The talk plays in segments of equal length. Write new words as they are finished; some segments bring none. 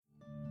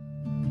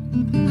Red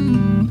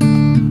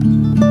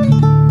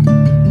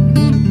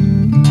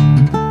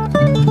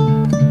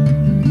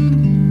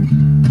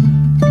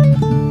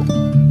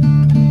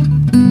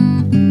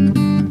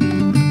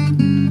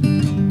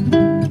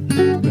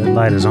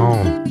light is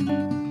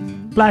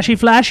on. Flashy,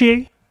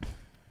 flashy.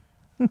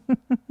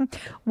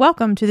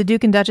 Welcome to the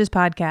Duke and Duchess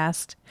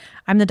podcast.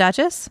 I'm the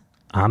Duchess.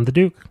 I'm the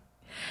Duke.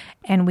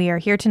 And we are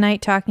here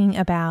tonight talking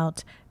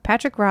about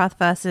Patrick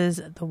Rothfuss's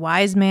The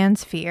Wise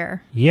Man's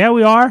Fear. Yeah,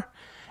 we are.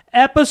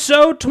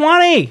 Episode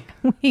 20.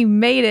 We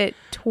made it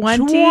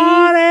 20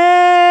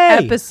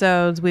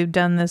 episodes. We've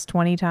done this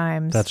 20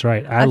 times. That's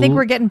right. I think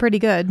we're getting pretty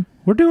good.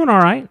 We're doing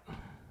all right.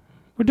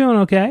 We're doing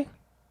okay.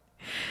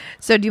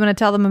 So do you want to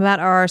tell them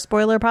about our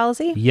spoiler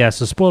policy? Yes,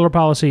 the spoiler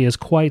policy is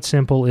quite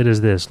simple. It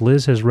is this.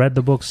 Liz has read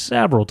the books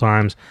several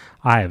times.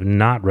 I have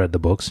not read the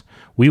books.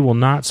 We will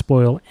not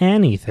spoil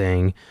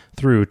anything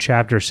through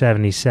Chapter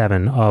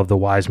 77 of The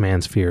Wise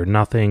Man's Fear.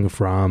 Nothing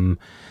from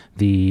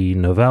the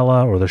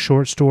novella or the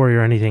short story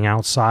or anything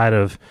outside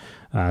of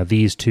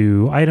these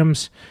two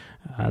items.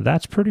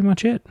 That's pretty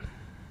much it.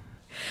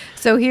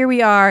 So here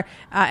we are,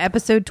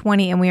 episode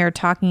 20, and we are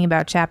talking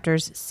about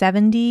chapters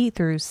 70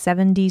 through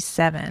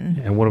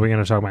 77. And what are we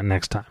going to talk about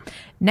next time?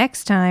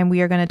 Next time,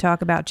 we are going to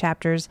talk about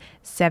chapters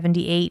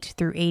 78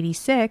 through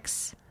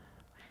 86,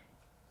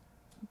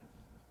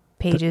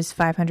 pages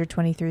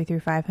 523 through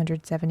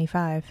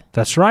 575.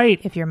 That's right.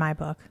 If you're my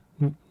book.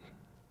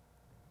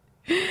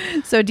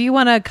 So do you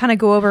want to kind of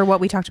go over what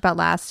we talked about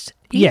last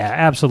week? Yeah,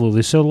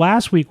 absolutely. So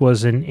last week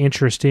was an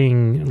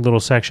interesting little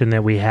section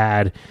that we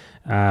had.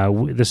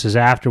 This is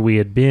after we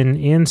had been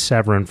in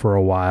Severin for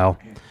a while,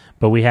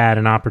 but we had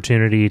an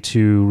opportunity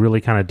to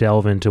really kind of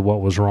delve into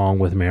what was wrong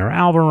with Mayor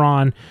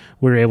Alvaron.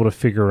 We were able to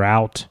figure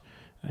out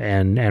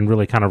and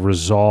really kind of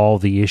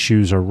resolve the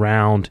issues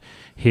around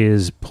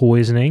his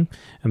poisoning.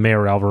 And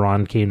Mayor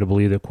Alvaron came to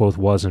believe that Kvothe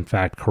was in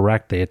fact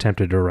correct. They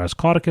attempted to arrest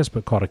Caudicus,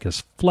 but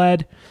Caudicus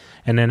fled.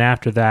 And then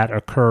after that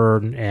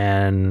occurred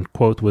and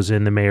Kvothe was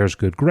in the mayor's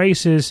good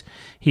graces,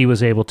 he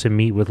was able to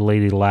meet with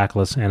Lady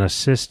Lackless and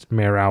assist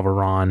Mayor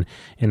Alvaron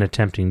in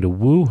attempting to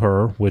woo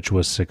her, which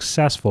was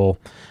successful.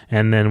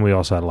 And then we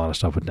also had a lot of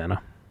stuff with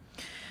Denna.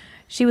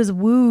 She was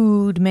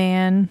wooed,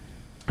 man.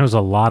 There was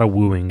a lot of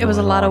wooing going on. It was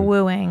a lot of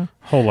wooing.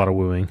 Whole lot of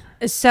wooing.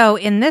 So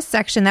in this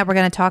section that we're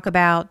going to talk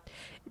about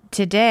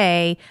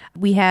today,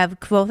 we have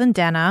Kvothe and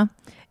Denna.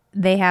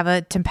 They have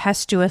a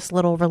tempestuous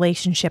little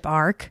relationship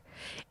arc.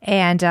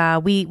 And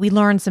we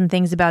learn some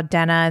things about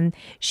Denna, and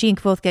she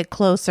and Kvothe get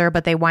closer,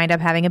 but they wind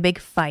up having a big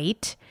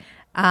fight.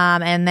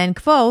 And then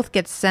Kvothe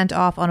gets sent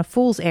off on a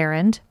fool's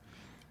errand.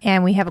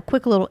 And we have a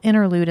quick little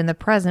interlude in the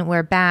present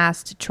where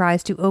Bast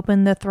tries to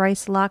open the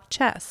thrice-locked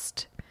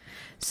chest.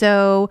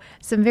 So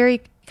some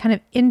very kind of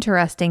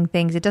interesting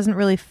things. It doesn't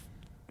really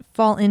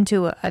fall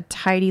into a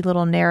tidy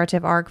little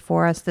narrative arc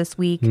for us this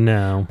week.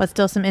 No. But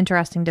still some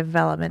interesting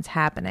developments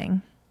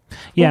happening.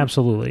 Yeah,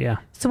 absolutely, yeah.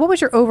 So what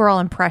was your overall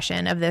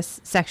impression of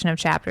this section of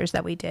chapters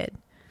that we did?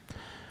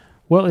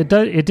 Well, it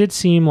did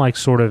seem like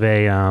sort of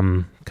a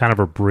kind of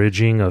a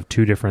bridging of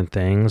two different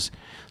things.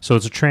 So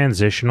it's a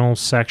transitional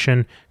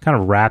section, kind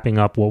of wrapping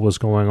up what was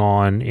going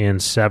on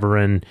in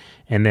Severin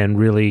and then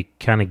really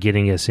kind of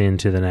getting us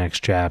into the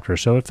next chapter.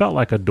 So it felt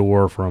like a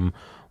door from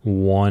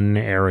one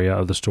area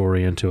of the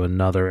story into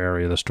another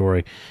area of the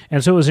story.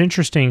 And so it was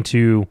interesting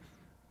to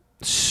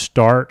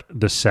start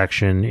the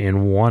section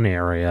in one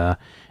area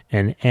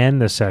and end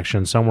the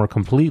section somewhere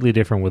completely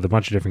different with a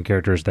bunch of different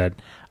characters that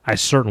I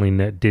certainly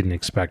didn't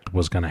expect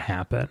was going to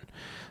happen.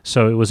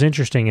 So it was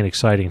interesting and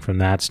exciting from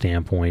that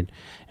standpoint.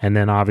 And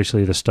then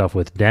obviously the stuff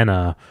with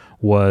Denna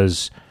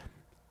was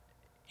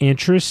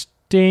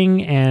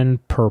interesting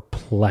and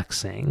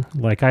perplexing.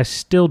 Like, I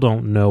still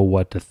don't know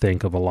what to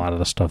think of a lot of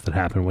the stuff that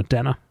happened with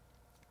Denna.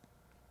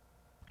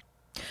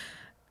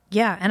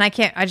 Yeah, and I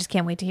just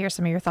can't wait to hear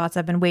some of your thoughts.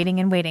 I've been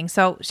waiting.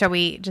 So shall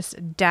we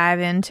just dive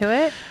into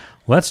it?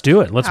 Let's do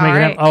it. Let's make it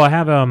right. happen. Oh,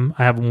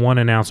 I have one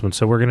announcement.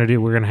 So we're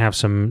gonna have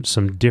some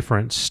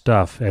different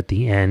stuff at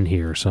the end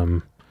here.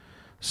 Some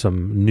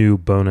new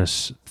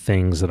bonus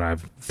things that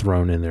I've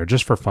thrown in there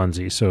just for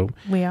funsies. So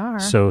we are.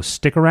 So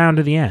stick around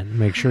to the end.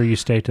 Make sure you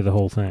stay to the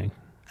whole thing.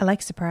 I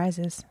like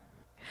surprises.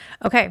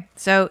 Okay,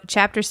 so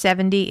chapter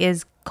 70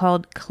 is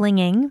called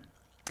Clinging.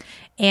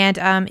 And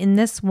in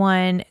this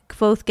one,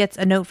 Kvothe gets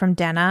a note from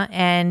Denna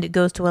and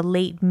goes to a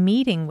late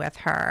meeting with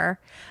her.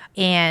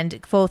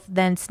 And Kvothe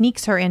then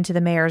sneaks her into the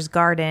mayor's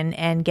garden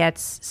and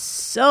gets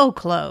so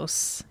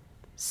close,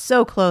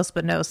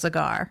 but no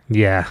cigar.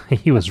 Yeah,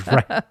 he was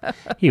right.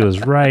 He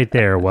was right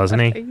there,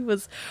 wasn't he? He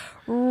was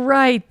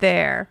right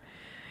there.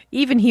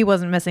 Even he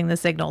wasn't missing the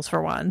signals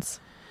for once.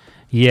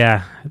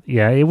 Yeah,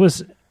 it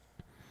was.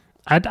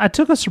 I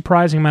took a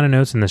surprising amount of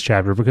notes in this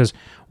chapter because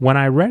when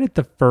I read it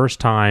the first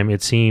time,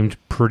 it seemed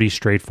pretty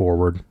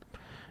straightforward.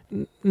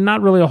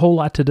 Not really a whole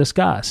lot to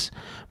discuss.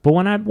 But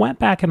when I went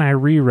back and I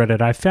reread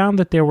it, I found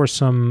that there were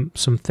some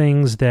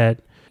things that,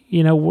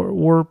 you know,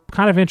 were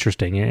kind of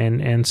interesting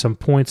and some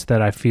points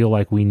that I feel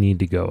like we need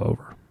to go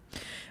over.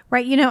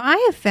 Right. I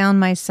have found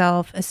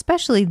myself,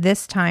 especially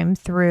this time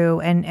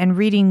through and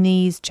reading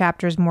these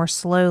chapters more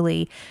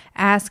slowly,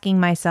 asking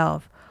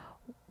myself,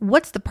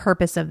 what's the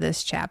purpose of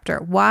this chapter?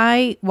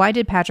 Why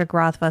did Patrick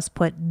Rothfuss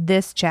put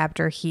this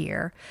chapter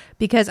here?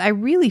 Because I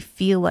really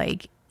feel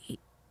like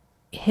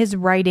his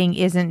writing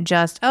isn't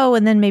just, oh,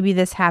 and then maybe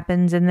this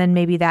happens and then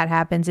maybe that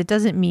happens. It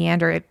doesn't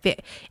meander.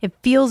 It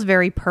feels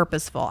very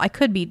purposeful. I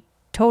could be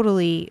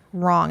totally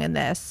wrong in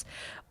this.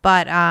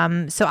 But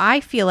so I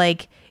feel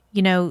like,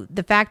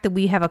 the fact that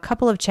we have a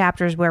couple of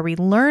chapters where we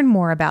learn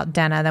more about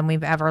Denna than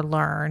we've ever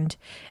learned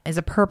is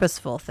a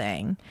purposeful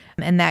thing.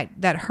 And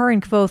that her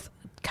and Kvothe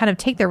kind of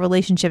take their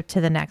relationship to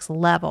the next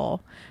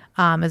level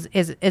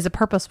is a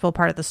purposeful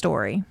part of the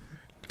story.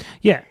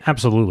 Yeah,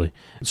 absolutely.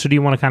 So do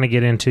you want to kind of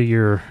get into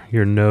your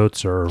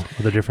notes or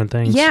the different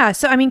things? Yeah.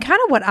 So, kind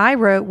of what I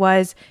wrote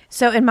was,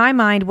 so in my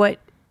mind, what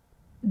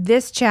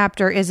this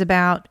chapter is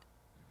about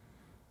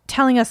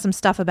telling us some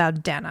stuff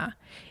about Denna,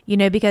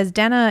 because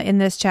Denna in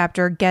this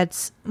chapter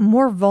gets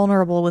more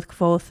vulnerable with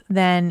Kvothe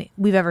than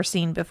we've ever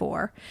seen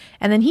before.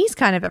 And then he's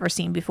kind of ever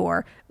seen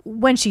before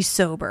when she's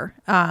sober.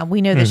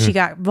 We know that she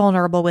got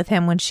vulnerable with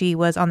him when she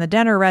was on the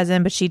Denner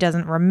resin, but she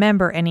doesn't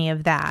remember any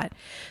of that.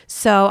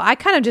 So I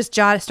kind of just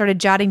started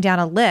jotting down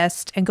a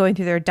list and going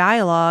through their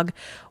dialogue.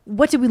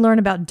 What did we learn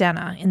about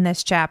Denna in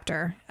this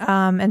chapter?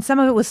 And some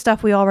of it was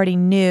stuff we already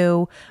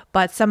knew,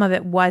 but some of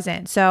it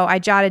wasn't. So I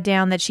jotted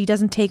down that she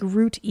doesn't take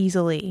root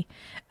easily.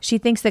 She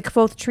thinks that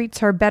Kvothe treats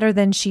her better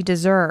than she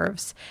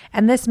deserves.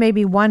 And this made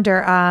me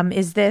wonder,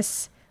 is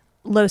this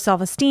low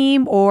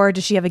self-esteem or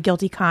does she have a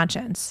guilty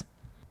conscience?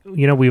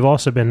 We've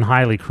also been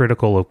highly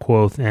critical of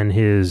Kvothe and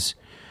his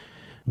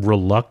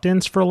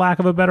reluctance, for lack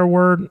of a better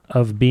word,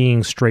 of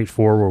being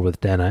straightforward with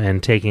Denna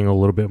and taking a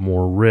little bit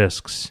more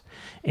risks.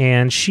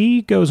 And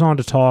she goes on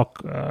to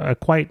talk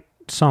quite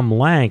some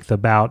length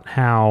about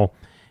how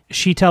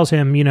she tells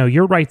him,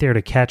 you're right there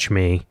to catch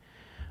me,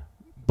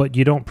 but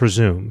you don't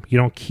presume. You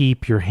don't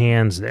keep your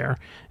hands there.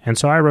 And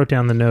so I wrote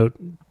down the note,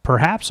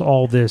 perhaps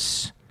all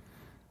this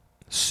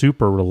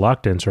super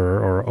reluctance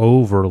or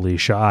overly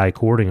shy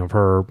courting of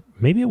her,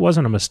 maybe it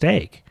wasn't a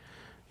mistake.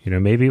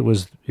 Maybe it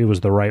was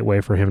the right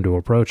way for him to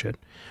approach it.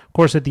 Of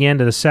course, at the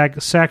end of the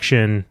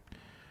section,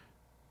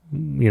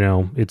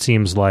 it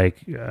seems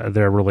like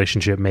their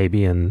relationship may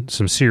be in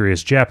some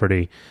serious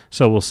jeopardy.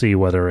 So we'll see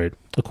whether it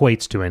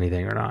equates to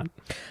anything or not.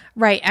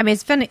 Right.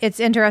 It's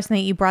interesting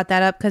that you brought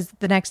that up because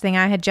the next thing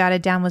I had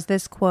jotted down was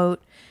this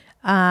quote.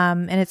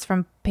 And it's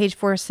from page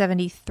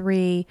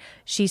 473.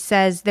 She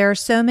says, "There are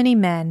so many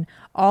men,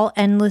 all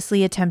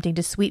endlessly attempting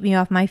to sweep me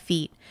off my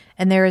feet.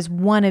 And there is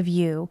one of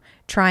you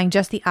trying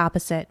just the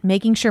opposite,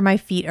 making sure my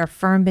feet are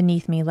firm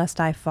beneath me lest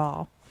I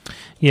fall."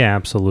 Yeah,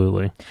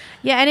 absolutely.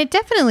 Yeah, and it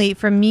definitely,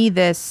 for me,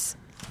 this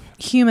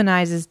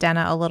humanizes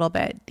Denna a little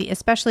bit,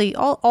 especially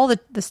all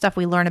the stuff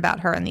we learn about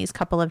her in these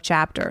couple of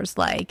chapters.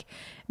 Like,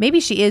 maybe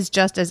she is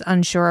just as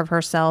unsure of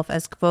herself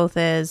as Kvothe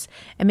is,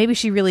 and maybe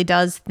she really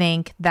does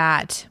think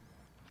that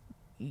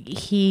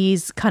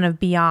he's kind of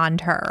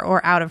beyond her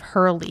or out of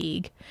her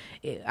league.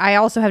 I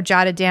also have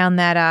jotted down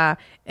that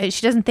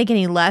she doesn't think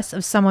any less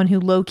of someone who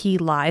low-key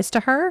lies to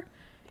her,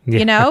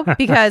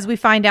 because we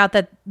find out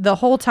that the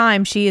whole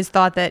time she has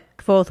thought that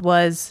Kvothe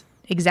was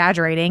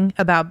exaggerating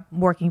about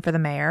working for the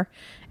mayor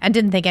and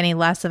didn't think any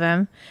less of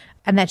him,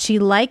 and that she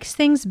likes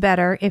things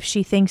better if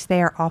she thinks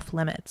they are off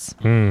limits.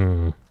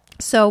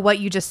 So what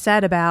you just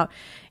said about,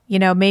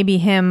 maybe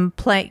him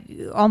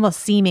almost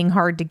seeming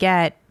hard to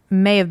get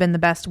may have been the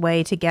best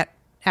way to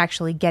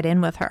actually get in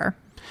with her.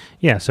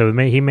 Yeah, so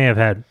he may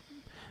have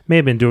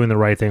been doing the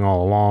right thing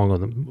all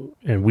along,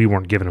 and we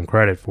weren't giving him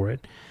credit for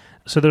it.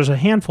 So there's a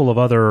handful of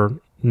other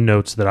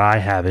notes that I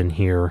have in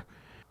here.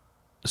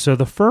 So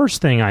the first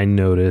thing I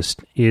noticed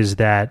is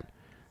that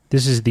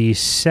this is the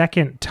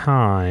second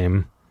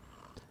time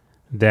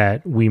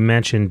that we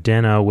mentioned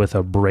Denna with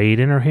a braid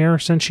in her hair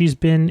since she's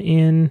been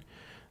in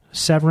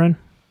Severin.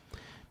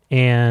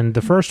 And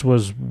the first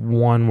was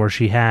one where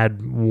she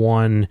had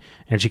one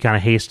and she kind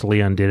of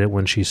hastily undid it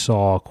when she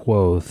saw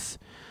Kvothe.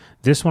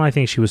 This one, I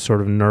think she was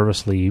sort of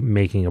nervously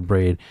making a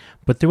braid.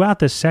 But throughout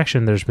this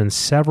section, there's been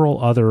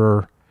several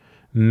other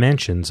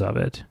mentions of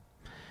it.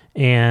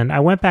 And I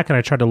went back and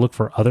I tried to look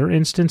for other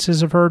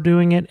instances of her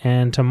doing it.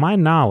 And to my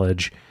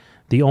knowledge,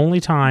 the only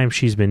time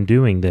she's been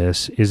doing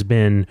this has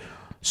been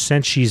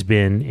since she's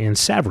been in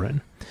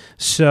Severin.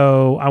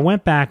 So I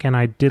went back and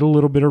I did a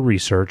little bit of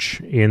research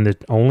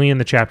only in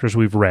the chapters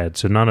we've read.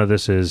 So none of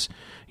this is,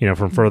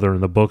 from further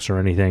in the books or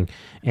anything.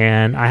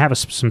 And I have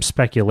some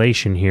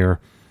speculation here.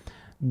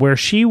 Where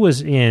she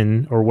was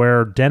in, or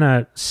where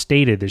Denna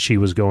stated that she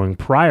was going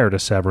prior to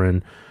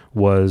Severin,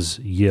 was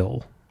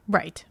Yill.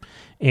 Right.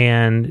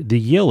 And the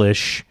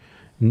Yillish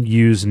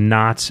use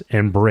knots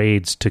and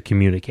braids to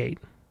communicate.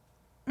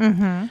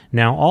 Mm-hmm.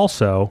 Now,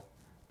 also,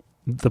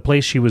 the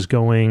place she was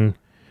going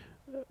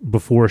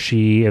before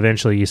she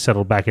eventually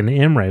settled back into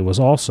Imre was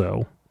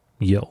also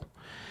Yill.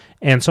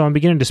 And so I'm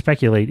beginning to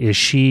speculate, is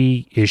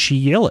she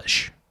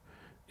Yillish?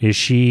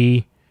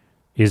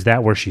 Is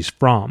that where she's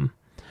from?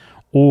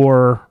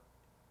 Or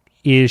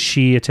is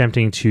she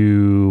attempting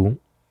to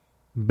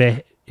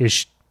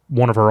is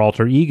one of her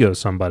alter egos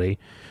somebody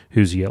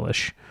who's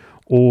Yillish?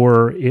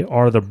 Or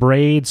are the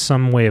braids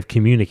some way of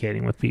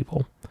communicating with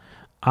people?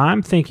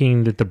 I'm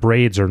thinking that the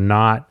braids are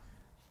not,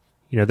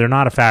 they're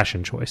not a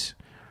fashion choice.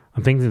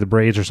 I'm thinking that the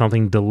braids are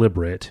something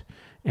deliberate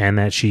and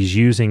that she's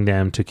using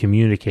them to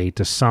communicate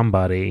to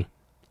somebody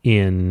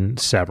in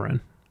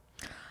Severin.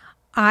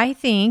 I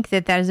think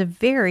that is a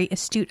very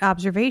astute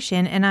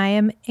observation, and I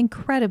am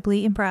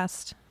incredibly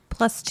impressed.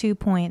 +2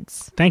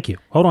 points. Thank you.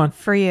 Hold on.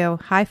 For you.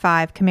 High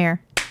five. Come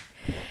here.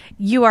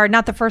 You are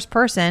not the first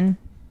person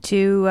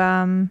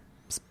to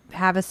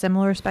have a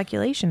similar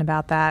speculation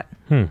about that.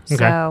 Okay.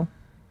 So,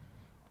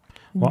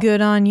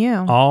 good on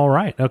you. All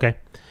right. Okay.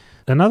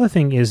 Another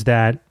thing is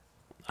that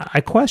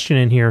I question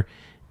in here,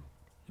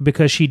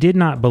 because she did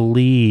not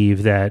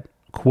believe that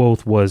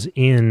Kvothe was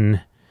in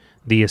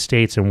the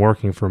estates and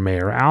working for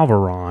Mayor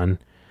Alvaron.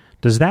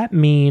 Does that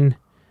mean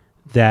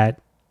that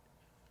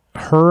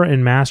her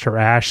and Master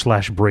Ash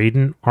 /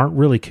 Braden aren't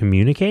really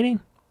communicating?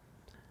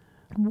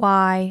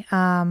 Why?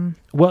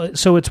 Well,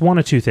 so it's one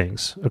of two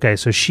things. Okay,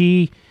 so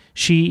she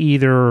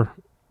either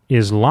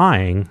is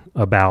lying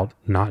about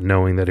not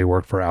knowing that he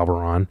worked for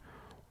Alvaron,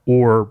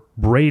 or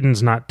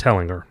Braden's not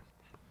telling her.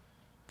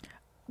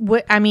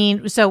 I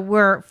mean, so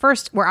we're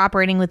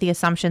operating with the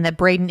assumption that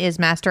Braden is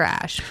Master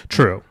Ash.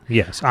 True.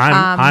 Yes,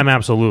 I'm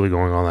absolutely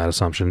going on that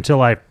assumption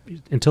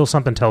until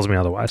something tells me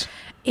otherwise.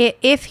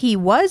 If he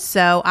was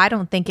so, I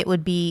don't think it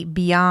would be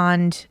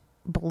beyond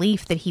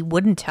belief that he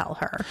wouldn't tell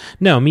her.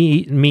 No,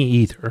 me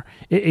either.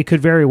 It could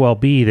very well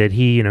be that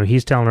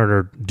he's telling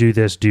her to do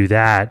this, do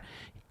that.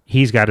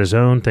 He's got his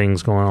own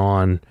things going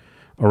on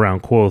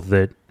around Kvothe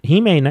that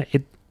he may not.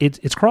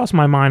 It's crossed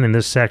my mind in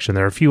this section.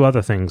 There are a few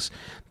other things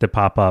that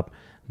pop up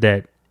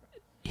that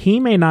he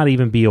may not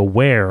even be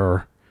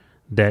aware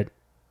that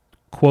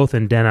Kvothe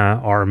and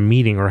Denna are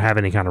meeting or have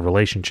any kind of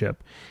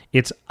relationship.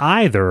 It's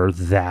either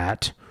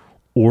that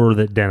or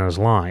that Denna's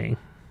lying.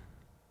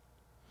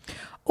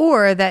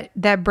 Or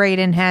that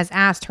Braden has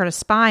asked her to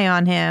spy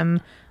on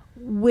him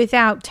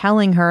without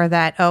telling her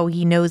that,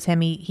 he knows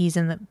him, he's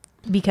in the...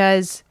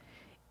 Because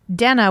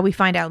Denna, we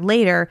find out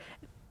later,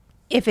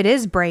 if it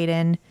is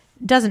Braden,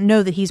 doesn't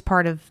know that he's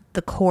part of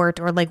the court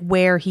or like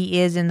where he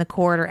is in the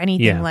court or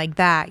anything like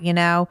that,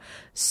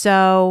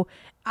 So,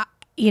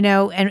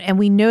 and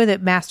we know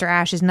that Master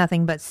Ash is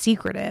nothing but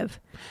secretive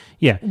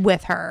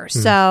with her. Mm-hmm.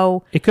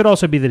 So it could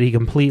also be that he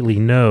completely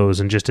knows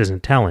and just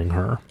isn't telling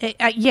her.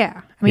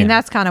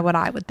 That's kind of what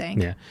I would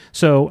think. Yeah.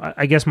 So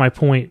I guess my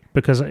point,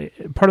 because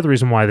part of the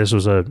reason why this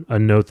was a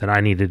note that I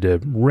needed to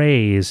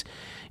raise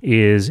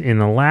is in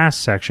the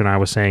last section I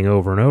was saying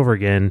over and over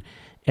again,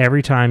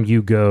 every time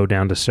you go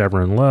down to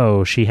Severin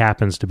Low, she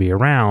happens to be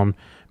around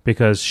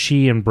because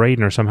she and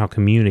Braden are somehow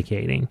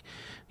communicating.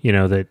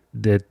 That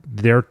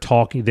they're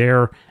talking,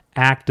 they're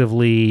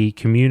actively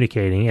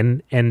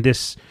communicating, and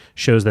this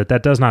shows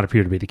that does not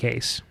appear to be the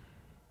case.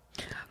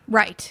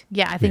 Right.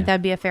 Yeah, I think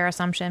that'd be a fair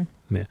assumption.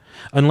 Yeah.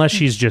 Unless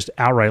she's just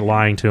outright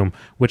lying to him,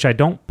 which I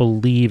don't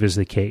believe is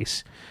the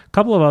case. A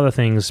couple of other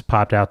things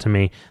popped out to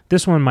me.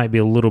 This one might be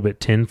a little bit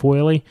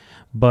tinfoily,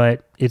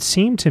 but it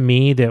seemed to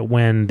me that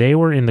when they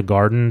were in the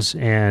gardens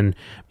and,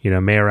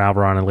 Mayor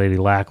Alvaron and Lady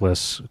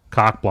Lackless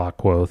cockblock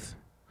Kvothe,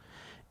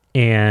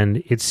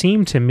 and it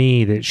seemed to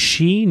me that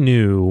she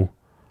knew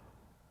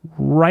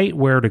right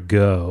where to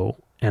go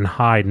and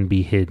hide and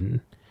be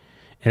hidden.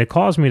 And it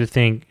caused me to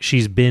think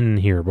she's been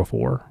here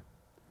before.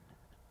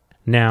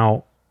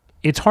 Now,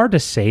 it's hard to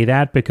say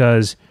that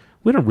because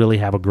we don't really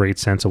have a great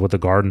sense of what the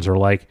gardens are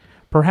like.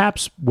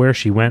 Perhaps where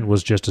she went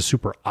was just a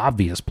super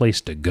obvious place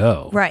to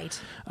go. Right.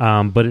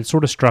 But it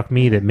sort of struck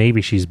me that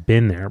maybe she's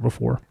been there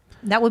before.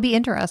 That would be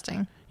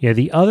interesting. Yeah,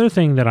 the other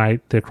thing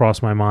that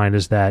crossed my mind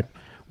is that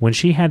when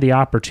she had the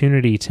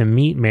opportunity to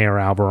meet Mayor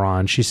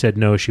Alvaron, she said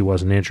no, she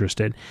wasn't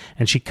interested.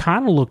 And she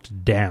kind of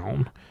looked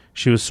down.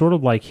 She was sort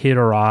of like hid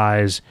her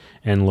eyes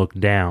and looked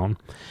down.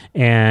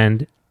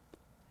 And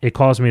it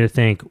caused me to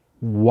think,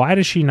 why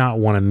does she not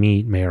want to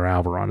meet Mayor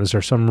Alvaron? Is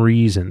there some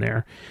reason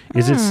there?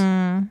 Is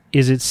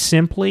it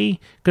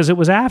simply because it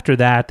was after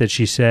that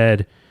she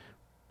said,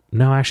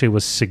 no, actually it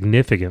was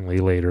significantly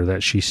later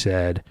that she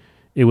said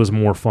it was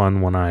more fun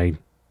when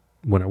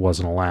it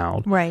wasn't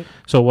allowed. Right.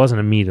 So it wasn't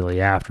immediately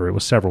after. It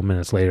was several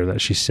minutes later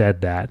that she said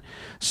that.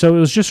 So it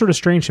was just sort of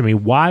strange to me.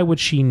 Why would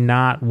she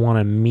not want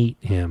to meet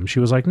him? She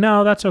was like,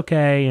 no, that's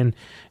okay.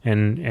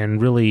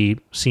 And really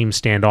seemed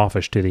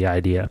standoffish to the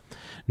idea.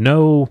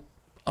 No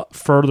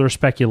further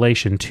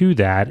speculation to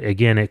that.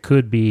 Again, it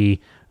could be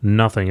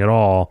nothing at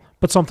all,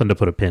 but something to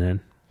put a pin in.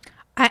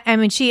 I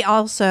mean, she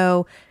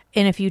also,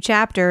 in a few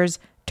chapters,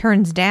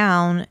 turns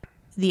down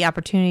the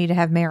opportunity to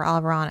have Mayor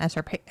Alvaron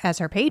as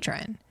her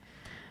patron.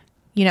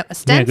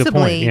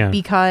 Ostensibly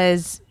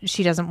because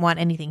she doesn't want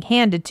anything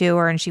handed to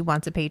her and she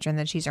wants a patron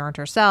that she's earned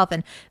herself.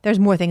 And there's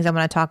more things I'm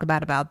going to talk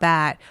about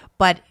that.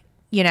 But,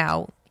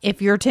 if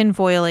you're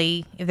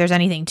tinfoily, if there's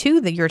anything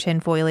to your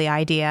tinfoily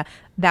idea,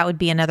 that would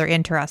be another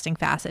interesting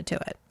facet to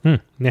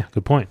it. Yeah,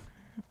 good point.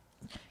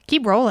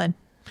 Keep rolling.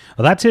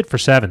 Well, that's it for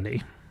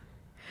 70.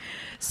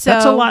 So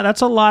That's a lot.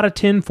 That's a lot of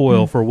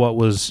tinfoil for what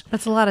was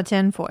That's a lot of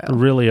tinfoil.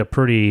 really a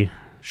pretty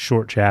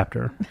short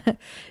chapter.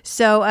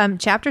 So,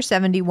 chapter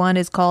 71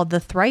 is called The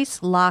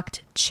Thrice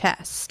Locked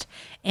Chest,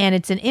 and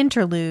it's an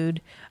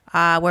interlude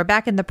where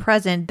back in the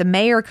present, the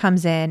mayor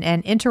comes in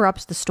and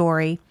interrupts the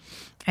story,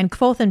 and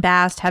Kvothe and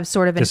Bast have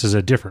sort of This is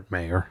a different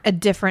mayor. a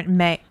different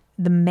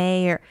the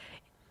mayor.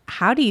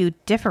 How do you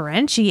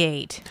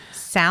differentiate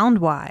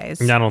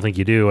sound-wise? I don't think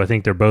you do. I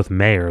think they're both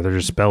mayor. They're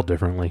just spelled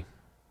differently.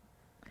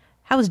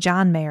 How is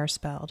John Mayer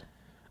spelled?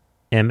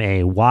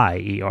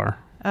 Mayer.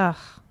 Ugh.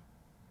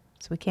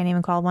 So we can't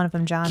even call one of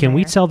them John Can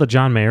we Mayer. tell the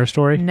John Mayer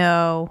story?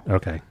 No.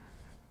 Okay.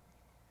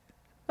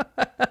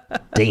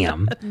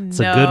 Damn.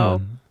 It's a No. good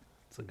one.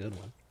 It's a good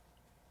one.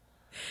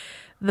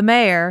 The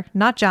mayor,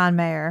 not John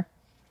Mayer,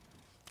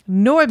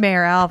 nor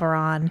Mayor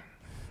Alvaron,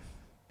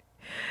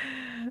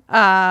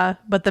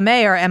 but the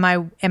mayor,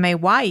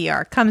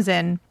 M-A-Y-E-R, comes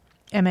in,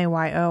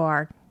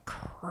 M-A-Y-O-R.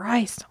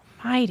 Christ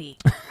almighty.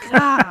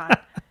 God.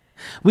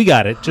 We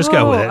got it. Just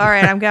go with it. All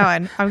right, I'm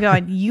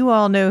going. You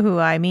all know who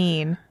I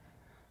mean.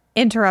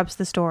 Interrupts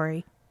the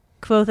story.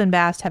 Kvothe and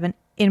Bast have an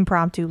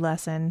impromptu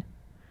lesson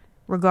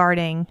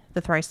regarding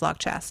the thrice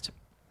locked chest.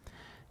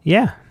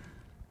 Yeah.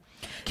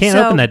 Can't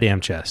So- open that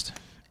damn chest.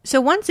 So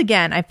once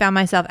again, I found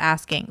myself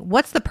asking,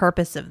 what's the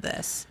purpose of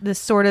this? This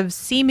sort of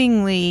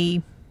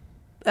seemingly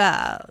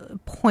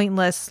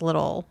pointless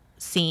little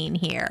scene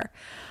here.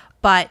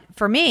 But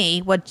for me,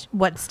 what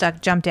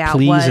jumped out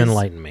Please was...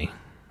 enlighten me.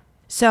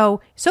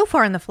 So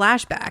far in the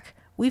flashback,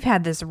 we've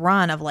had this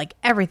run of like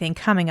everything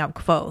coming up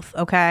Kvothe,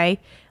 okay?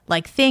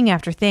 Like thing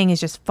after thing is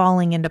just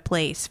falling into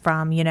place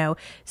from,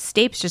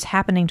 Stapes just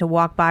happening to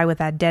walk by with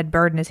that dead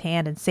bird in his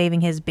hand and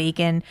saving his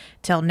bacon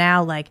till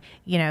now, like,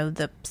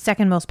 the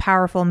second most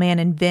powerful man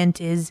in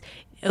Vint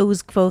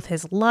owes Kvothe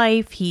his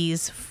life.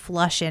 He's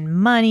flush in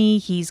money.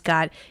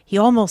 He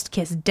almost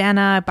kissed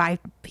Denna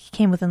he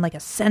came within like a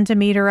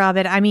centimeter of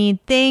it. I mean,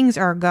 things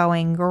are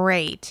going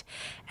great.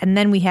 And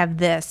then we have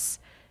this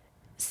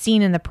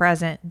scene in the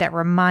present that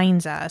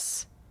reminds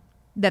us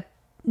that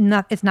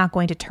it's not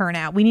going to turn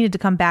out. We needed to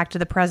come back to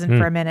the present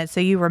for a minute. So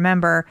you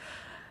remember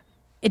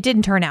it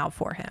didn't turn out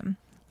for him.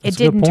 That's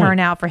It a good didn't point. turn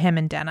out for him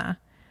and Denna.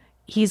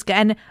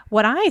 And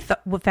what I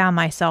found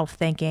myself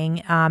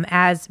thinking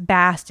as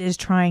Bast is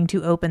trying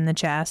to open the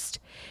chest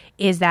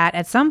is that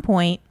at some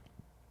point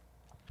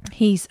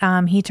he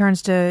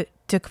turns to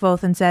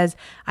Kvothe and says,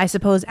 "I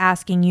suppose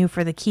asking you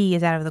for the key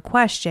is out of the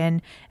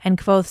question." And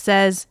Kvothe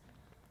says,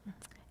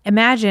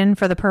 "Imagine,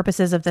 for the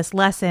purposes of this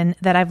lesson,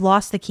 that I've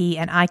lost the key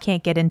and I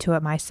can't get into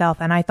it myself."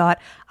 And I thought,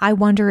 I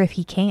wonder if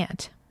he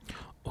can't.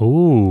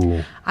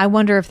 Ooh. I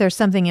wonder if there's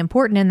something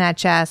important in that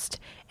chest,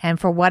 and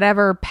for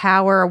whatever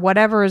power,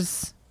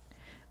 whatever's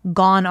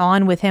gone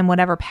on with him,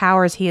 whatever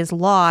powers he has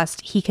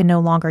lost, he can no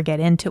longer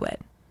get into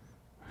it.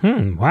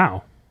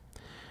 Wow.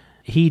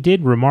 He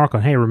did remark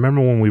on, hey,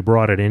 remember when we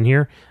brought it in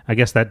here? I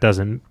guess that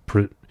doesn't...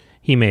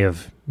 he may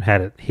have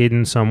had it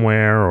hidden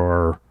somewhere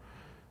or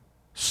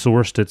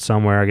sourced it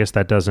somewhere. I guess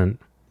that doesn't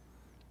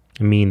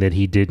mean that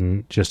he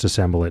didn't just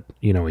assemble it,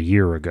 a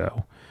year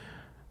ago.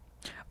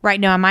 Right.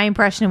 No, my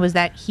impression was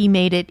that he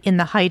made it in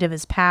the height of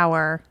his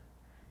power.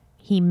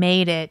 He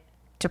made it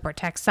to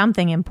protect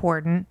something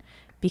important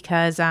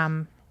because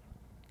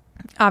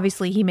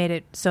obviously he made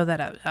it so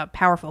that a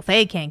powerful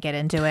Fae can't get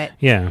into it.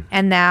 Yeah.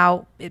 And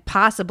now it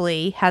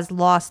possibly has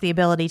lost the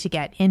ability to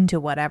get into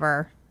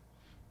whatever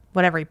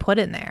he put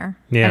in there.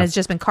 Yeah. And has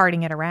just been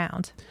carting it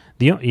around.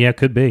 Yeah,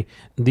 could be.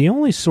 The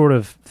only sort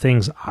of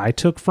things I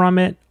took from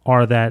it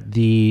are that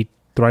the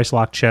thrice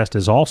locked chest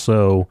is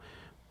also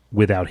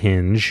without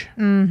hinge,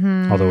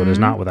 although it is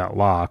not without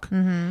lock.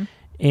 Mm-hmm.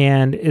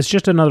 And it's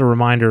just another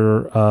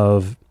reminder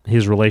of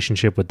his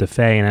relationship with the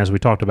Fae. And as we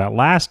talked about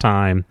last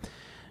time,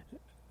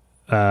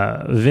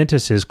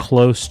 Ventus is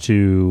close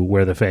to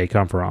where the Fae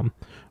come from,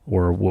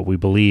 or what we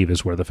believe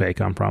is where the Fae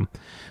come from.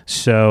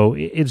 So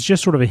it's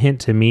just sort of a hint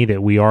to me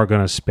that we are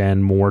going to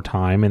spend more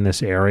time in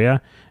this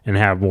area and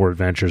have more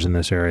adventures in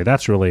this area.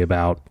 That's really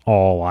about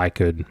all I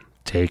could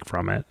take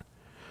from it.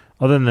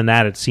 Other than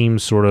that, it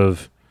seems sort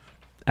of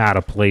out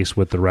of place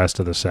with the rest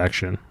of the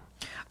section.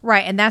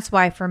 Right. And that's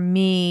why for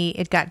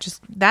me,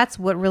 that's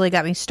what really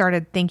got me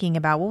started thinking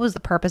about what was the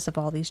purpose of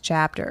all these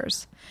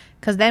chapters.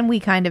 Because then we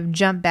kind of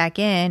jump back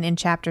in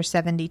chapter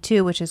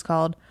 72, which is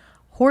called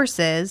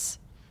Horses.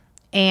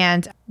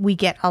 And we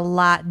get a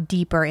lot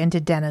deeper into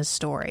Denna's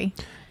story.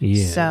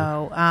 Yeah.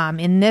 So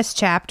in this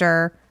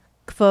chapter,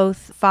 Kvothe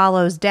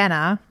follows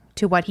Denna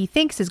to what he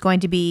thinks is going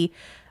to be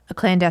a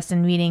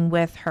clandestine meeting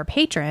with her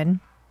patron.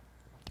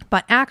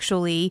 But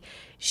actually,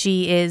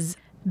 she is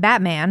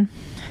Batman.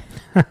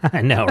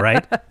 I know,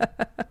 right?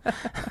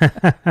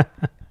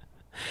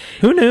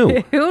 Who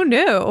knew? Who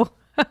knew?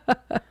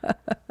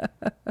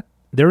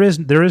 There is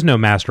no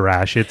Master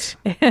Ash. It's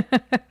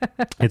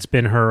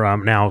been her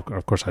now.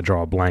 Of course, I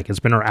draw a blank. It's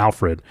been her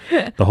Alfred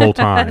the whole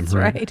time. That's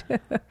right.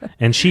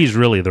 And she's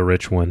really the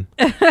rich one.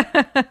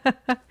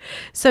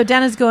 So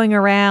Denna's going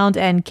around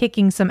and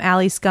kicking some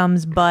alley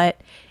scum's butt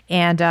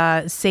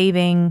and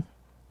saving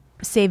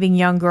saving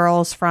young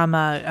girls from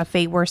a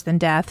fate worse than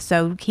death.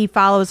 So he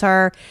follows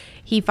her.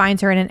 He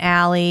finds her in an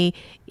alley.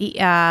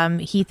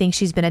 He thinks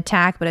she's been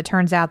attacked, but it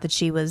turns out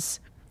that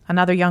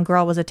another young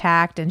girl was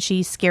attacked, and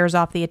she scares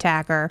off the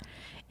attacker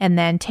and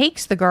then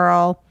takes the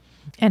girl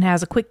and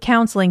has a quick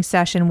counseling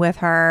session with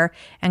her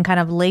and kind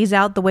of lays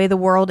out the way the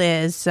world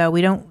is. So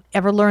we don't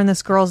ever learn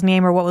this girl's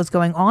name or what was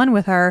going on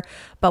with her,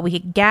 but we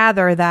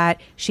gather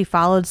that she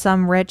followed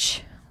some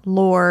rich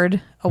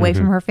lord away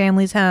from her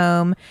family's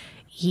home.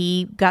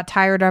 He got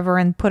tired of her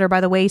and put her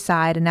by the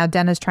wayside, and now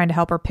Denna's trying to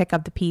help her pick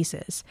up the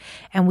pieces.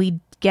 And we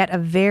get a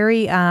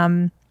very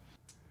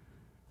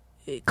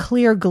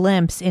clear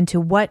glimpse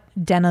into what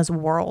Denna's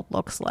world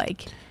looks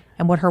like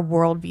and what her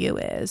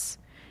worldview is.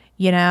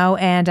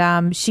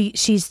 And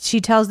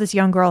she tells this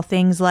young girl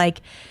things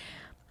like,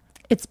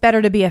 it's better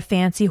to be a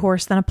fancy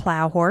horse than a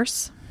plow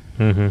horse,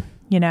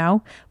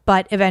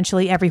 but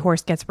eventually every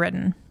horse gets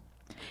ridden.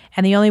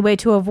 And the only way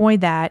to avoid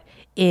that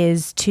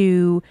is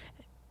to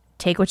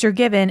take what you're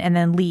given and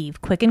then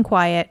leave quick and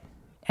quiet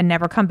and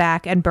never come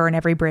back and burn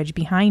every bridge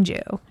behind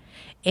you.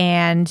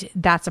 And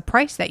that's a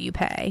price that you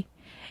pay.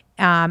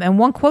 And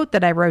one quote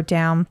that I wrote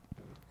down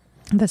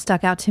that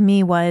stuck out to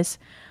me was,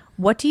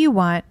 what do you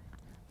want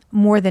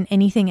more than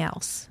anything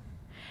else?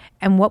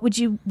 And what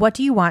do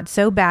you want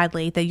so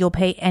badly that you'll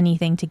pay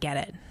anything to get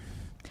it?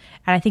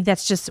 And I think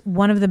that's just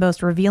one of the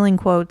most revealing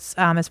quotes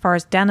as far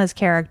as Denna's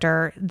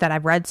character that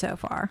I've read so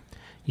far.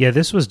 Yeah,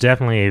 this was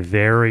definitely a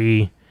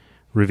very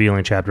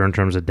revealing chapter in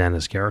terms of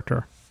Denna's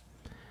character.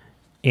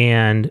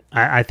 And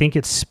I think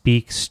it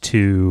speaks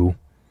to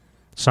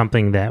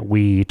something that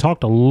we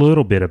talked a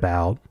little bit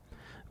about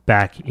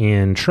back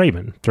in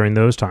Traben during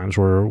those times,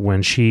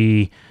 when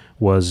she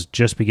was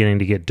just beginning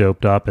to get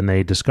doped up, and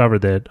they discovered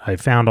that I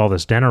found all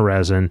this Denna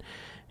resin,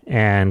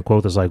 and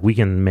Kvothe is like, we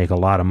can make a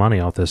lot of money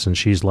off this, and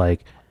she's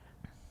like,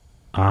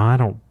 I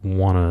don't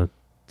want to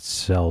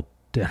sell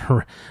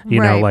Denna,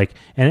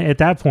 and at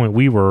that point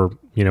we were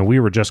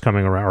just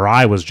coming around, or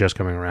I was just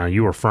coming around.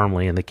 You were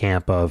firmly in the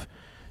camp of,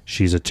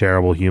 she's a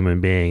terrible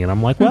human being, and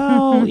I'm like,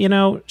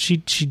 well, she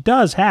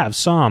does have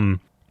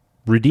some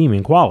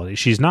redeeming quality.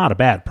 She's not a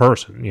bad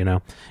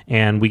person,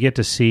 and we get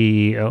to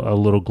see a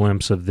little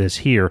glimpse of this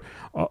here.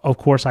 Of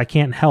course, I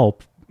can't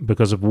help,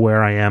 because of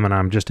where I am, and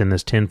I'm just in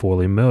this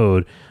tinfoily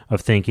mode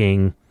of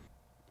thinking,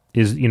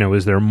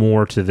 is there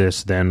more to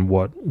this than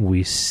what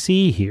we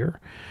see here?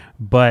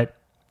 But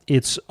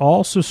it's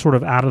also sort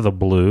of out of the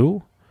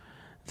blue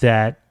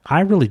that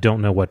I really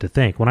don't know what to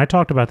think. When I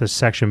talked about this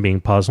section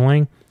being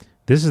puzzling,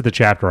 this is the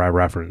chapter I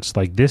referenced.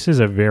 Like, this is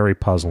a very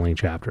puzzling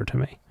chapter to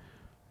me.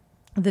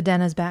 The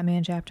Denna's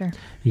Batman chapter.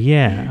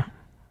 Yeah.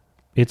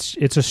 It's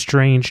a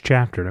strange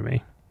chapter to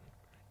me.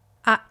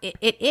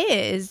 It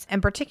is,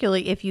 and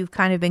particularly if you've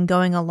kind of been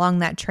going along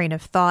that train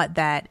of thought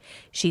that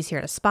she's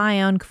here to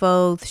spy on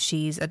Kvothe,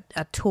 she's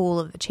a tool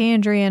of the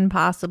Chandrian,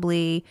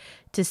 possibly,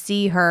 to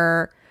see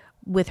her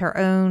with her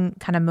own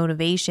kind of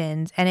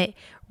motivations. And it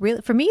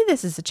really, for me,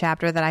 this is a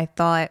chapter that I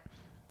thought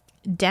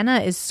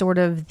Denna is sort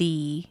of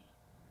the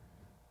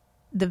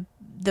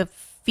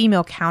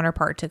female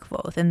counterpart to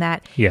Kvothe, in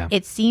that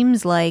it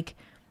seems like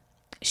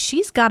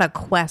she's got a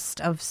quest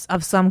of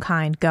some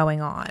kind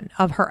going on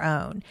of her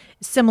own,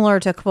 similar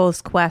to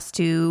Kvothe's quest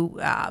to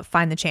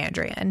find the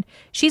Chandrian.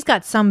 She's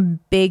got some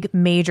big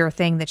major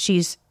thing that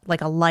she's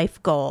like a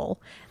life goal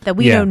that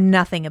we know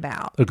nothing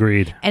about.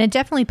 Agreed. And it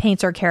definitely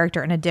paints her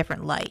character in a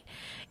different light,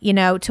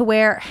 to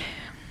where,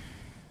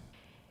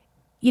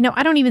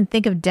 I don't even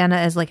think of Denna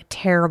as like a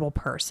terrible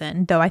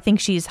person, though I think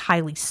she's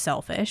highly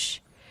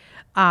selfish.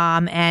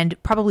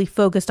 And probably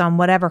focused on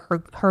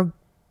whatever her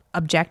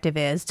objective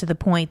is, to the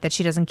point that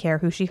she doesn't care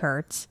who she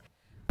hurts.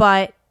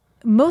 But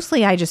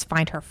mostly I just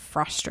find her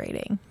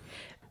frustrating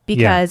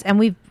because, and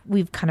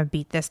we've kind of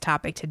beat this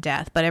topic to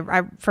death,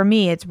 but for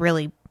me, it's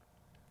really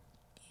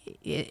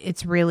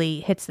hits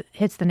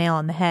the nail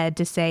on the head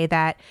to say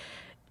that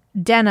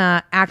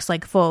Denna acts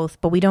like Kvothe,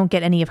 but we don't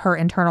get any of her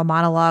internal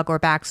monologue or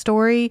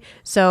backstory.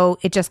 So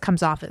it just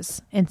comes off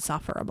as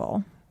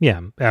insufferable. Yeah,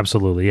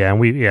 absolutely. Yeah, and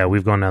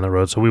we've gone down the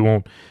road, so we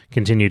won't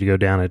continue to go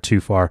down it too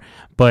far.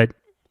 But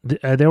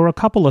there were a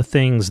couple of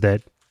things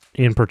that,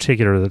 in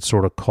particular, that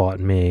sort of caught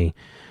me.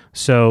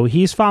 So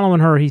he's following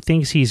her. He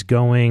thinks he's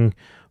going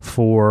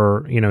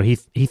for,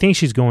 he thinks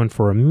she's going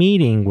for a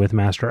meeting with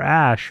Master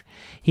Ash.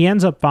 He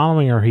ends up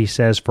following her, he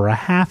says, for a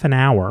half an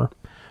hour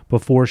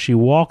before she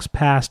walks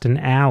past an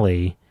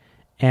alley,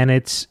 and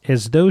it's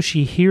as though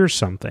she hears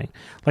something.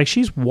 Like,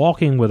 she's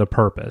walking with a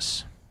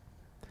purpose.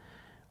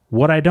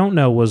 What I don't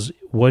know was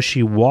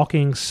she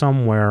walking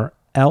somewhere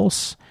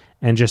else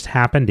and just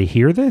happened to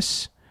hear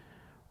this?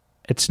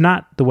 It's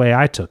not the way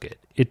I took it.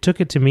 It took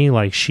it to me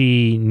like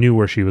she knew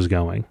where she was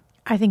going.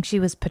 I think she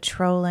was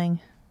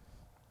patrolling.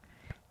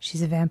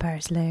 She's a vampire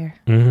slayer.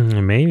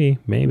 Maybe.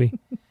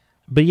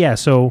 But yeah,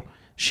 so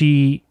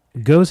she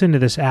goes into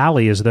this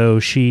alley as though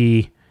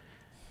she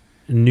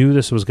knew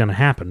this was going to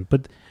happen.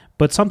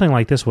 But something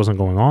like this wasn't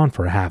going on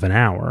for a half an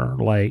hour.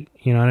 Like,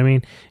 you know what I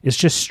mean? It's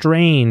just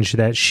strange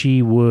that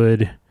she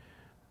would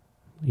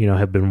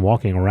have been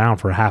walking around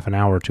for half an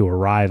hour to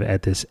arrive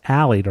at this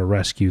alley to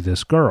rescue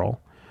this girl.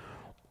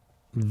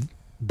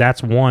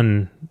 That's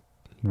one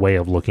way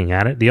of looking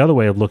at it. The other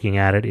way of looking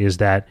at it is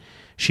that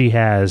she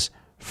has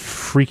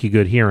freaky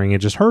good hearing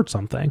and just heard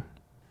something.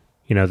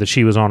 That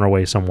she was on her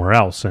way somewhere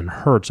else and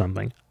heard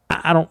something.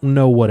 I don't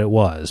know what it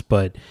was,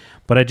 but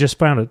I just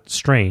found it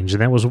strange.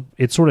 And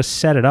it sort of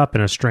set it up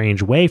in a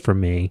strange way for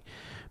me,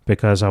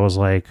 because I was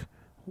like,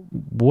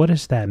 what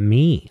does that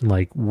mean?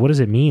 Like, what does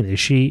it mean?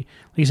 Is she,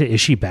 like you say, is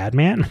she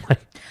Batman?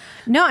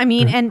 No, I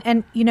mean,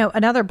 and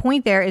another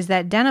point there is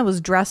that Denna was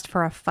dressed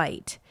for a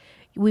fight.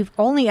 We've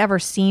only ever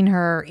seen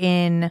her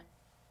in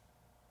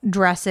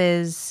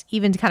dresses,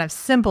 even kind of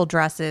simple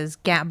dresses,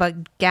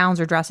 but gowns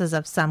or dresses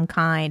of some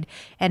kind.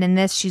 And in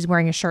this, she's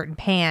wearing a shirt and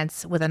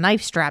pants with a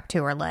knife strapped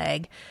to her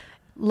leg.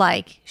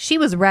 Like, she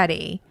was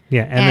ready.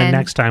 Yeah, and then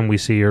next time we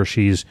see her,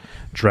 she's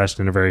dressed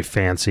in a very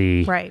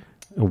fancy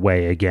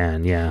way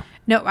again. Yeah.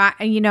 No,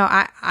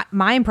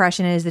 my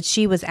impression is that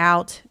she was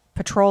out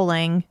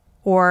patrolling,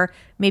 or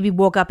maybe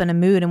woke up in a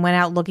mood and went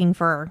out looking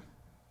for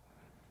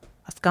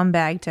a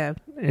scumbag to...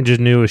 And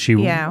just knew as she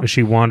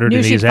wandered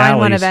in these alleys, find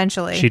one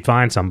eventually. She'd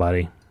find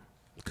somebody.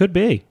 Could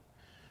be.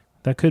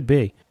 That could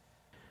be.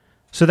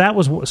 So that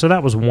was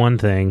one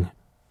thing.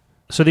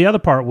 So the other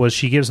part was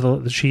she gives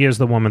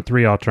the woman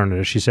three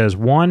alternatives. She says,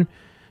 1,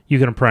 you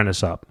can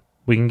apprentice up.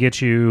 We can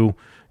get you,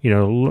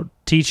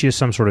 teach you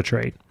some sort of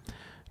trade.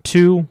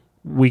 2,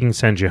 we can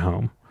send you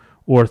home.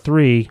 Or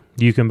 3,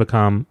 you can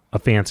become a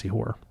fancy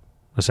whore,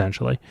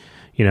 essentially.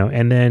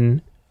 And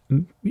then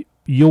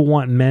you'll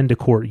want men to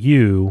court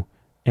you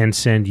and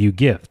send you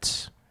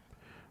gifts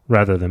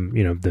rather than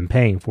them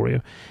paying for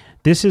you.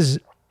 This is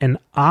an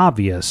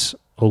obvious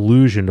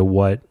allusion to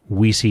what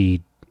we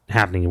see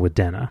happening with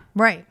Denna.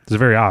 Right. It's a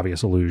very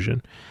obvious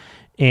allusion.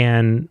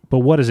 But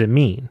what does it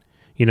mean?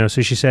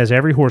 So she says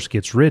every horse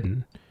gets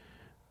ridden,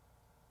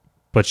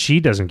 but she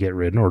doesn't get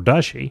ridden, or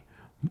does she?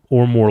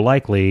 Or more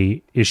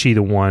likely, is she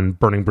the one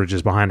burning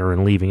bridges behind her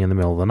and leaving in the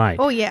middle of the night?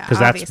 Oh, yeah,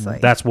 because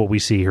that's what we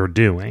see her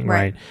doing,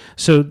 right?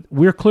 So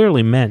we're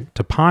clearly meant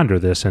to ponder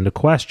this and to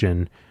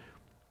question,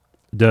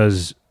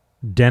 does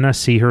Denna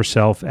see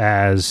herself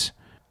as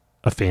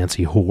a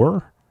fancy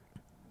whore?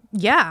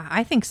 Yeah,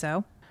 I think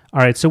so.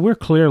 All right, so we're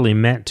clearly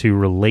meant to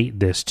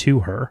relate this to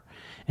her.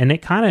 And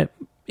it kind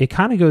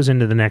of goes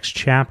into the next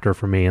chapter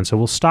for me, and so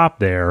we'll stop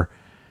there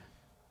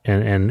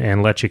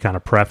and let you kind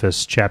of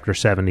preface chapter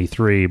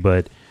 73,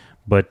 but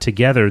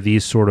together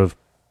these sort of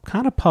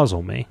kind of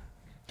puzzle me.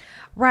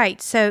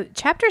 Right. So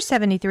chapter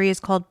 73 is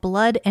called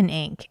Blood and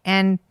Ink,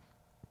 and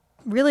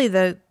really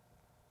the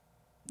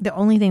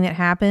only thing that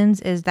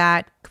happens is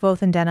that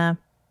Kvothe and Denna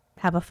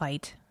have a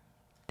fight.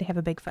 They have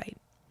a big fight.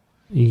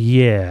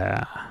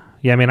 Yeah.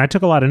 I mean, I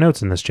took a lot of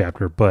notes in this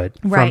chapter, but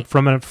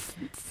from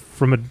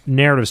a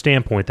narrative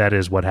standpoint, that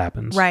is what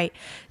happens. Right.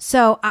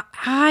 So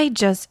I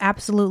just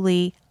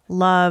absolutely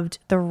loved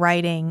the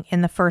writing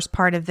in the first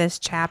part of this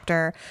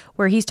chapter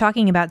where he's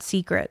talking about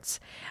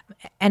secrets.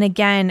 And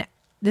again,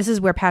 this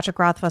is where Patrick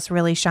Rothfuss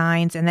really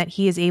shines, and that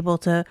he is able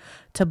to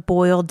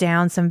boil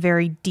down some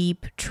very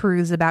deep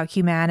truths about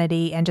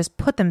humanity and just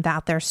put them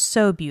out there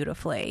so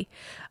beautifully.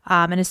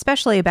 And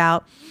especially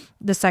about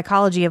the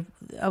psychology of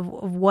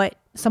what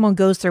someone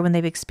goes through when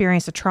they've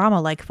experienced a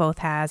trauma like Kvothe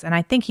has. And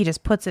I think he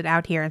just puts it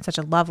out here in such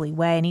a lovely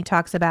way. And he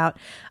talks about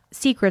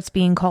secrets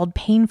being called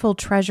painful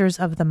treasures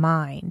of the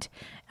mind,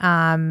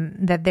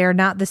 that they're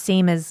not the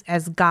same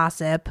as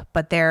gossip,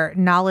 but they're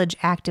knowledge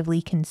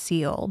actively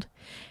concealed.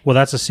 Well,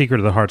 that's a secret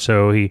of the heart.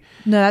 So No,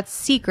 that's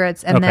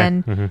secrets. And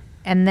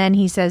then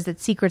he says that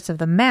secrets of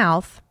the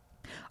mouth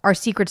are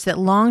secrets that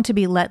long to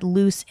be let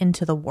loose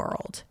into the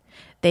world.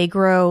 They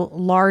grow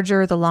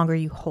larger the longer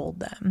you hold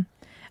them.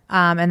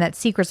 And that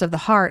secrets of the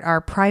heart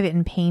are private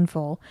and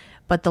painful,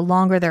 but the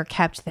longer they're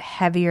kept, the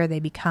heavier they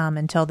become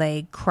until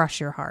they crush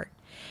your heart.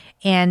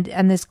 And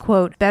this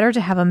quote, better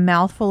to have a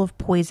mouthful of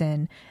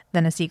poison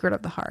than a secret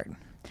of the heart.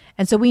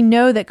 And so we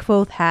know that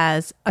Kvothe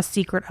has a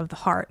secret of the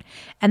heart,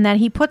 and that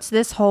he puts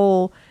this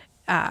whole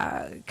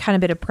kind of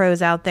bit of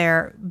prose out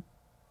there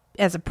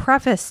as a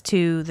preface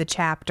to the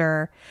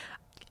chapter.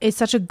 Is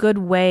such a good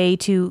way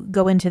to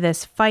go into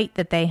this fight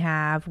that they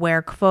have,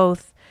 where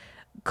Kvothe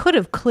could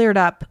have cleared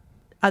up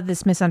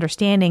this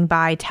misunderstanding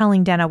by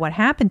telling Denna what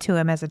happened to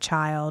him as a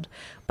child,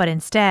 but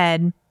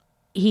instead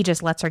he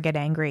just lets her get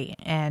angry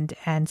and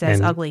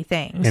says ugly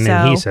things. And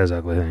then he says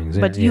ugly things.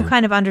 But you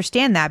kind of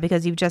understand that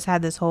because you've just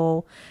had this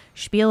whole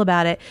spiel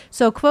about it.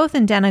 So Kvothe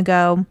and Denna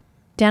go.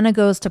 Denna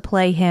goes to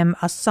play him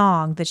a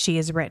song that she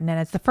has written, and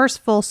it's the first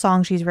full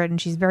song she's written.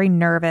 She's very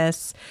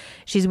nervous.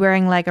 She's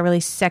wearing like a really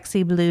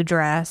sexy blue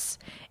dress,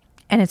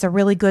 and it's a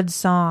really good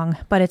song,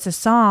 but it's a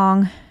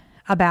song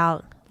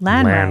about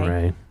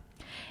Lanray.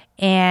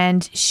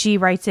 And she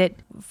writes it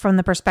from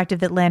the perspective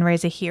that Lanray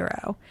is a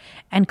hero.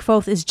 And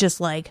Kvothe is just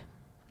like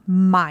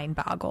mind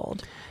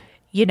boggled.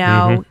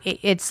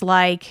 It's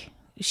like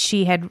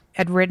she had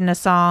written a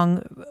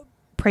song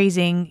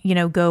praising,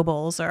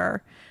 Goebbels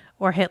or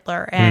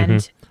Hitler,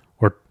 and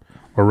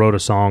or wrote a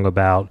song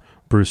about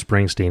Bruce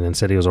Springsteen and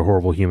said he was a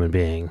horrible human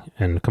being.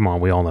 And come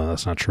on, we all know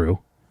that's not true.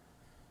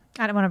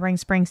 I don't want to bring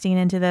Springsteen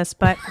into this,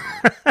 but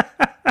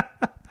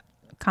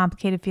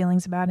complicated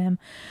feelings about him.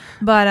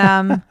 But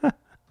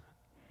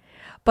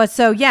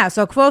so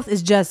Kvothe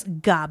is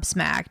just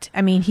gobsmacked.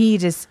 I mean,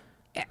 he's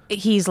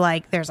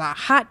like, there's a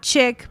hot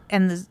chick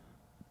and the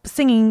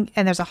singing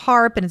and there's a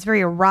harp and it's very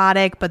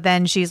erotic, but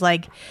then she's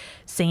like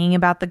singing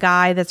about the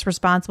guy that's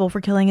responsible for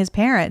killing his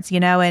parents, you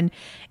know, and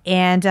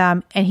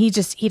he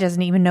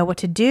doesn't even know what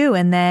to do.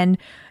 And then,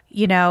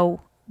 you know,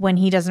 when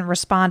he doesn't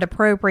respond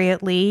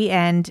appropriately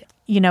and,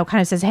 you know,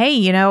 kind of says, hey,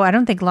 you know, I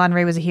don't think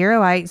Lanre was a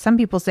hero. Some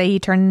people say he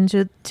turned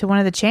into one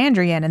of the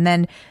Chandrian, and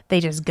then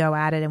they just go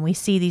at it. And we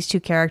see these two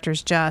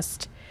characters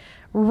just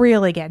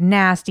really get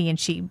nasty, and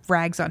she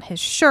rags on his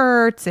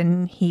shirts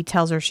and he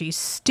tells her she's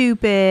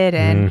stupid,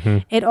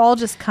 and it all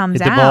just comes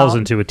out. It devolves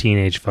into a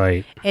teenage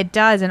fight. It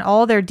does, and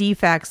all their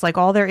defects, like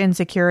all their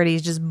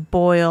insecurities, just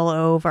boil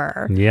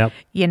over. Yep.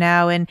 You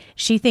know, and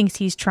she thinks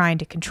he's trying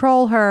to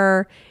control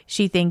her.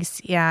 She thinks,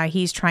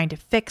 he's trying to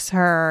fix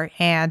her,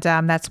 and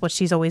that's what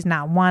she's always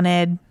not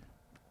wanted.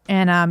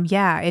 And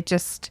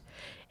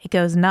it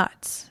goes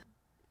nuts.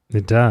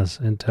 It does.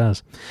 It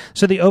does.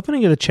 So the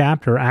opening of the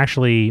chapter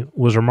actually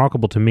was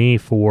remarkable to me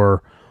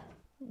for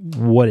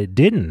what it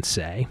didn't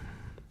say.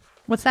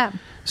 What's that?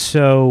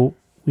 So,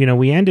 you know,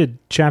 we ended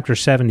chapter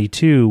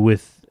 72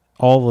 with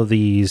all of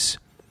these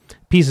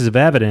pieces of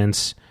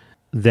evidence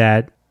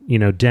that, you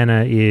know,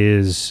 Denna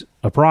is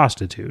a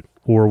prostitute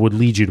or would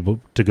lead you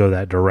to go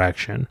that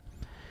direction.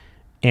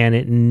 And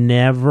it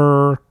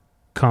never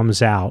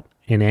comes out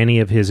in any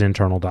of his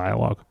internal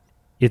dialogue.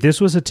 If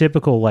this was a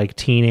typical, like,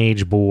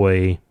 teenage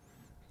boy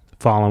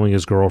following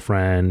his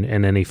girlfriend,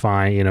 and then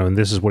and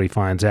this is what he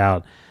finds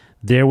out,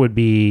 there would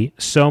be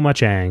so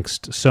much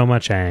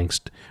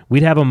angst.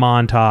 We'd have a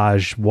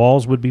montage,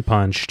 walls would be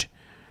punched,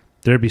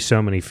 there'd be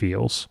so many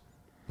feels.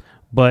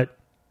 But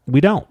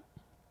we don't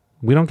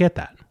get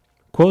that.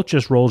 Quote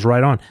just rolls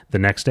right on. The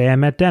next day I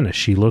met Dennis,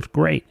 she looked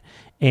great.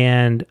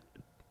 And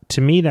to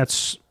me,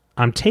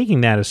 I'm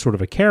taking that as sort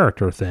of a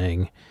character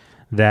thing,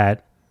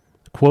 that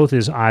Quoth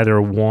is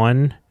either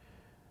one,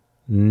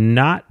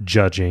 not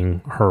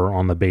judging her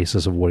on the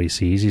basis of what he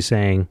sees. He's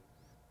saying,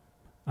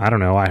 I don't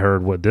know, I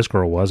heard what this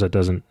girl was. That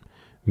doesn't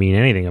mean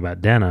anything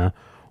about Denna.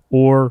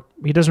 Or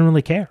he doesn't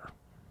really care.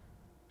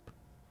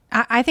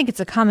 I think it's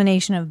a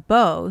combination of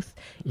both,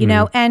 you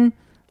know, and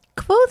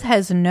Quoth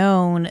has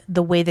known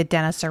the way that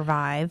Denna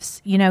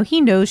survives. You know,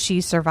 he knows she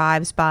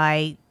survives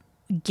by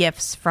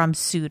gifts from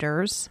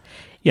suitors,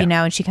 you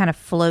know, and she kind of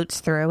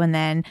floats through, and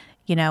then,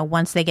 you know,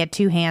 once they get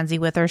too handsy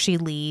with her, she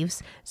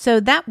leaves. So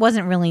that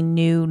wasn't really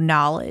new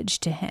knowledge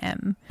to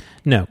him.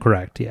 No,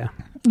 correct, yeah.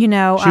 You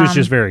know, she was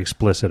just very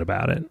explicit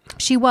about it.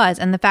 She was,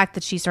 and the fact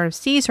that she sort of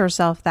sees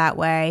herself that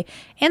way,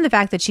 and the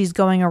fact that she's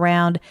going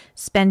around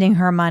spending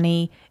her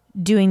money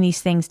doing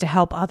these things to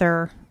help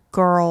other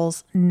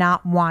girls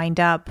not wind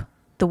up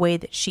the way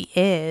that she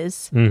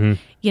is. You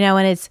know,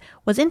 and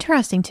what's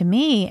interesting to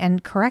me,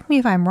 and correct me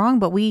if I'm wrong,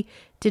 but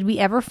did we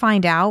ever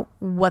find out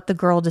what the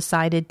girl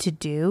decided to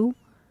do?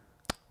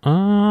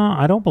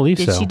 I don't believe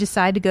so. Did she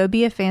decide to go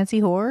be a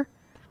fancy whore?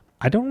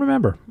 I don't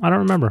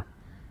remember.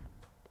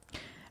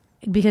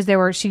 Because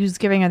she was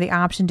giving her the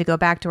option to go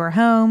back to her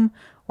home,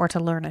 or to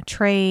learn a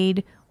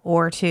trade,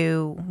 or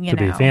to be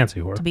a fancy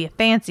whore. To be a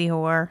fancy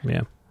whore.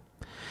 Yeah.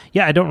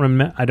 Yeah, I don't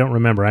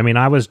remember. I mean,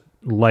 I was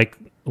like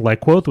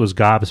Quoth was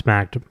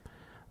gobsmacked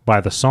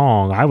by the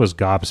song. I was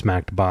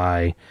gobsmacked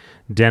by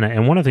Denna.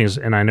 And one of the things,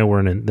 and I know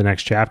we're in the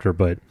next chapter,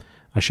 but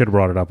I should have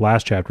brought it up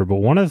last chapter, but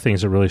one of the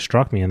things that really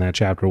struck me in that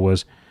chapter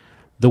was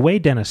the way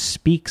Denna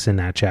speaks in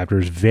that chapter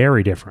is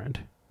very different.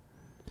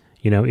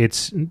 You know,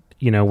 it's,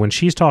 you know, when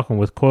she's talking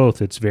with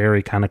Quoth, it's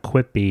very kind of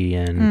quippy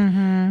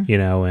and, you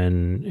know,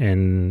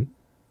 and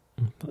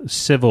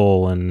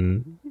civil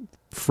and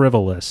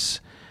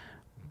frivolous.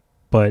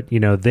 But, you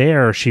know,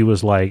 there she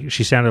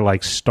sounded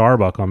like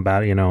Starbuck on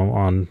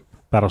Battlestar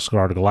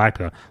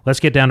Galactica.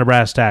 Let's get down to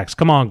brass tacks.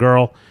 Come on,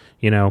 girl.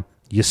 You know,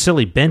 you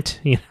silly bent,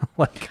 you know,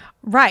 like.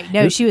 Right.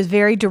 No, she was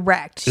very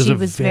direct. She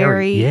was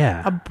very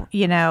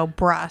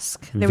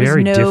brusque. There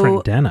very was no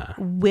different Denna.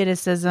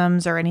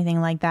 Witticisms or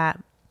anything like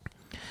that.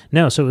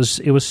 No, so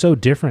it was so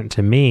different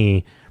to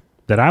me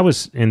that I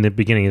was, in the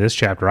beginning of this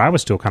chapter, I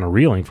was still kind of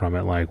reeling from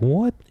it, like,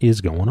 what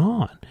is going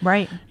on?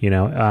 Right. You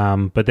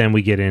know, but then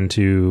we get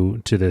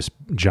into this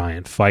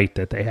giant fight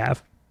that they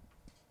have.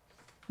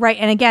 Right,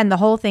 and again, the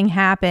whole thing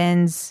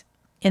happens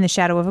in the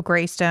shadow of a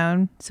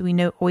greystone, so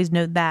we always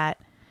note that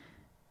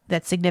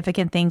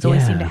significant things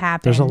always seem to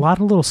happen. There's a lot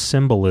of little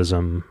symbols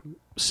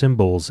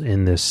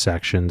in this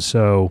section,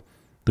 so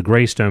the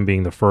greystone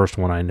being the first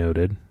one I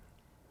noted.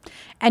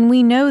 And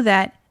we know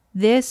that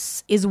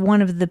this is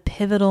one of the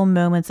pivotal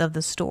moments of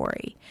the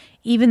story.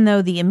 Even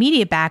though the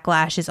immediate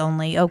backlash is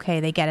only, okay,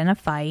 they get in a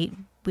fight.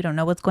 We don't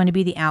know what's going to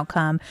be the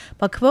outcome.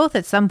 But Kvothe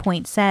at some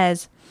point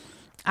says,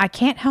 I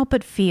can't help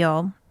but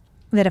feel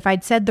that if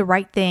I'd said the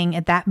right thing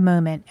at that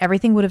moment,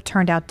 everything would have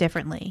turned out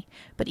differently.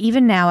 But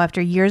even now, after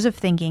years of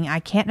thinking,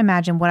 I can't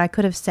imagine what I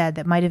could have said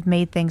that might have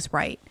made things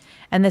right.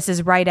 And this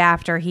is right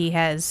after he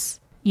has,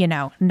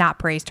 not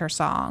praised her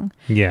song.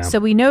 Yeah. So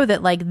we know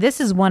that like this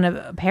is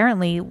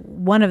apparently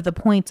one of the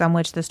points on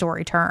which the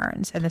story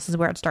turns, and this is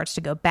where it starts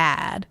to go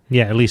bad.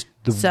 Yeah, at least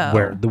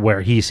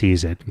where he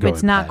sees it.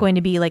 It's not going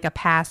to be like a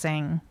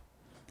passing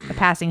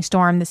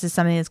storm. This is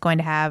something that's going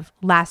to have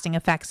lasting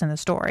effects in the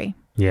story.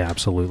 Yeah,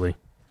 absolutely.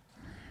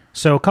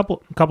 So a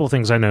couple of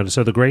things I noticed.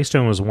 So the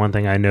gravestone was one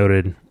thing I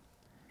noted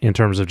in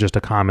terms of just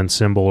a common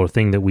symbol or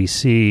thing that we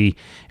see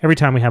every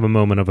time we have a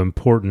moment of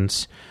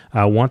importance.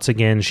 Once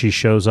again, she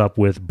shows up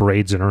with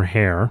braids in her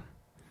hair.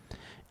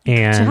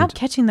 And good job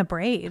catching the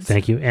braids.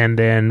 Thank you. And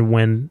then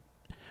when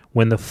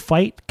the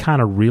fight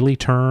kind of really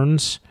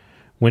turns,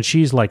 when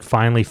she's like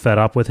finally fed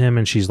up with him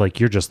and she's like,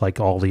 you're just like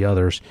all the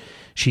others,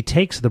 she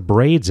takes the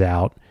braids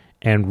out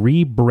and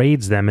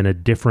re-braids them in a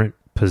different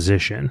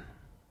position.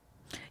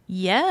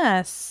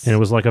 Yes. And it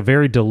was like a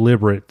very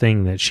deliberate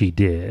thing that she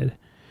did,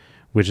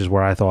 which is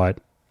where I thought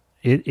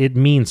it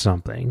means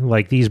something.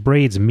 Like these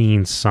braids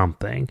mean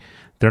something.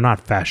 They're not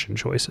fashion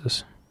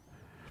choices.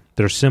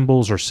 They're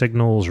symbols or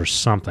signals or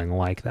something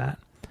like that.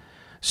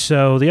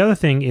 So the other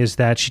thing is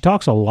that she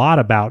talks a lot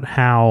about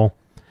how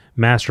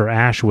Master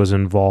Ash was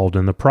involved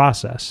in the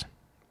process.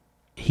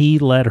 He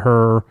led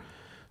her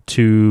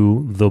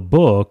to the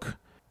book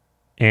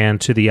and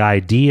to the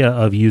idea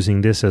of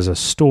using this as a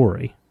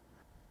story.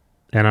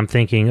 And I'm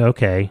thinking,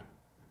 okay,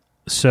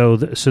 so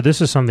this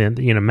is something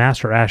that,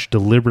 Master Ash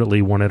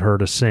deliberately wanted her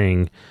to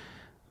sing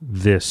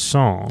this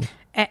song.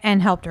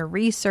 And helped her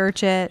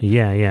research it.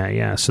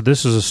 Yeah. So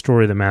this is a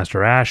story that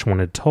Master Ash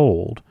wanted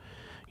told,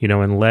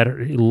 and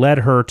led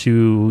her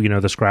to,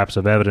 the scraps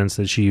of evidence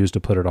that she used to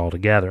put it all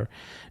together.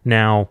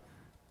 Now,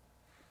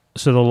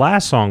 so the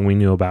last song we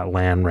knew about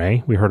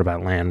Lanray, we heard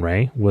about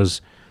Lanray,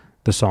 was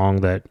the song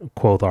that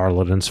Quoth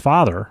Arleden's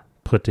father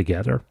put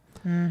together.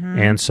 Mm-hmm.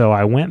 And so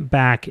I went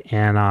back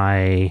and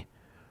I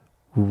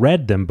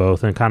read them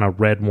both and kind of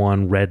read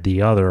one, read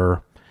the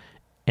other,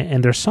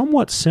 and they're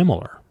somewhat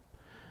similar.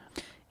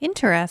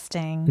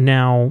 Interesting.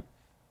 Now,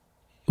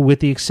 with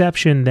the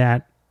exception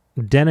that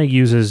Denna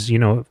uses,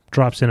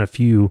 drops in a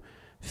few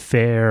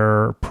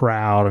fair,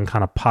 proud, and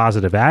kind of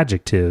positive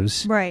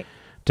adjectives, right,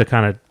 to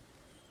kind of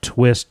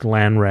twist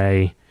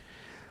Lanray.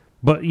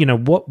 But,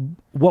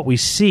 what we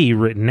see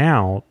written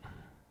out,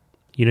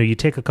 you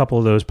take a couple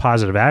of those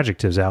positive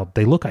adjectives out,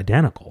 they look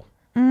identical.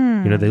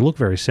 They look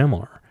very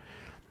similar.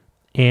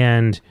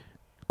 And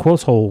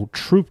Quoth's whole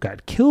troop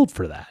got killed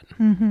for that.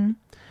 Mm-hmm.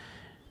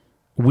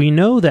 We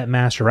know that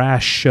Master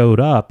Ash showed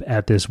up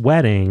at this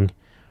wedding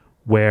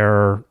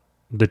where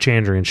the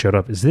Chandrian showed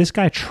up. Is this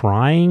guy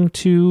trying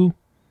to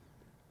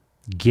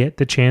get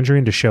the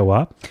Chandrian to show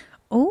up?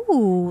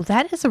 Oh,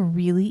 that is a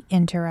really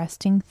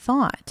interesting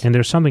thought. And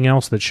there's something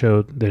else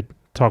that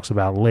talks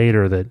about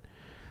later that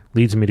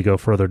leads me to go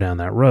further down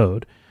that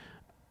road.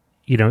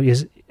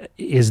 Is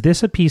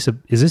this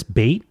is this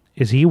bait?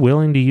 Is he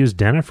willing to use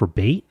Denna for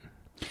bait?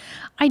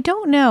 I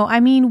don't know. I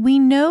mean, we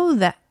know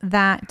that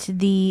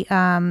the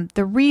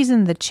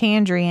reason the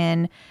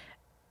Chandrian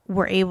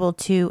were able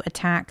to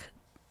attack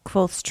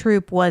Quoth's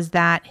troop was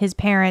that his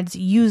parents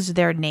used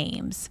their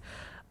names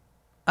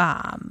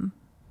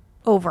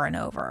over and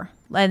over.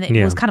 And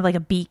it was kind of like a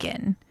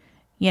beacon,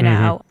 you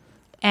know.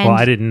 Mm-hmm. And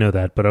I didn't know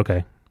that, but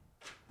okay.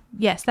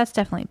 Yes, that's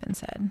definitely been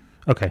said.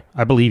 Okay,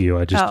 I believe you.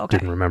 I just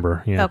didn't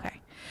remember. Yeah.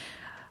 Okay.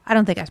 I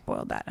don't think I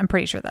spoiled that. I'm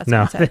pretty sure that's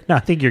been said. No, I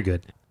think you're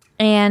good.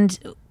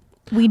 And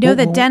we know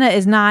that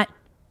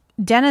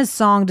Denna's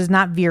song does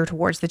not veer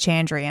towards the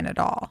Chandrian at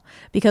all.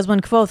 Because when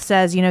Quoth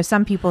says,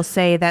 some people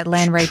say that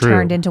Lanray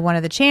turned into one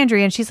of the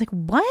Chandrian, she's like,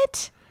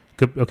 what?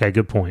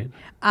 Good point.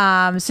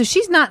 So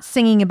she's not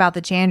singing about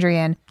the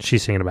Chandrian.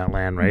 She's singing about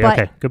Lanray. But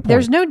okay, good point.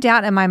 There's no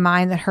doubt in my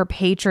mind that her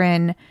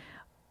patron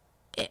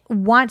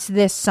wants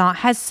this song,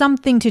 has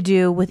something to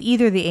do with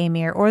either the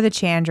Aemir or the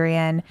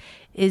Chandrian,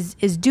 is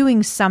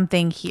doing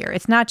something here.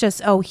 It's not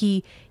just,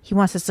 he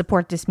wants to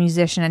support this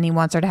musician and he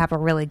wants her to have a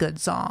really good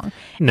song.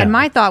 No. And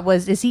my thought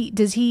was, does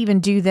he even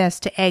do this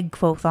to egg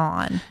Quoth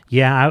on?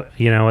 Yeah,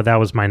 that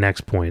was my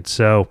next point.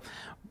 So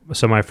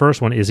my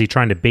first one is he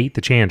trying to bait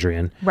the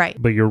Chandrian. Right.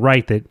 But you're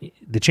right that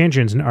the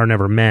Chandrians are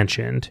never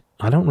mentioned.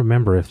 I don't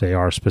remember if they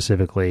are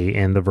specifically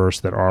in the verse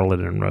that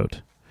Arleden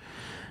wrote.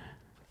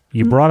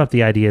 You brought up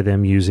the idea of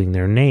them using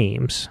their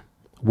names.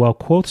 Well,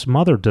 Quoth's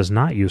mother does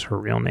not use her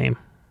real name.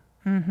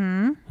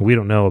 Mm-hmm. We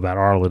don't know about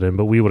Arleden,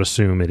 but we would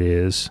assume it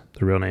is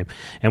the real name.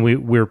 And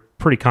we're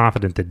pretty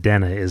confident that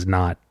Denna is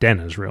not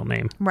Denna's real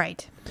name.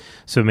 Right.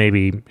 So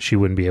maybe she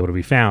wouldn't be able to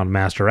be found.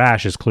 Master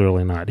Ash is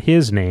clearly not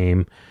his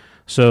name,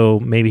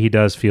 so maybe he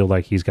does feel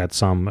like he's got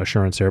some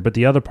assurance there. But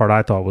the other part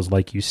I thought was,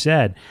 like you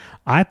said,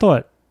 I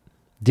thought,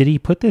 did he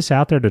put this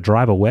out there to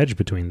drive a wedge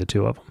between the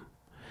two of them?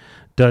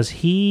 Does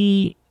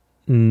he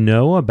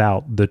know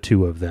about the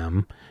two of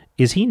them?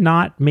 Is he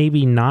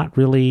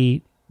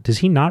does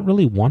he not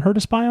really want her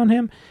to spy on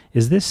him?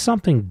 Is this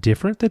something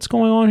different that's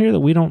going on here that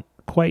we don't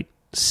quite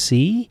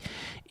see?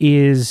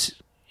 Is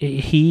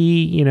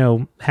he,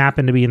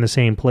 happen to be in the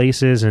same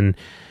places and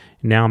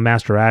Now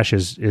Master Ash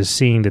is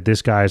seeing that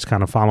this guy is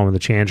kind of following the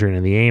Chandrian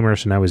and the Aimer,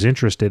 so now he's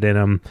interested in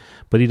him,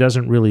 but he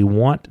doesn't really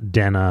want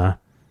Denna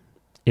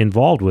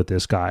involved with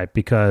this guy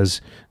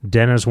because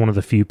Denna's one of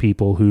the few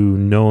people who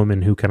know him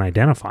and who can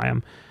identify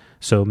him.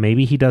 So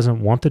maybe he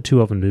doesn't want the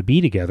two of them to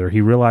be together. He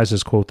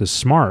realizes Kvothe is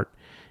smart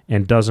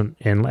and doesn't,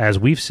 and as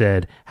we've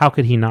said, how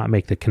could he not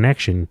make the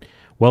connection?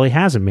 Well, he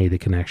hasn't made the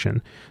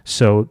connection.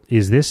 So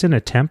is this an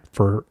attempt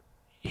for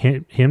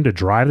him to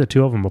drive the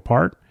two of them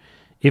apart?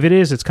 If it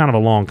is, it's kind of a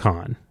long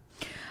con.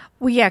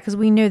 Well, yeah, because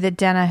we knew that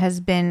Denna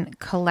has been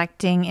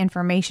collecting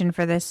information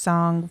for this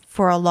song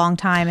for a long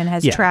time and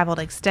has traveled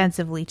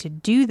extensively to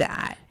do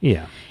that.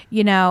 Yeah.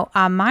 You know,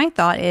 my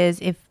thought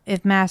is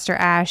if Master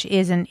Ash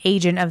is an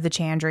agent of the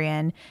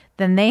Chandrian,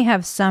 then they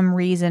have some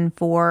reason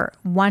for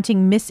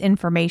wanting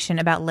misinformation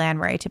about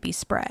Lanray to be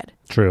spread.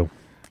 True.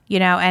 You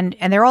know, and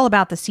they're all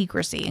about the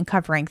secrecy and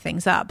covering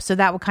things up. So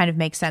that would kind of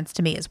make sense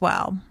to me as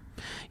well.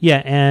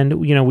 Yeah,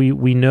 and you know,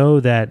 we know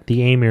that the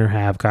Aemir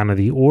have kind of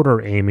the Order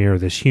Aemir,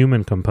 this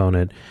human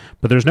component,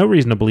 but there's no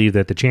reason to believe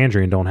that the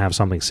Chandrian don't have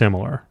something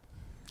similar.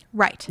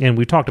 Right. And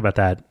we talked about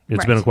that.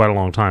 It's been quite a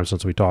long time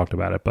since we talked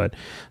about it. But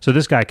so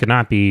this guy could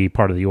not be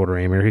part of the Order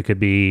Aemir. He could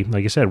be,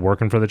 like you said,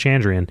 working for the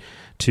Chandrian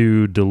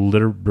to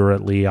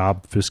deliberately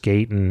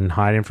obfuscate and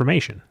hide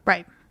information.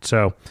 Right.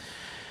 So,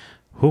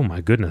 oh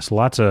my goodness,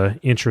 lots of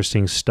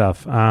interesting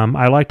stuff.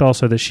 I liked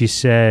also that she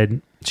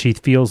said she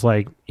feels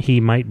like he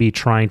might be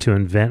trying to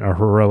invent a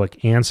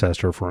heroic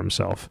ancestor for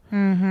himself.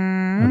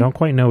 Mm-hmm. I don't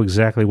quite know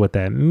exactly what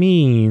that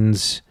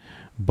means,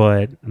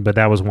 but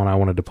that was one I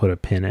wanted to put a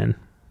pin in.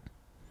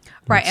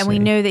 Right, and we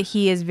know that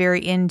he is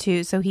very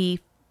into, so he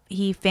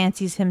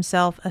fancies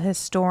himself a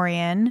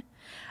historian.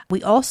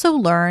 We also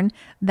learn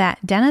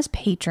that Denna's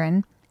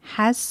patron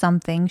has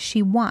something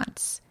she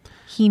wants.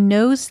 He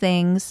knows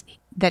things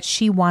that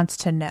she wants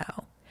to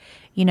know.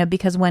 You know,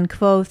 because when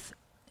Kvothe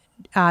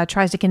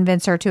tries to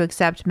convince her to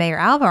accept Mayor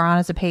Alvaron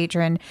as a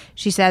patron,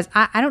 she says,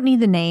 I don't need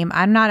the name.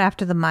 I'm not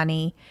after the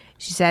money.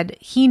 She said,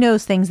 he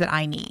knows things that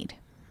I need.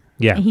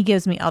 Yeah. And he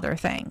gives me other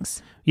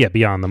things. Yeah,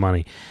 beyond the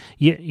money.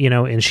 Yeah, you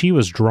know, and she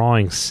was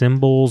drawing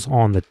symbols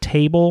on the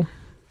table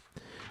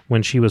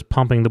when she was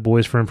pumping the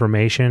boys for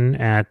information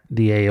at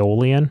the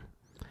Aeolian,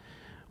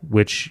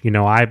 which, you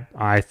know,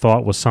 I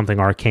thought was something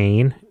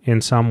arcane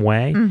in some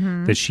way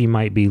that she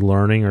might be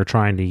learning or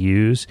trying to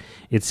use.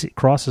 It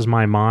crosses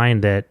my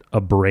mind that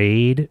a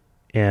braid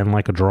and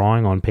like a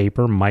drawing on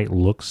paper might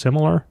look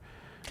similar.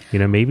 You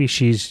know, maybe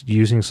she's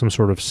using some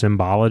sort of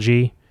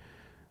symbology,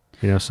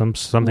 you know,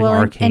 something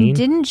arcane. And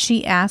didn't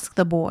she ask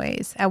the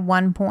boys at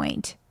one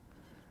point,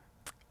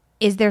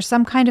 is there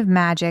some kind of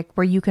magic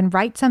where you can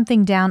write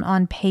something down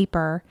on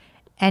paper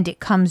and it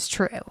comes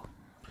true?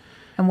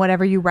 And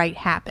whatever you write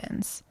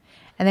happens.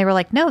 And they were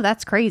like, no,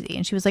 that's crazy.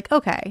 And she was like,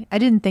 okay, I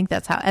didn't think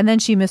that's how. And then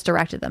she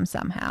misdirected them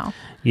somehow.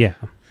 Yeah.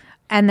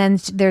 And then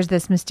there's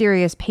this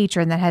mysterious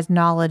patron that has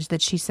knowledge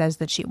that she says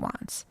that she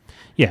wants.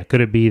 Yeah.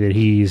 Could it be that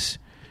he's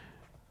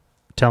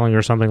telling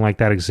her something like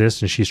that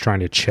exists and she's trying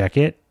to check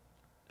it,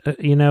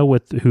 you know,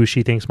 with who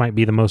she thinks might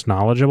be the most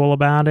knowledgeable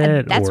about it?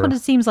 And that's what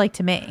it seems like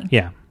to me.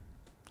 Yeah.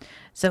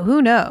 So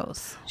who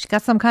knows? She's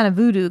got some kind of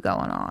voodoo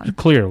going on.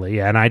 Clearly,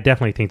 yeah. And I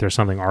definitely think there's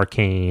something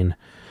arcane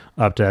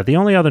up to that. The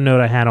only other note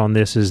I had on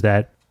this is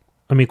that,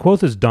 I mean,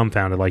 Kvothe is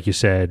dumbfounded, like you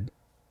said.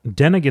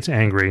 Denna gets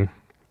angry.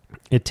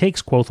 It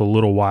takes Kvothe a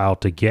little while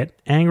to get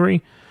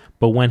angry,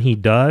 but when he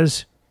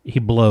does, he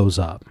blows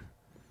up.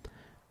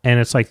 And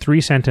it's like 3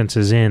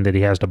 sentences in that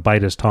he has to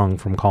bite his tongue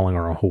from calling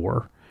her a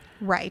whore.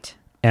 Right.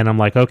 And I'm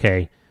like,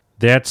 okay,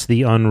 that's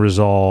the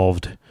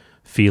unresolved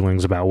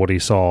feelings about what he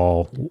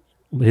saw,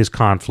 his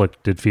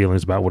conflicted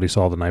feelings about what he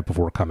saw the night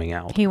before coming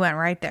out. He went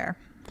right there.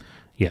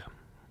 Yeah.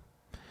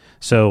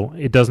 So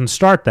it doesn't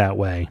start that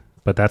way,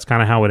 but that's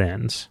kind of how it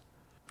ends.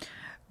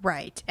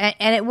 Right.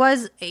 And it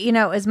was, you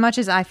know, as much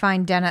as I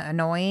find Denna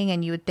annoying,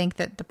 and you would think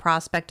that the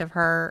prospect of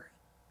her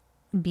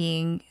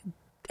being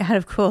out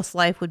of Kvothe's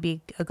life would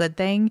be a good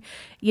thing,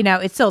 you know,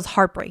 it still is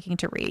heartbreaking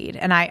to read.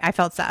 And I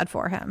felt sad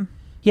for him.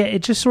 Yeah, it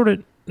just sort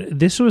of,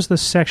 this was the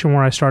section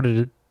where I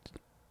started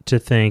to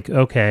think,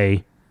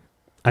 okay,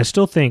 I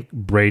still think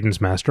Braden's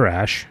Master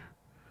Ash.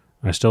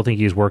 I still think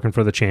he's working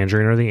for the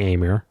Chandrian or the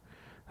Aemir.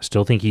 I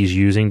still think he's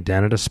using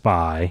Denna to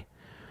spy.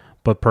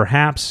 But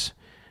perhaps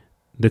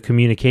the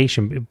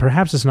communication,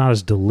 perhaps it's not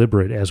as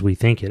deliberate as we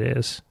think it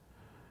is.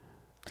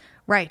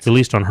 Right. At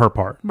least on her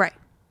part. Right.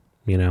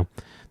 You know,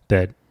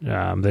 that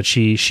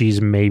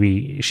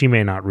she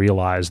may not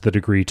realize the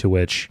degree to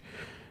which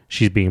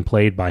she's being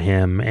played by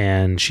him,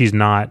 and she's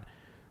not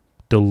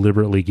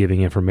deliberately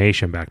giving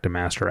information back to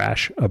Master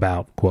Ash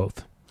about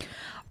Kvothe.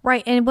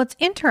 Right. And what's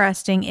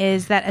interesting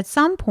is that at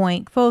some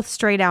point, Kvothe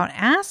straight out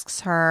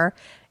asks her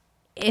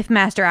if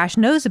Master Ash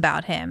knows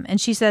about him. And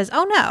she says,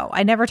 oh, no,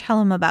 I never tell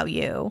him about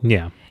you.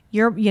 Yeah.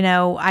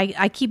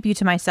 I keep you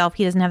to myself.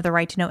 He doesn't have the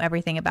right to know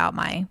everything about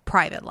my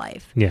private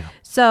life. Yeah.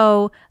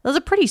 So that was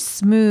a pretty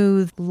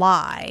smooth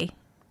lie,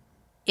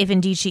 if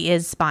indeed she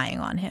is spying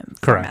on him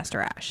for Correct.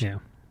 Master Ash. Yeah.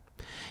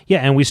 Yeah,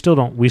 and we still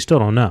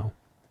don't know.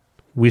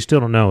 we still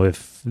don't know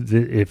if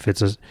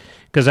it's a,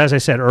 because as I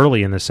said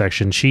early in this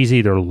section, she's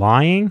either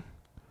lying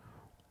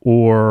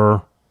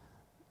or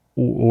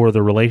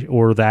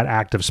that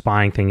act of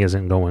spying thing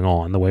isn't going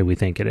on the way we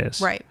think it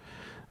is. Right.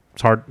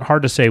 It's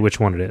hard to say which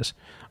one it is.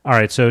 All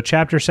right, so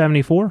chapter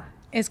 74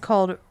 is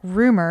called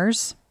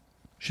Rumors.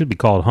 Should be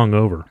called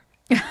Hungover.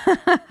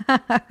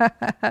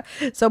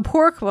 So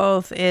poor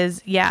Kvothe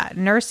is,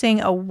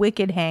 nursing a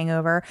wicked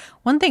hangover.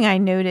 One thing I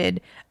noted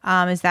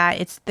is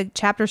that the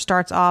chapter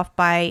starts off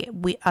by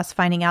us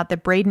finding out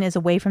that Braden is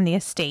away from the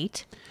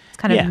estate. It's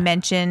kind of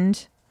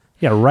mentioned.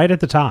 Yeah, right at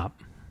the top.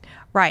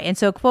 Right, and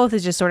so Kvothe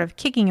is just sort of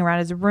kicking around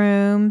his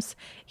rooms.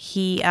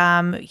 He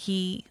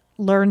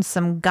learns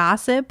some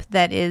gossip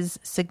that is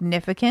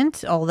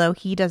significant, although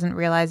he doesn't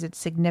realize it's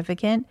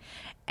significant.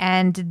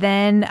 And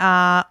then,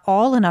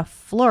 all in a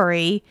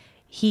flurry,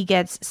 he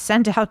gets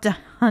sent out to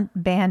hunt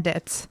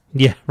bandits.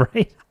 Yeah,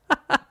 right.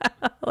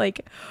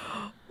 Like,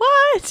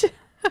 what?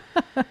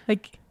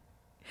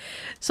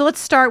 So let's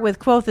start with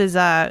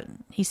Kvothe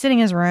he's sitting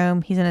in his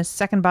room. He's in his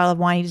second bottle of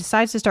wine. He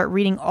decides to start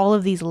reading all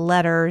of these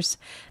letters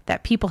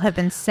that people have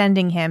been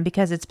sending him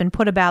because it's been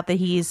put about that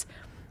he's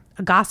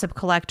a gossip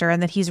collector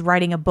and that he's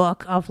writing a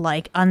book of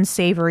like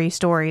unsavory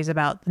stories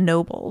about the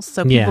nobles.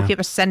 So people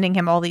keep sending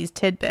him all these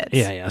tidbits.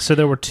 Yeah. So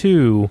there were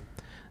two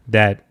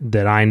that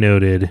I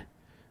noted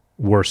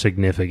were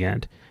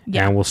significant.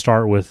 Yeah. And we'll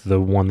start with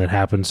the one that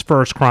happens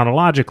first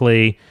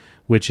chronologically,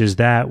 which is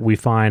that we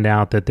find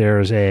out that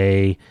there's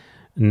a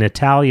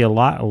Natalia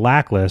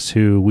Lackless,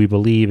 who we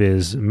believe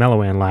is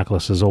Meloanne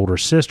Lackless's older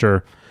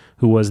sister,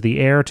 who was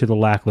the heir to the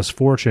Lackless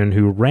fortune,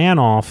 who ran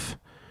off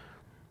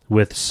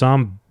with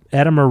some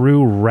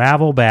Edamaru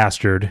rabble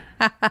bastard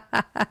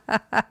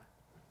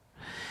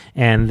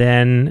and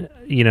then,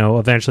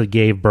 eventually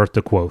gave birth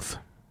to Kvothe.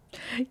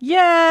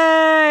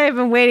 Yay! I've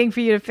been waiting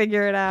for you to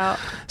figure it out.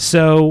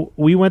 So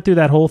we went through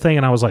that whole thing,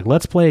 and I was like,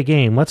 let's play a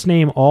game. Let's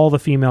name all the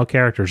female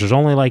characters. There's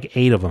only like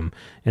 8 of them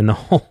in the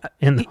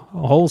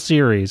whole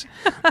series.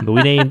 But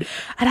we named...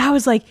 And I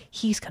was like,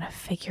 he's going to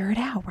figure it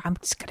out. I'm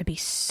just going to be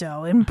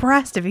so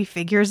impressed if he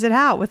figures it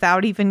out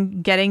without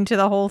even getting to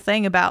the whole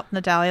thing about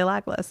Natalia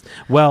Lackless.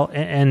 Well,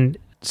 and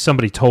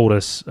somebody told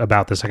us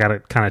about this. I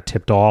got kind of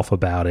tipped off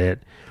about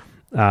it.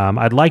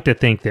 I'd like to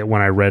think that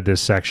when I read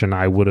this section,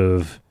 I would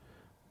have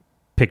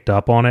picked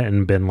up on it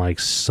and been like,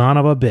 son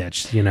of a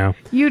bitch,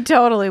 You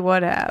totally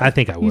would have. I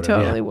think I would have.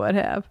 You totally would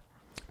have.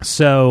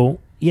 So,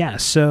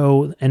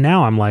 and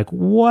now I'm like,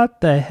 what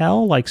the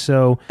hell? Like,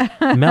 so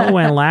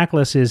Meloanne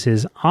Lackless is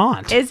his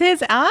aunt. Is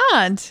his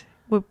aunt.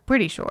 We're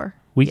pretty sure.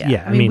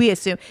 I mean, we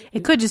assume.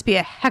 It could just be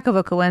a heck of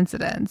a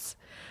coincidence.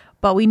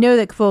 But we know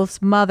that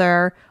Kvothe's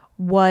mother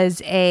was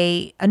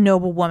a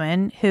noble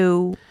woman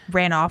who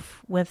ran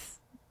off with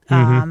the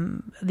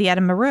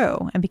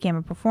Edamaru and became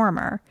a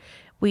performer.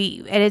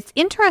 And it's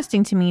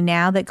interesting to me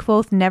now that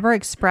Kvothe never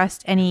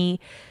expressed any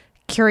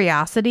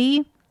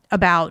curiosity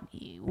about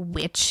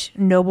which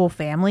noble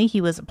family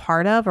he was a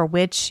part of, or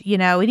which, he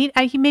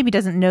maybe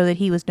doesn't know that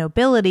he was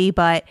nobility,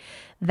 but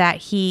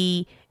that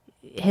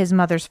his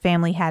mother's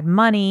family had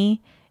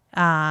money,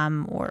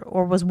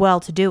 or was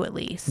well-to-do at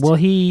least. Well,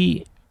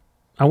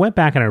 I went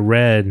back and I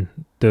read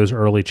those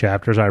early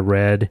chapters. I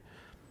read,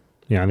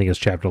 I think it's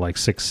chapter like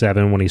 6,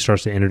 7 when he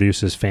starts to introduce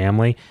his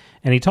family.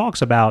 And he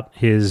talks about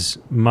his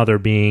mother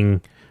being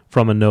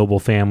from a noble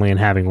family and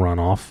having run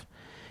off.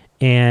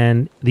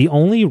 And the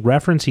only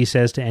reference he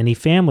says to any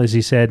families,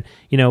 he said,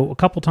 a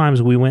couple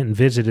times we went and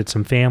visited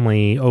some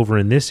family over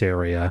in this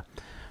area,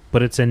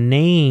 but it's a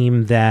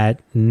name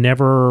that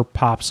never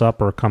pops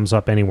up or comes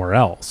up anywhere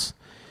else.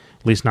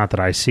 At least not that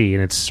I see.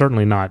 And it's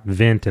certainly not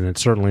Vint, and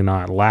it's certainly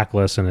not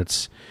Lackless, and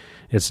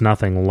it's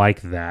nothing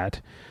like that.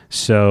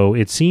 So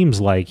it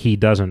seems like he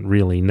doesn't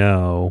really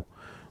know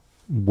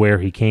where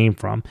he came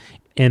from.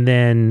 And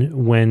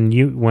then when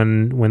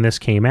this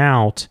came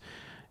out,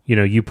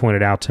 you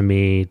pointed out to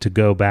me to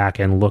go back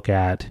and look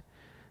at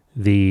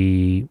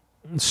the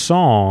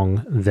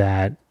song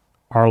that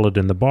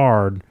Arliden the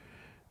Bard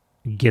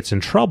gets in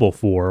trouble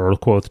for, or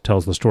Kvothe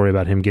tells the story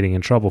about him getting in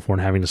trouble for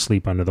and having to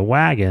sleep under the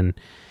wagon.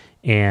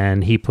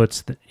 And he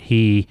puts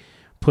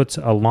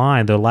a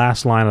line, the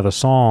last line of the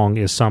song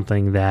is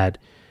something that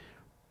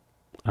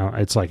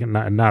it's like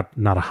not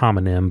a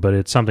homonym, but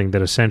it's something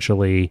that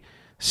essentially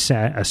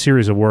a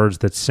series of words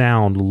that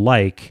sound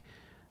like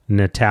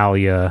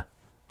Natalia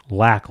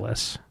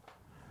Lackless.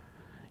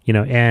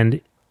 And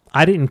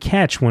I didn't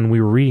catch when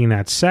we were reading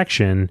that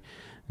section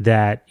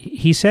that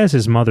he says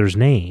his mother's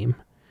name,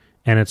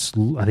 and I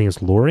think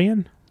it's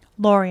Lorien?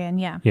 Lorien,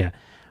 yeah. Yeah.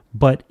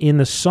 But in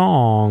the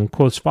song,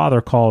 Kvothe's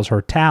father calls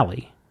her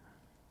Tally.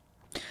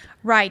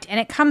 Right, and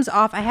it comes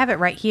off, I have it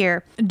right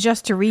here,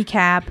 just to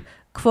recap.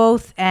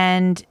 Kvothe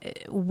and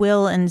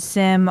Will and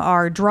Sim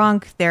are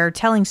drunk. They're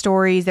telling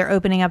stories. They're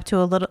opening up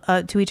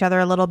to each other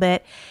a little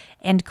bit.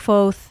 And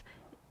Kvothe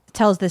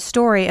tells this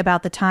story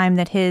about the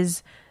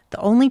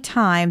only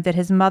time that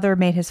his mother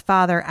made his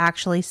father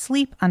actually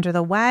sleep under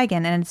the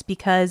wagon. And it's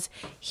because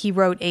he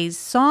wrote a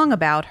song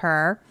about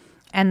her.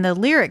 And the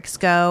lyrics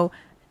go,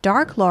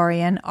 Dark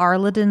Lorien,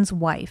 Arladin's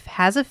wife,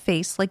 has a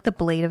face like the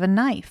blade of a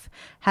knife,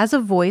 has a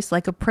voice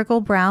like a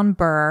prickle-brown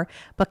burr,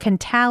 but can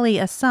tally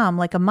a sum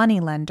like a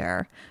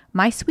moneylender.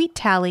 My sweet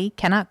Tally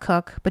cannot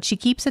cook, but she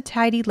keeps a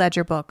tidy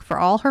ledger book. For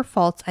all her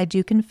faults, I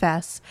do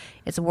confess,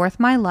 it's worth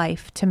my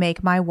life to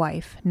make my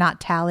wife not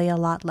tally a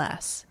lot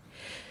less.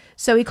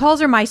 So he calls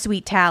her my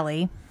sweet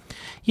Tally.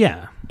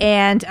 Yeah.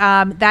 And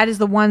that is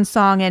the one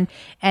song,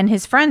 and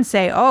his friends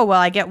say, oh, well,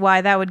 I get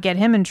why that would get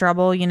him in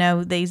trouble. You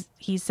know,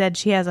 he said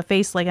she has a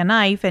face like a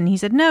knife, and he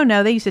said,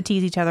 no, they used to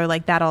tease each other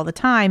like that all the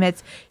time.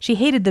 She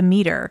hated the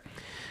meter.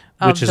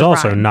 Which is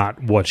also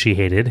not what she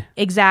hated.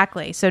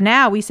 Exactly. So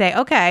now we say,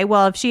 okay,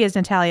 well, if she is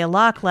Natalia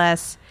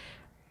Lockless,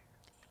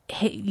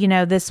 you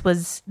know, this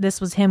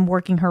was him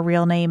working her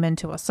real name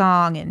into a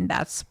song, and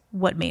that's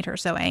what made her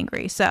so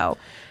angry. So...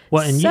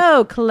 Well,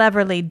 and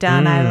cleverly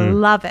done. I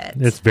love it.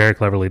 It's very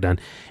cleverly done.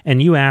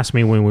 And you asked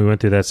me when we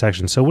went through that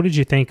section, so what did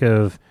you think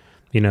of,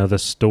 you know, the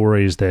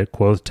stories that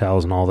Quoth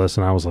tells and all this?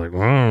 And I was like,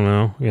 well, I don't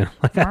know. You know,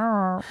 like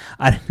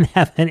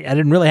I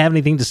didn't really have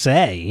anything to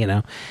say, you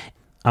know.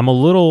 I'm a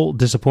little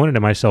disappointed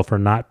in myself for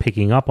not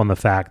picking up on the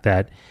fact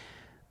that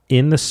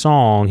in the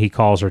song he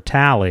calls her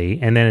Tally,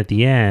 and then at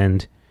the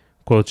end,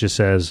 Quoth just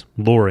says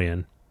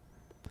Lorien.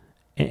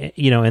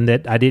 You know, and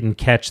that I didn't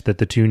catch that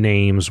the two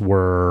names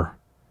were...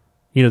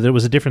 You know, there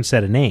was a different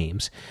set of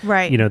names.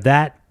 Right. You know,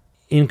 that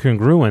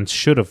incongruence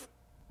should have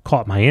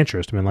caught my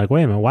interest. I mean, like,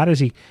 wait a minute, why does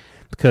he...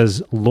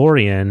 Because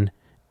Lorien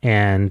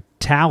and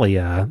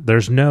Talia,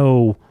 there's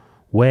no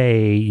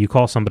way you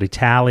call somebody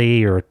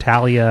Tally or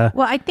Talia.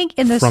 Well, I think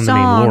in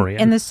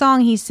the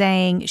song he's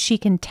saying she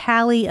can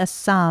tally a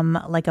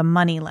sum like a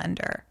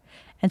moneylender.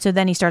 And so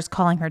then he starts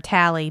calling her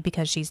Tally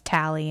because she's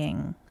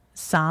tallying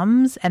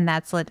sums. And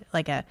that's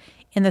like a...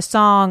 In the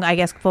song, I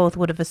guess both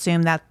would have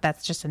assumed that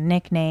that's just a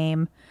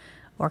nickname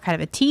or kind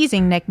of a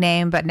teasing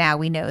nickname, but now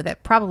we know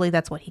that probably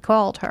that's what he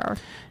called her.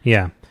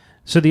 Yeah.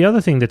 So the other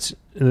thing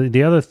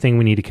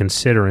we need to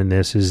consider in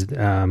this is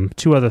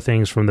two other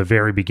things from the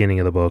very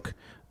beginning of the book.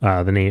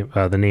 The name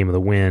of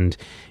the wind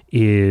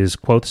is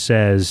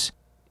Quoth's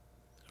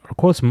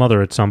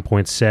mother at some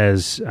point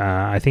says,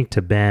 I think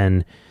to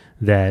Ben,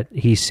 that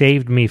he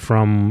saved me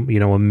from, you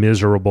know, a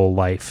miserable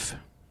life.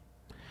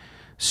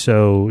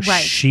 So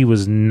she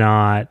was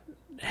not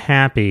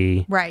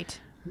happy. Right.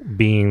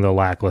 Being the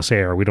Lackless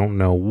heir. We don't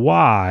know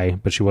why,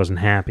 but she wasn't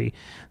happy.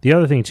 The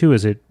other thing, too,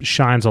 is it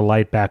shines a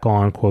light back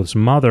on Quoth's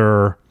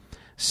mother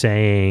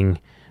saying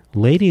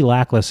Lady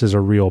Lackless is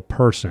a real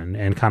person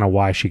and kind of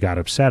why she got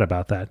upset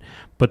about that.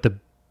 But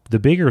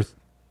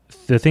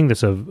the thing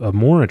that's of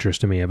more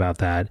interest to me about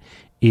that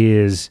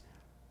is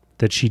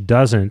that she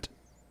doesn't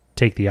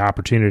take the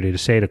opportunity to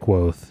say to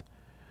Quoth,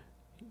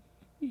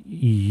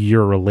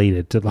 you're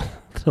related to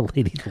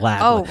Lady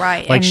Lackless. Oh,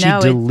 right. Like, she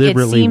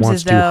deliberately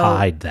wants to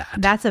hide that.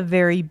 That's a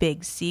very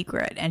big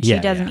secret. And she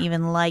doesn't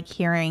even like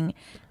hearing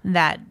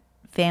that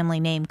family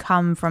name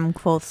come from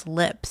Quoth's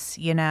lips,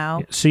 you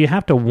know? So you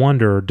have to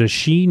wonder, does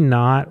she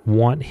not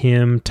want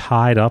him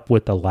tied up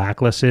with the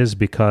Lacklesses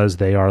because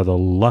they are the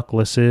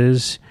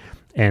Lucklesses,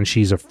 and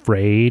she's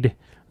afraid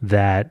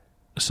that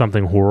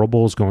something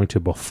horrible is going to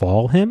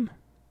befall him?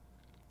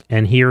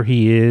 And here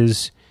he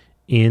is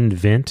in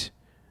Vint,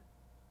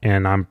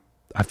 and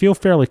I feel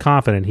fairly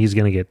confident he's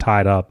going to get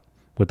tied up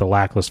with the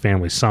Lackless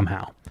family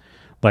somehow.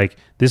 Like,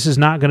 this is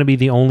not going to be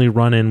the only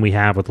run-in we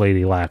have with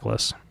Lady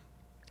Lackless.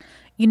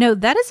 You know,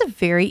 that is a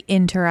very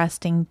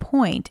interesting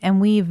point,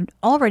 and we've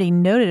already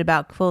noted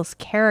about Quoth's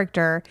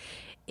character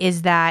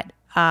is that,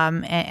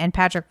 and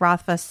Patrick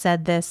Rothfuss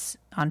said this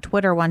on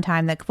Twitter one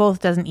time, that Quoth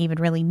doesn't even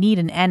really need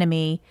an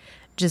enemy.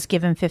 Just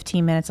give him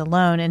 15 minutes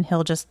alone, and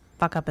he'll just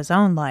fuck up his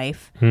own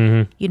life.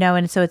 Mm-hmm. You know,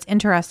 and so it's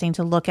interesting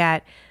to look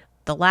at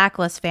the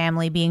Lackless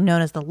family being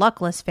known as the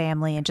Luckless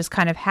family and just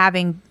kind of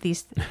having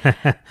these...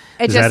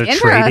 It's just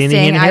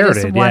interesting. I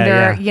just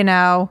wonder, you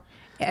know,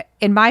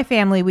 in my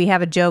family, we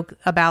have a joke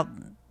about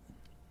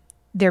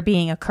there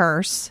being a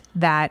curse,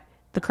 that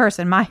the curse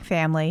in my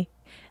family,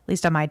 at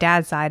least on my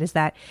dad's side, is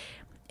that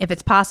if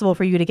it's possible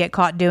for you to get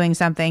caught doing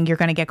something, you're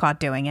going to get caught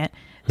doing it.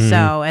 Mm-hmm.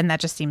 So, and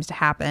that just seems to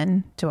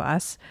happen to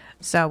us.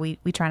 So we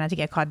try not to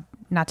get caught,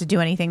 not to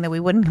do anything that we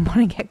wouldn't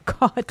want to get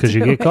caught. Because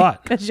you get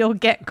caught. Because you'll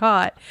get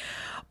caught.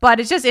 But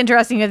it's just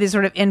interesting to have these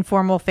sort of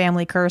informal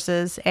family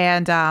curses.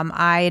 And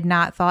I had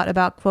not thought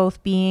about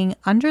Quoth being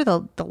under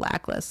the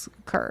Lackless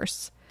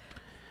curse.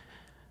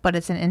 But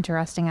it's an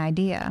interesting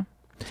idea.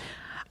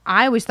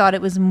 I always thought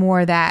it was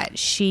more that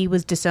she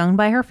was disowned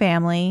by her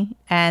family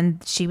and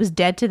she was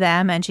dead to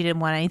them and she didn't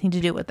want anything to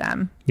do with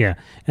them. Yeah.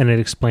 And it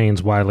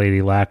explains why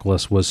Lady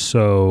Lackless was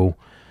so,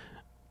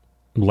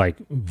 like,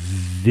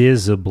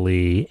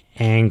 visibly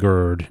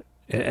angered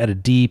at a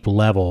deep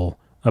level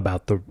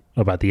about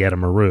the Edda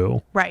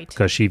Maru. Right.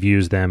 Because she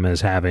views them as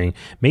having,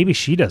 maybe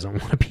she doesn't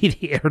want to be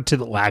the heir to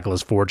the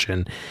Lackless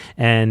fortune.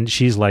 And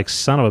she's like,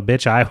 son of a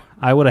bitch,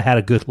 I would have had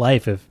a good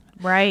life if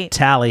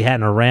Tally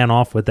hadn't ran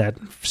off with that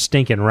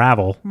stinking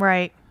rabble.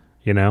 Right.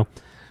 You know?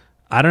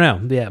 I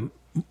don't know.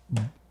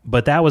 Yeah.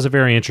 But that was a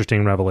very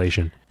interesting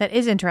revelation. That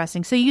is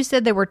interesting. So you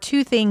said there were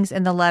two things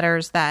in the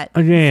letters that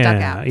stuck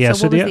out. Yeah.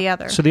 So what was the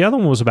other? So the other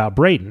one was about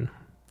Braden.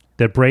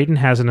 That Braden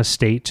has an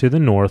estate to the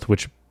north,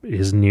 which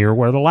is near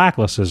where the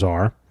Lacklesses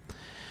are,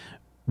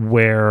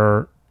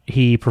 where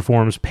he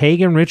performs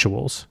pagan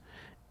rituals.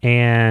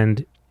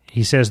 And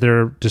he says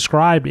they're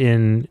described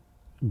in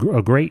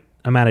a great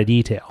amount of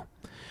detail,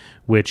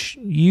 which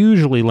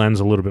usually lends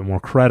a little bit more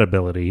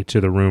credibility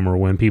to the rumor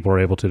when people are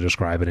able to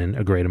describe it in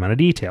a great amount of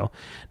detail.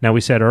 Now,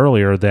 we said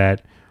earlier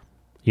that,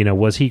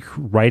 was he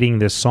writing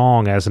this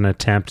song as an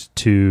attempt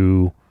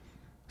to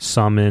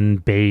summon,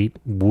 bait,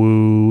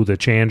 woo the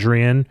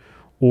Chandrian,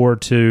 or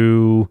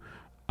to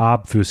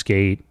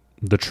obfuscate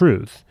the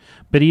truth?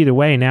 But either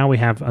way, now we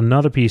have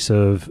another piece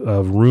of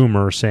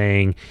rumor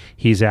saying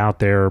he's out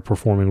there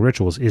performing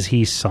rituals. Is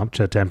he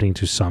attempting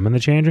to summon the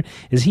Chandrian?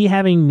 Is he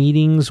having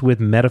meetings with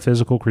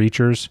metaphysical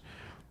creatures?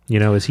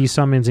 Is he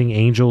summoning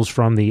angels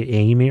from the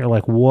Aimir?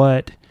 Like,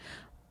 what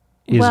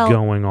is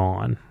going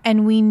on?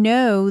 And we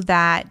know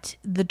that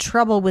the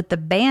trouble with the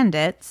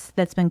bandits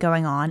that's been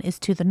going on is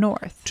to the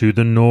north. To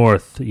the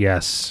north,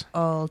 yes.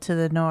 Oh, to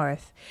the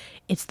north.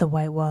 It's the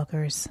White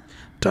Walkers.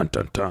 Dun,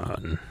 dun,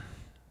 dun.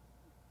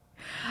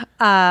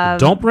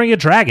 Don't bring a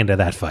dragon to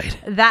that fight.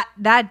 That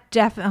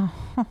definitely.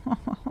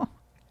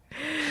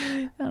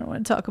 I don't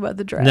want to talk about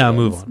the dragons. No,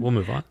 move on. We'll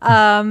move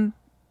on.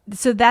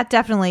 So that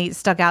definitely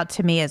stuck out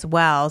to me as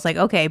well. It's like,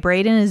 okay,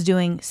 Braden is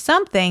doing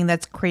something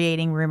that's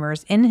creating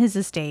rumors in his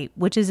estate,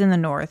 which is in the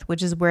north,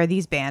 which is where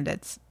these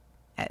bandits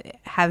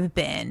have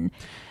been.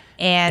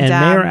 And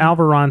Mayor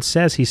Alvaron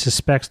says he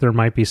suspects there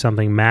might be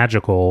something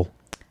magical.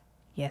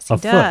 Yes, he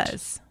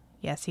does.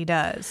 Yes, he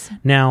does.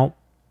 Now,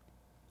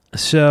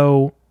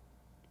 so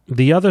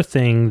the other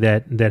thing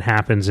that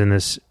happens in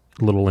this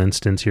little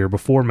instance here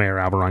before Mayor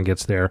Alvaron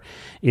gets there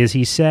is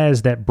he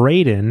says that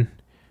Braden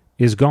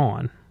is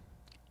gone.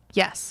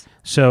 Yes.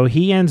 So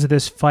he ends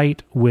this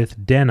fight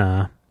with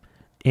Denna,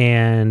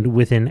 and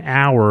within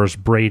hours,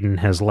 Braden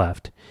has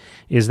left.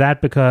 Is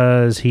that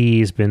because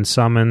he's been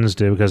summoned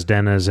because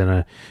Denna's in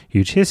a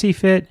huge hissy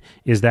fit?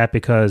 Is that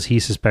because he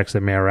suspects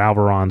that Mayor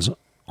Alvaron's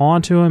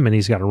onto him and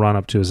he's got to run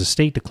up to his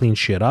estate to clean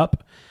shit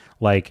up?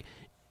 Like,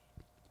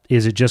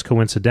 is it just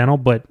coincidental?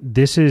 But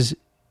this is,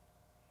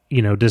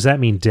 does that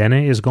mean Denna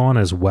is gone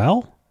as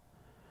well?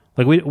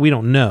 Like, we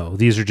don't know.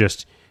 These are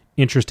just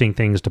interesting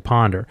things to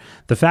ponder.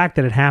 The fact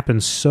that it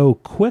happens so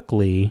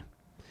quickly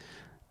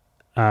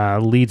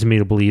leads me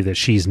to believe that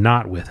she's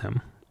not with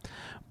him.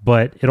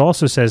 But it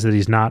also says that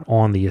he's not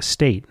on the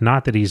estate.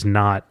 Not that he's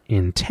not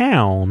in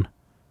town,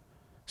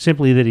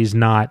 simply that he's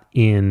not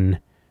in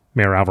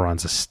Mayor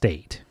Alvaron's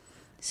estate.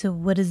 So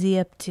what is he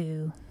up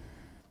to?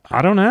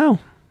 I don't know.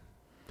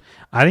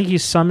 I think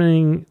he's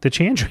summoning the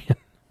Chandrian.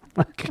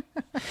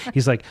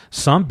 He's like,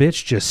 some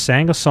bitch just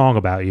sang a song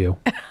about you.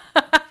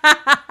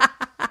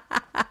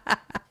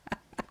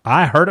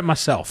 I heard it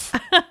myself.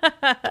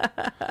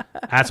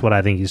 That's what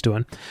I think he's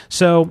doing.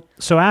 So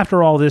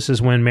after all this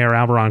is when Mayor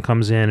Alvaron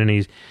comes in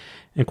and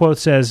quote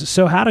says,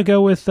 so how'd it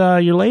go with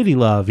your lady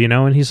love,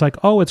 And he's like,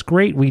 oh, it's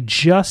great. We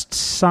just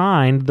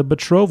signed the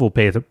betrothal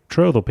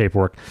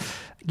paperwork.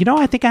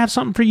 I think I have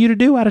something for you to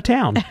do out of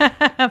town.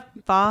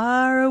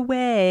 Far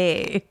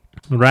away.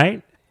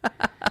 Right?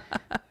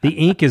 The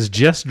ink is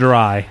just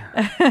dry.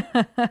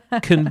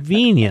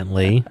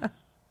 Conveniently,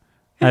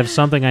 I have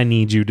something I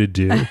need you to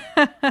do.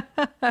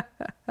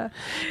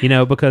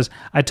 Because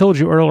I told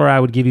you earlier I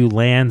would give you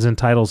lands and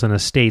titles and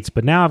estates,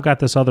 but now I've got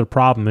this other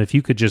problem. If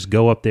you could just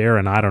go up there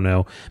and, I don't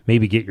know,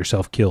 maybe get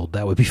yourself killed,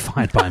 that would be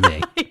fine by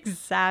me.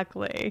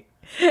 Exactly.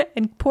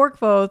 And poor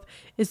Kvothe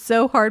is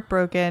so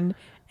heartbroken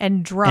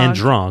and drunk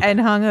and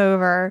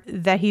hungover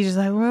that he's just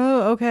like,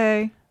 oh,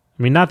 okay.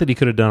 I mean, not that he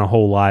could have done a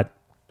whole lot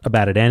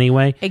about it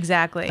anyway.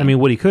 Exactly. I mean,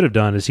 what he could have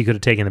done is he could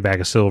have taken the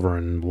bag of silver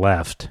and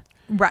left.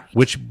 Right.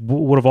 Which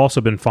would have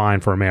also been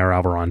fine for Mayor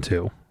Alvaron,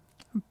 too.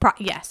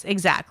 Yes,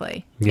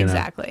 exactly.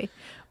 Exactly.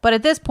 But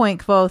at this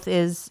point, Kvothe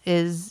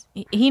is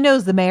he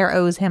knows the mayor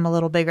owes him a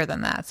little bigger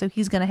than that. So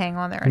he's going to hang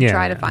on there and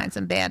try to find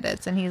some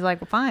bandits. And he's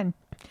like, well, fine.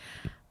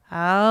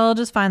 I'll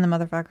just find the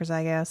motherfuckers,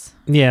 I guess.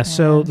 Yeah,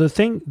 so the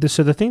thing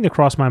that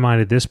crossed my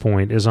mind at this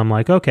point is I'm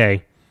like,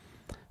 okay,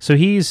 so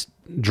he's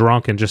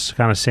drunk and just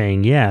kind of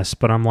saying yes,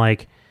 but I'm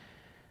like,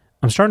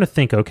 I'm starting to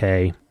think,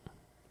 okay,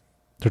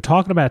 they're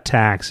talking about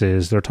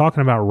taxes, they're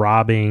talking about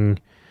robbing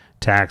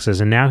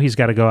taxes, and now he's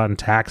got to go out and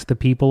tax the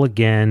people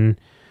again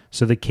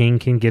so the king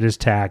can get his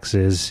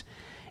taxes.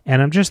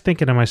 And I'm just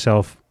thinking to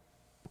myself,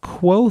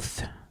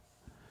 Kvothe,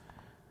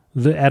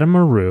 the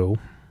Edamaru,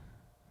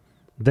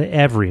 the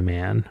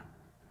everyman,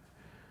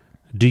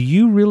 do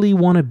you really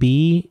want to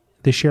be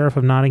the Sheriff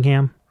of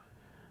Nottingham?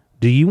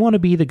 Do you want to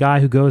be the guy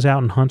who goes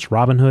out and hunts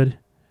Robin Hood?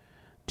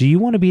 Do you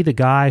want to be the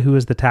guy who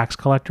is the tax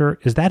collector?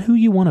 Is that who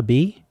you want to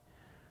be?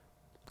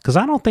 Because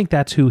I don't think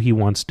that's who he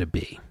wants to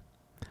be.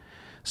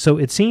 So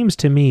it seems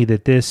to me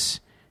that this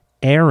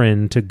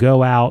errand to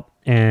go out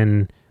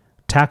and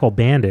tackle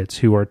bandits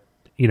who are,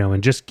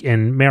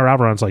 and Mayor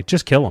Alvaron's like,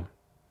 just kill them.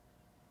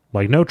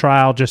 Like, no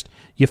trial, just,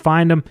 you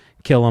find them,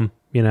 kill them,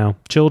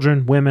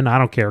 children, women, I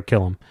don't care,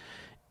 kill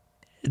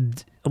them.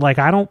 Like,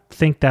 I don't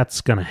think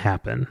that's going to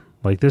happen.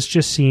 Like, this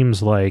just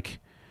seems like,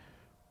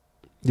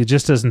 it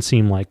just doesn't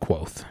seem like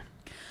Kvothe.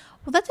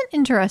 Well, that's an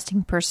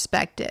interesting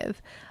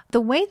perspective.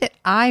 The way that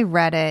I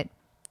read it,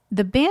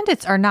 the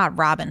bandits are not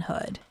Robin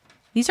Hood.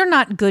 These are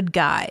not good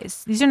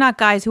guys. These are not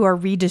guys who are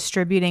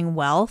redistributing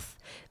wealth.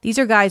 These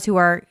are guys who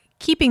are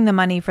keeping the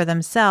money for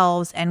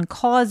themselves and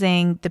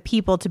causing the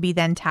people to be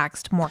then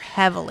taxed more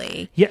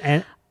heavily. Yeah,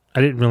 and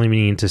I didn't really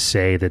mean to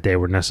say that they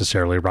were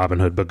necessarily Robin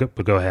Hood, but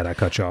go ahead. I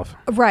cut you off.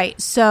 Right.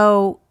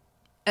 So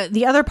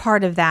the other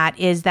part of that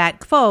is that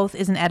Kvothe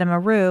is an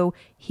Edamaru.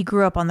 He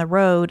grew up on the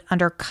road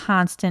under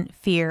constant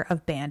fear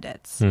of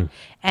bandits.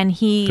 And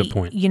he, Good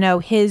point.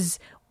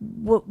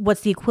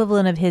 what's the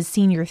equivalent of his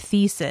senior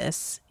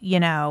thesis,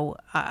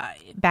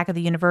 back at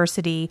the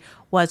university,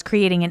 was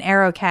creating an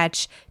arrow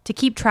catch to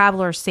keep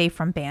travelers safe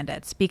from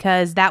bandits,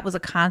 because that was a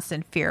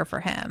constant fear for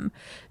him.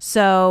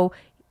 So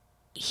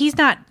he's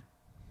not,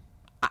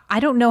 I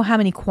don't know how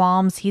many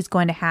qualms he's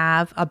going to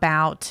have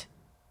about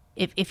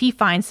if he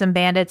finds some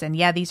bandits, and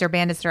these are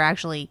bandits that are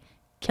actually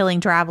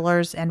killing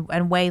travelers and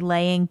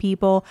waylaying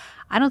people.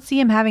 I don't see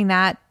him having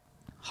that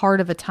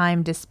hard of a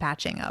time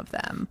dispatching of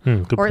them,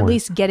 or at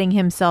least getting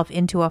himself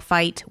into a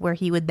fight where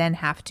he would then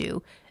have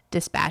to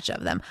dispatch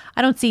of them.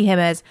 I don't see him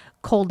as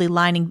coldly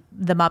lining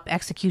them up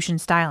execution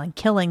style and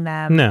killing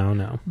them.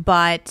 No.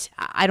 But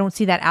I don't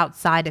see that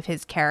outside of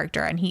his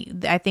character.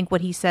 And I think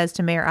what he says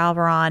to Mayor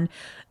Alvaron,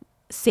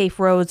 safe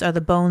roads are the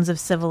bones of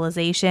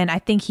civilization, I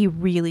think he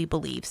really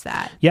believes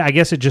that. Yeah, I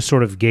guess it just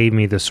sort of gave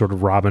me this sort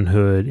of Robin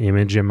Hood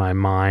image in my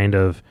mind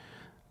of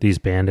these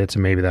bandits,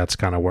 and maybe that's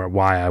kind of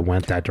why I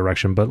went that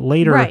direction. But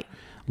later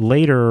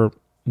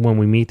when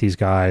we meet these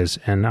guys,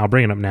 and I'll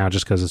bring it up now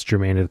just because it's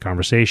germane to the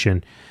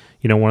conversation,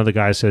 one of the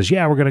guys says,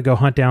 we're going to go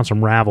hunt down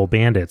some Ravel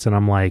bandits. And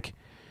I'm like,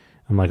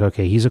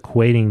 okay, he's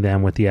equating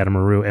them with the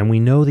Edamaru. And we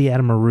know the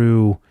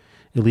Edamaru,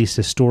 at least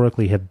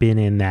historically, have been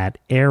in that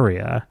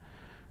area.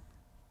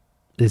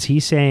 Is he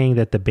saying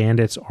that the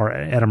bandits are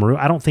Edamaru?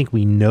 I don't think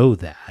we know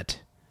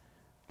that.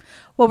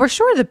 Well, we're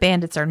sure the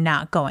bandits are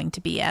not going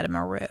to be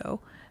Edamaru.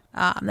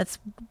 That's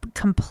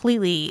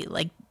completely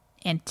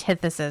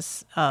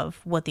antithesis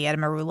of what the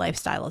Edamaru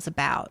lifestyle is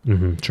about.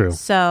 True.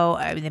 So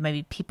there may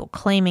be people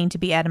claiming to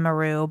be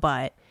Edamaru,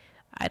 but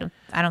I don't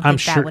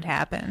think that would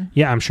happen.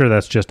 Yeah, I'm sure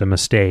that's just a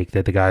mistake,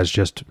 that the guy's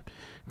just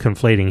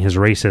conflating his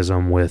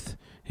racism with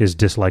his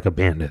dislike of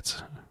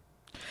bandits.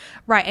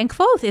 Right, and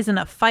Kvothe isn't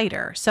a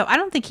fighter, so I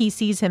don't think he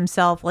sees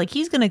himself like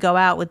he's going to go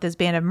out with this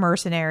band of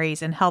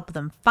mercenaries and help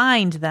them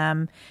find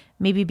them,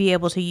 maybe be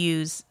able to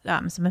use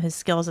some of his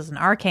skills as an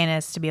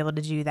arcanist to be able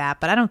to do that,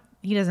 but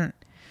he doesn't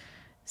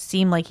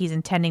seem like he's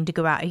intending to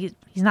go out. He's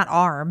not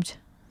armed.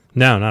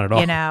 No, not at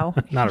all.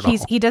 Not at all.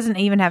 He doesn't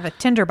even have a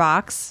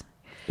tinderbox.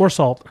 Or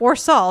salt,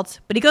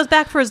 but he goes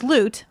back for his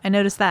loot. I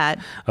noticed that.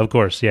 Of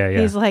course, yeah.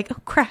 He's like, oh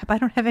crap, I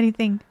don't have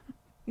anything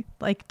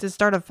to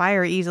start a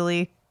fire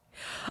easily.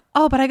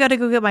 Oh, but I got to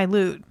go get my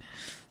loot.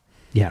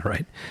 Yeah,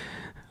 right.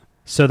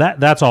 So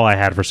that's all I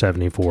had for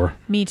 74.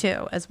 Me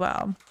too, as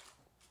well.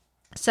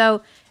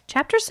 So,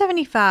 chapter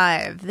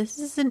 75. This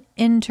is an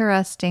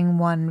interesting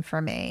one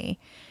for me.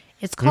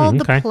 It's called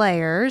The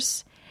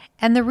Players.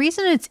 And the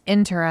reason it's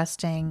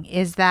interesting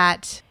is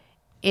that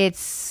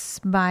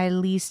it's my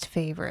least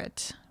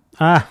favorite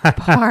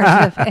part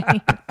of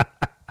it.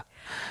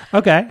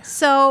 Okay.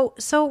 So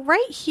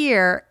right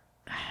here,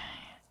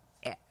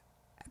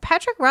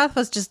 Patrick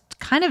Rothfuss just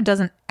kind of does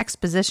an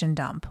exposition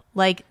dump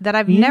that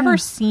I've never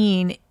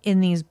seen in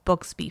these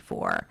books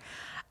before.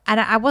 And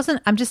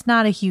I'm just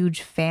not a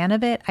huge fan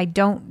of it. I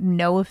don't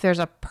know if there's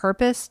a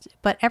purpose,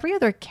 but every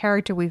other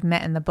character we've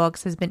met in the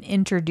books has been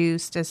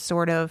introduced as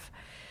sort of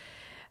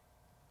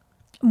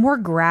more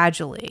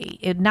gradually.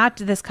 Not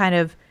this kind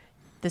of,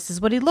 this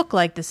is what he looked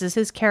like, this is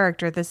his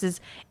character,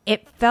 this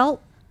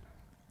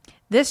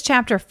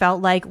chapter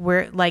felt like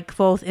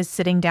Kvothe is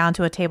sitting down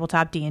to a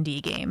tabletop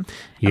D&D game.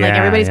 And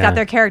everybody's got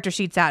their character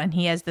sheets out, and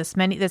he has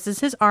this is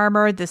his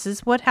armor, this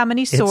is how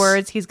many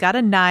swords, he's got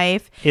a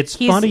knife. It's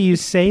funny you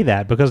say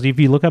that, because if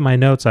you look at my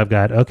notes, I've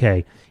got,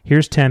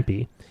 here's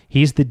Tempe.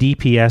 He's the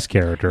DPS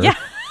character. Yeah.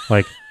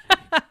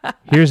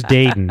 Here's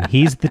Dayton.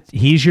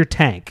 He's your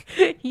tank.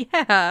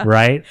 Yeah.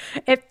 Right?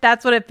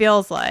 That's what it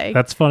feels like.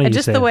 That's funny. And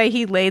just the way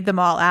he laid them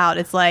all out.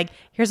 It's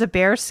here's a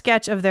bare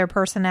sketch of their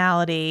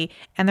personality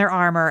and their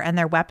armor and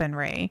their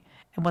weaponry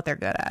and what they're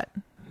good at.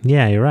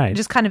 Yeah, you're right.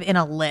 Just kind of in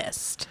a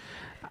list.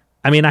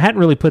 I mean, I hadn't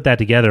really put that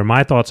together.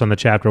 My thoughts on the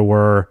chapter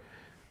were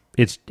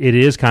it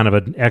is kind of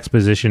an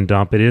exposition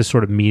dump. It is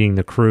sort of meeting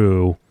the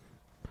crew.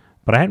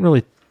 But I hadn't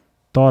really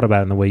thought about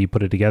it in the way you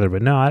put it together,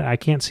 but no, I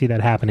can't see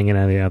that happening in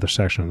any other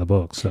section of the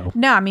book. So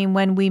no, I mean,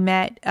 when we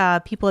met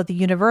people at the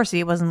university,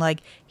 it wasn't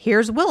like,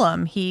 here's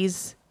Willem,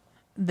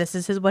 this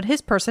is what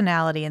his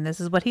personality, and this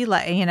is what he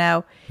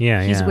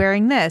he's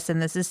wearing this,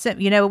 and this is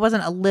it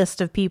wasn't a list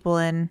of people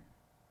and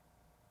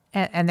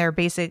their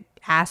basic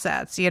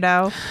assets.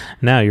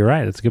 No, you're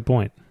right. It's a good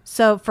point.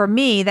 So for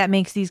me, that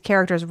makes these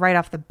characters right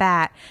off the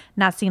bat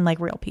not seem like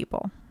real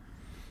people.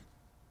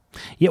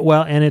 Yeah,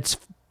 well, and it's,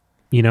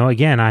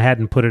 again, I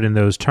hadn't put it in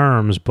those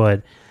terms,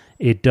 but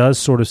it does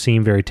sort of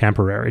seem very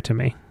temporary to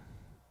me.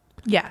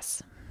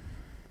 Yes.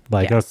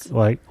 Yes.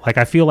 Like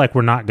I feel like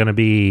we're not going to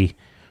be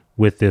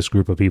with this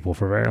group of people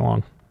for very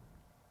long.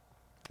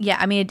 Yeah,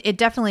 I mean, it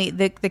definitely,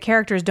 the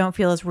characters don't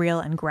feel as real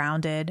and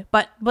grounded.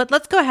 But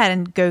let's go ahead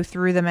and go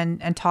through them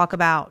and talk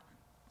about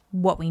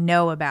what we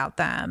know about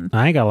them.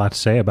 I ain't got a lot to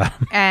say about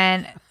them.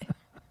 And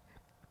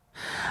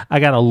I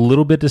got a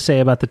little bit to say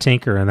about the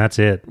Tinker, and that's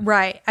it.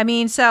 right. I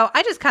mean, so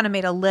I just kind of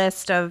made a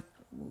list of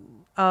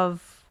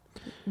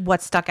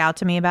what stuck out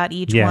to me about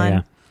each one.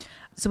 Yeah.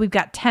 So we've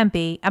got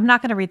Tempe. I'm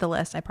not going to read the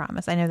list, I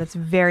promise. I know that's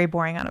very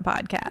boring on a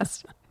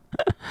podcast.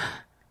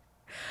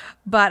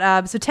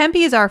 But so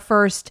Tempe is our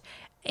first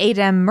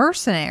Adem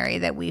mercenary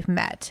that we've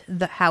met.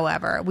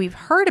 However, we've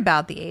heard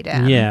about the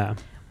Adem. Yeah.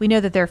 We know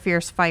that they're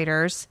fierce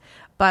fighters,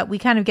 but we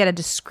kind of get a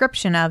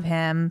description of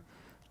him,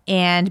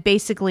 and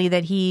basically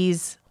that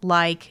he's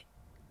like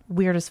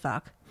weird as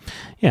fuck.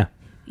 Yeah.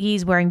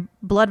 He's wearing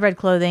blood red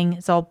clothing.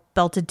 It's all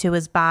belted to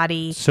his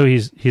body. So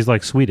he's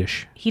like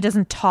Swedish. He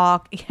doesn't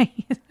talk.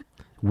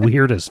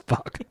 Weird as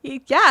fuck.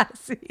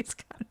 Yes. He's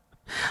kind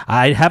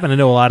I happen to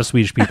know a lot of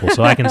Swedish people,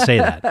 so I can say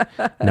that.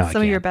 No,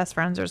 Some of your best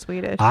friends are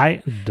Swedish.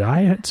 I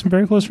had some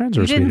very close friends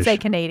who You are Swedish. didn't say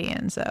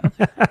Canadian, so.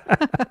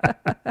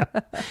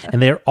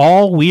 And they're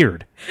all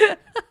weird.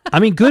 I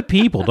mean, good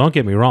people, don't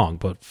get me wrong,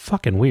 but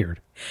fucking weird.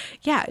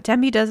 Yeah,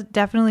 Tempe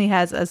definitely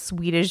has a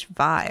Swedish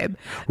vibe.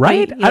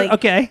 Right?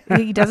 Okay.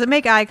 He doesn't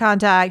make eye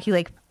contact. He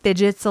like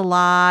fidgets a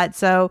lot.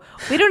 So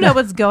we don't know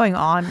what's going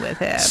on with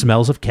him.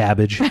 Smells of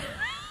cabbage.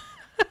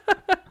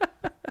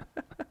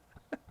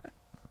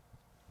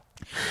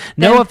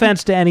 No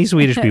offense to any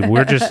Swedish people.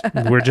 We're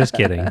just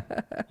kidding.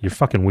 You're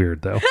fucking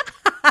weird though.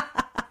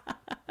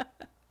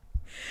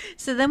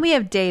 So then we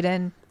have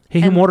Dayton.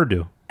 Hey, who more to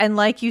do? And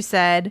like you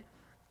said,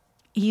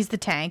 he's the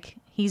tank.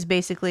 He's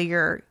basically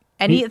your...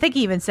 And I think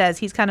he even says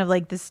he's kind of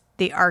like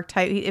the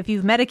archetype. If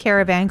you've met a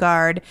caravan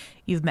guard,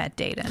 you've met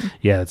Dayton.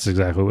 Yeah, that's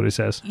exactly what he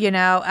says.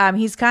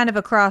 He's kind of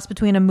a cross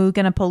between a Mook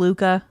and a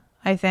Palooka,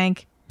 I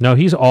think. No,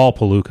 he's all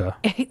Palooka.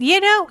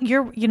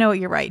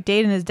 You're right.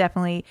 Dayton is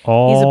definitely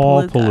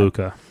all he's a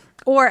Palooka.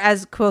 Or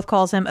as Quoth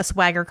calls him, a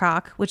swagger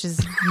cock, which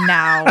is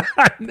now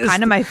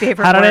kind of my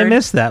favorite How did word. I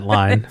miss that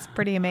line? It's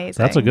pretty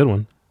amazing. That's a good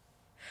one.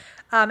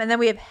 And then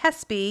we have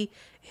Hespe,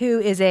 who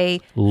is a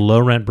low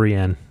rent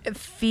Brienne,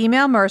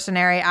 female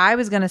mercenary. I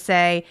was going to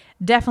say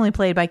definitely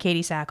played by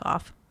Katie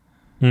Sackhoff.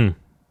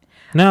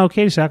 No,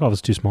 Katie Sackhoff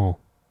is too small.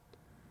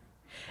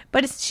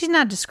 But she's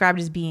not described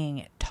as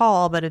being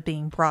tall, but as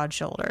being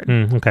broad-shouldered.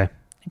 Okay.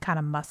 And kind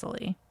of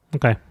muscly.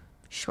 Okay.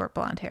 Short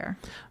blonde hair.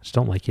 I just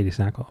don't like Katie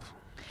Sackhoff.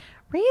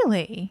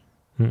 Really?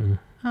 Mm-mm.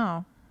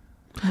 Oh.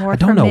 More I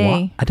don't know me.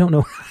 why. I don't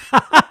know.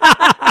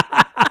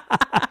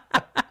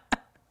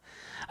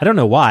 I don't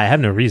know why. I have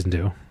no reason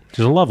to.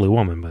 She's a lovely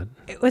woman, but...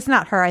 It's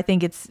not her. I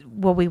think it's...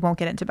 Well, we won't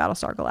get into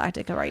Battlestar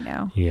Galactica right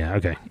now. Yeah,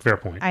 okay. Fair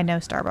point. I know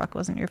Starbuck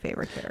wasn't your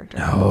favorite character.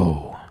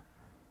 No.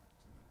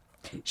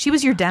 She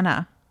was your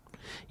Denna.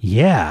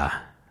 Yeah.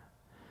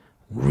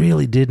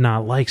 Really did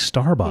not like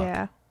Starbuck.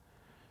 Yeah.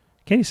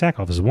 Katie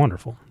Sackhoff is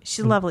wonderful. She's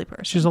a lovely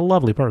person. She's a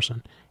lovely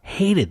person.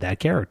 Hated that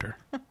character.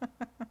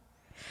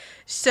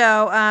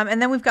 So,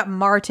 and then we've got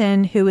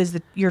Martin, who is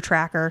your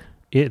tracker.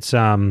 It's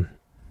damn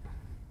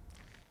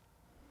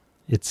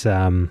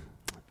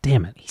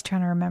it. He's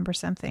trying to remember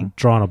something. I'm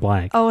drawing a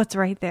blank. Oh, it's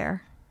right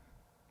there.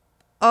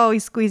 Oh,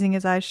 he's squeezing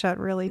his eyes shut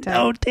really tight.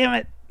 Oh, damn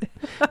it.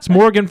 It's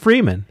Morgan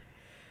Freeman.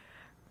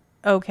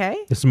 Okay.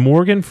 It's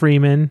Morgan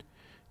Freeman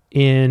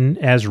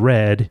as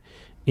Red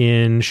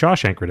in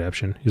Shawshank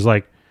Redemption. He's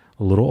like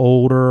a little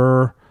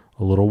older,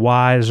 a little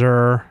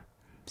wiser.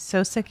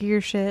 So sick of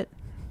your shit.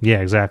 Yeah,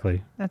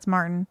 exactly. That's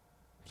Martin.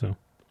 So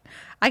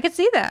I could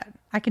see that.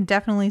 I can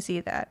definitely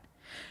see that.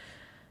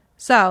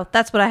 So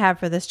that's what I have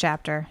for this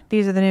chapter.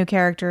 These are the new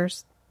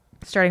characters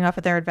starting off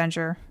with their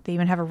adventure. They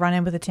even have a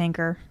run-in with a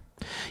Tinker.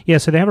 Yeah,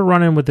 so they have a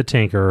run-in with the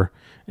Tinker,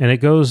 and it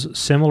goes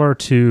similar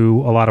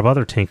to a lot of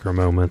other Tinker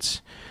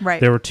moments.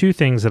 Right. There were two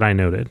things that I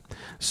noted.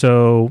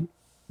 So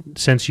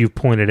since you've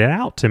pointed it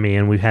out to me,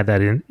 and we've had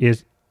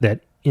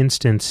that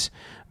instance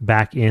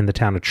back in the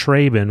town of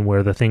Traben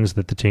where the things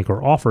that the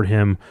Tinker offered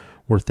him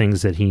were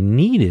things that he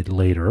needed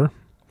later.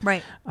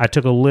 Right. I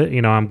took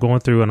I'm going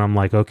through and I'm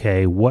like,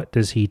 okay, what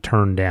does he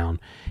turn down?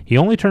 He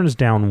only turns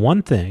down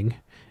one thing,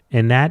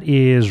 and that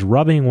is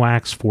rubbing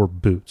wax for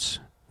boots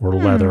or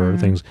leather or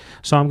things.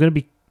 So I'm going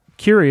to be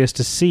curious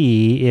to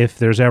see if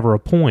there's ever a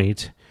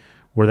point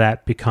where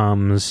that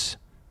becomes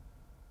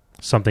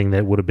something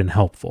that would have been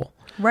helpful.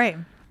 Right.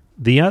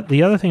 The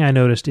other thing I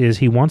noticed is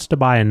he wants to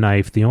buy a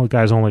knife. The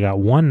guy's only got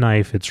one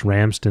knife. It's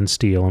Ramsden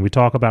steel. And we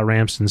talk about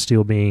Ramsden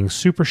steel being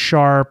super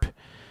sharp,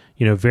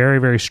 very,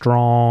 very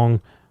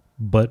strong,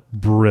 but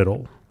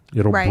brittle.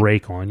 It'll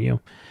break on you.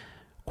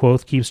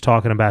 Quoth keeps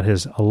talking about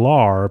his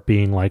Alar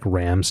being like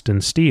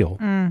Ramsden steel.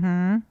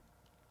 Mm-hmm.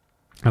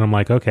 And I'm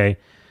like, okay,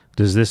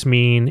 does this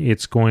mean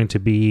it's going to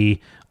be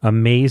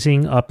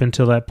amazing up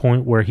until that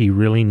point where he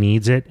really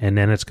needs it, and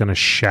then it's going to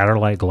shatter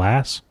like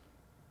glass?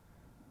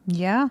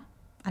 Yeah,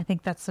 I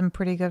think that's some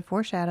pretty good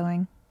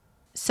foreshadowing.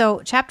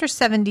 So chapter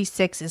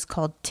 76 is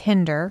called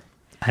Tinder.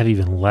 I have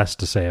even less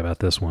to say about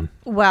this one.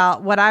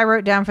 Well, what I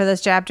wrote down for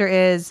this chapter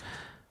is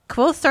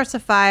Kvothe starts a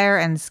fire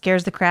and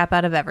scares the crap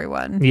out of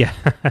everyone. Yeah.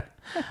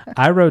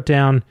 I wrote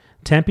down,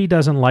 Tempe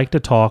doesn't like to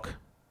talk,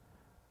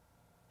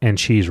 and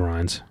cheese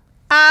rinds.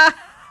 I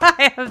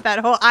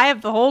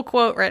have the whole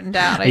quote written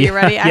down. Are you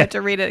ready? I have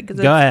to read it because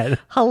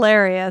it's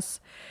hilarious.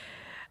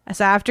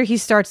 So after he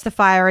starts the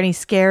fire and he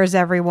scares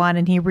everyone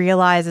and he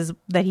realizes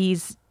that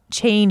he's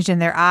changed in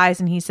their eyes,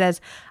 and he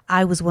says,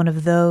 I was one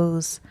of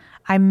those.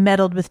 I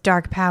meddled with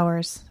dark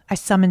powers. I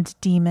summoned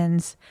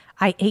demons.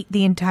 I ate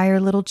the entire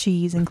little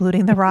cheese,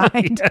 including the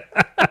rind.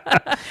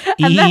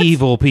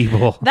 Evil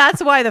people.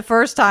 That's why the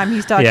first time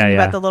he's talking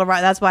about the little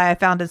rind, that's why I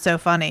found it so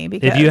funny.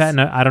 Because if you hadn't,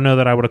 I don't know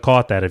that I would have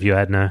caught that if you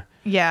hadn't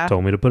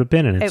told me to put a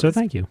pin in it. So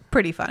thank you.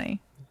 Pretty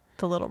funny,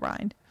 the little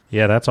rind.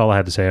 Yeah, that's all I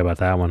had to say about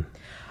that one.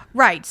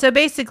 Right. So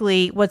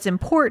basically, what's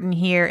important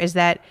here is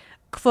that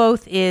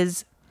Kvothe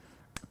is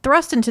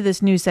thrust into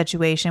this new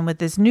situation with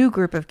this new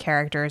group of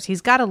characters.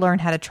 He's got to learn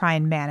how to try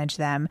and manage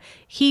them.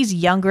 He's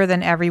younger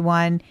than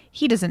everyone.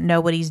 He doesn't know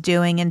what he's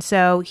doing. And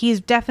so he's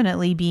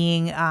definitely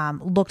being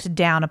looked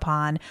down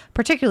upon,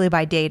 particularly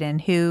by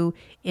Dedan, who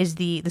is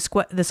the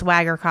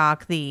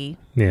swaggercock, the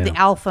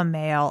alpha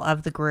male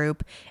of the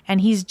group.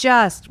 And he's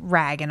just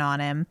ragging on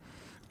him.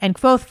 And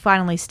Kvothe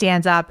finally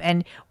stands up,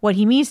 and what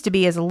he means to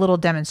be is a little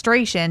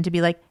demonstration to be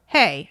like,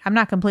 hey, I'm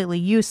not completely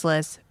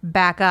useless,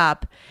 back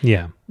up.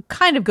 Yeah.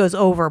 Kind of goes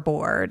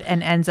overboard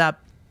and ends up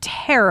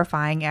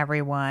terrifying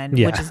everyone,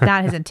 which is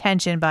not his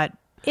intention, but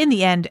in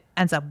the end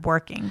ends up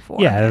working for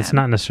him. Yeah, it's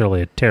not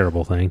necessarily a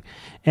terrible thing.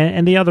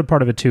 And the other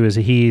part of it too is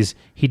he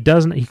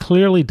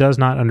clearly does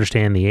not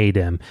understand the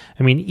Adem.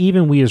 I mean,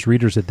 even we as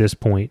readers at this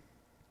point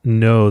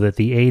know that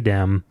the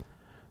Adem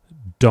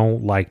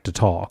don't like to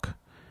talk.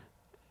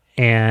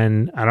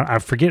 And I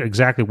forget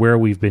exactly where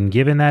we've been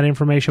given that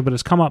information, but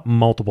it's come up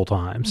multiple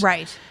times.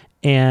 Right.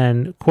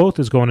 And Kvothe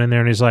is going in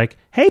there and he's like,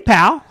 hey,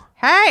 pal.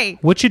 Hey.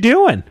 What you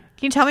doing?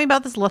 Can you tell me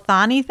about this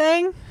Lethani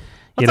thing?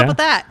 What's up with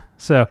that?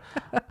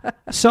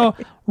 So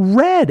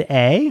red,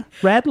 eh?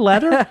 Red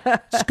letter?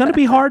 It's going to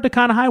be hard to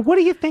kind of hide. What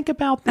do you think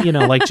about,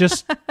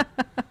 just...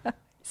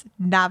 It's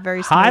not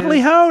very smooth. Hively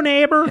ho,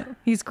 neighbor.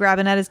 He's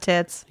grabbing at his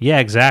tits. Yeah,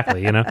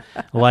 exactly.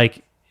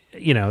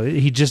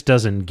 He just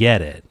doesn't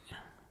get it.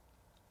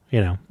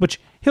 Which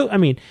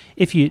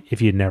if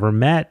you never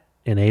met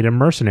an Adem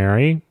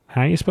mercenary,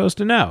 how are you supposed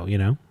to know?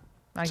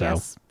 I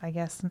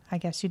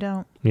guess you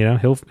don't.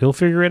 He'll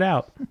figure it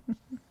out.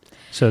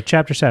 So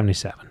chapter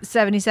 77.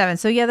 77.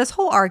 So yeah, this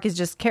whole arc is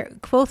just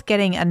Kvothe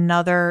getting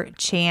another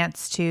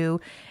chance to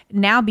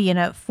now be in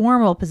a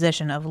formal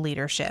position of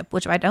leadership,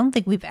 which I don't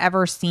think we've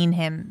ever seen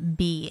him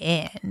be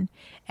in,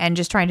 and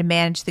just trying to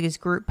manage these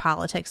group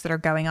politics that are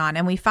going on.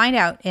 And we find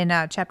out in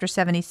chapter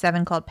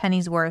 77 called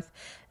Pennyworth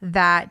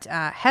that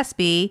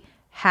Hespe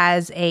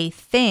has a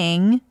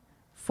thing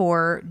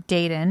for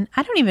Dedan.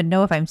 I don't even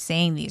know if I'm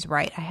saying these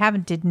right.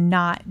 did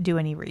not do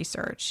any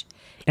research.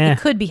 It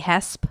could be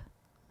Hesp.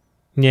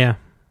 Yeah.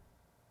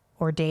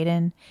 Or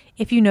Dedan.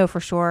 If you know for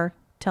sure,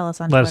 tell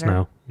us on Let Twitter. us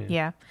know.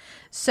 Yeah.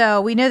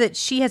 So we know that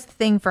she has a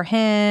thing for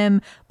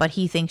him, but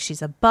he thinks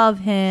she's above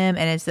him,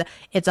 and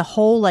it's a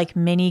whole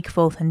mini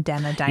Kvothe and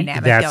Denna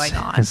dynamic going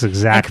on. That's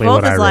exactly and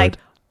what I wrote. like,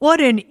 what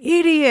an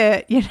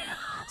idiot!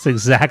 That's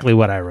exactly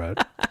what I wrote.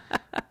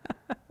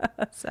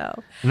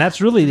 So, and that's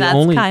really the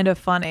only kind of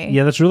funny.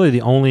 Yeah, that's really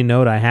the only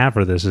note I have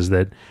for this is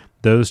that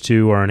those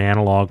two are an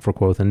analog for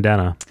Kvothe and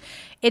Denna.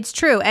 It's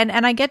true, and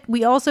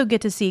we also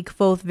get to see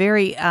Kvothe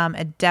very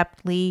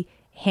adeptly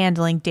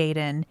handling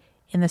Dedan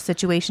in the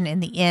situation in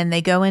the inn.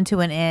 They go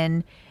into an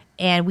inn,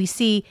 and we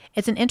see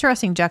it's an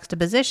interesting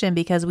juxtaposition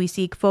because we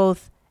see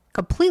Kvothe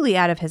completely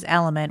out of his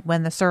element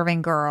when the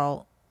serving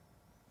girl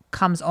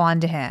comes on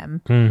to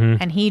him,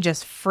 and he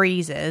just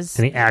freezes.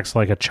 And he acts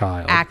like a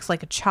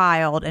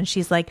child. And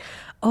she's like,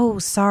 oh,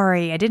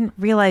 sorry, I didn't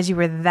realize you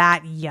were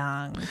that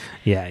young.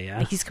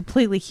 Yeah. He's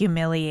completely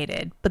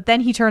humiliated. But then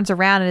he turns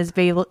around and is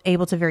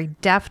able to very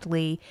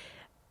deftly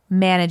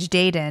manage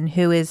Dedan,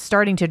 who is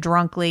starting to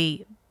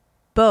drunkenly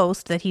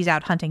boast that he's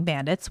out hunting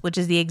bandits, which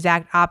is the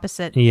exact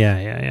opposite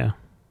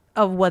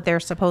of what they're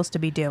supposed to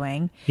be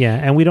doing. Yeah,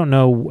 and we don't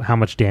know how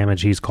much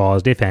damage he's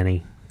caused, if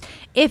any.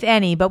 If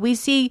any, but we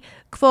see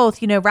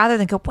Kvothe, rather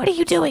than go, what are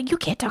you doing? You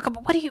can't talk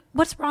about,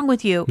 what's wrong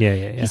with you?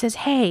 Yeah. He says,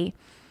 hey,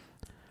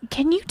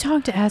 can you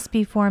talk to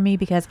Hespe for me?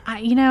 Because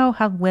you know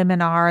how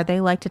women are. They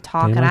like to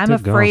talk, and I'm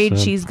afraid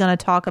she's going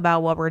to talk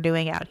about what we're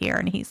doing out here.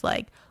 And he's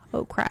like,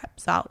 oh, crap.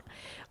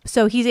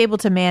 So he's able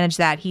to manage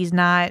that. He's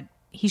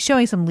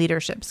showing some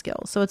leadership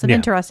skills. So it's an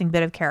interesting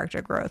bit of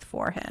character growth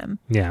for him.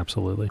 Yeah,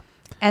 absolutely.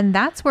 And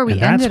that's where we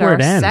ended our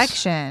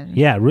section.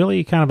 Yeah,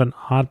 really kind of an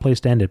odd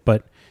place to end it,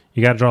 but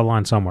you got to draw the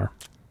line somewhere.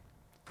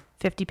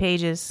 50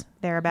 pages,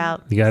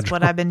 thereabout. That's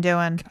what I've been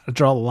doing. Got to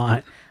draw the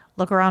line.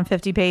 Look around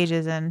 50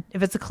 pages, and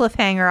if it's a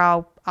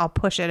cliffhanger, I'll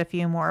push it a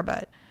few more,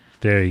 but...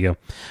 There you go.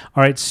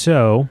 All right,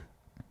 so,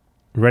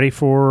 ready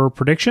for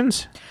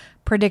predictions?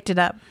 Predict it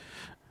up.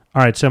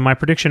 All right, so my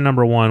prediction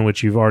number 1,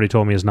 which you've already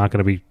told me is not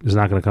going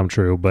to come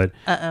true, but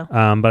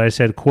but I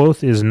said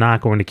Quoth is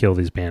not going to kill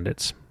these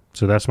bandits.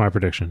 So that's my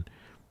prediction.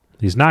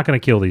 He's not going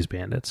to kill these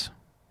bandits.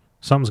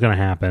 Something's going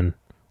to happen.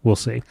 We'll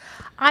see.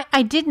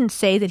 I didn't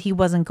say that he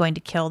wasn't going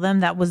to kill them.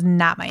 That was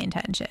not my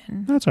intention.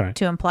 That's all right.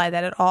 To imply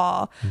that at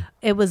all.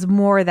 It was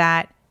more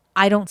that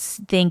I don't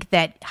think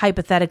that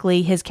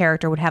hypothetically his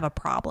character would have a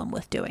problem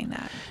with doing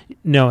that.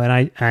 No,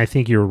 and I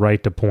think you're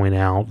right to point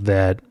out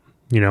that,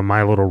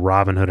 my little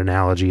Robin Hood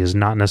analogy is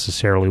not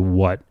necessarily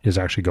what is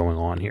actually going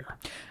on here.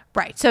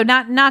 Right. So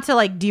not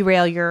to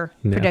derail your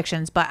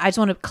predictions, but I just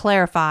want to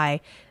clarify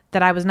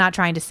that I was not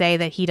trying to say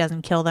that he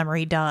doesn't kill them or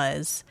he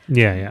does.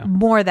 Yeah.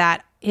 More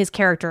that his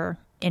character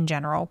in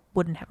general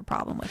wouldn't have a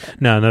problem with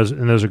it. No, and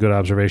those are good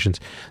observations.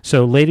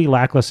 So Lady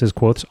Lackless is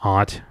Quoth's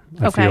aunt.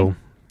 I feel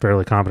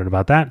fairly confident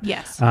about that.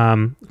 Yes.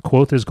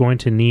 Quoth is going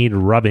to need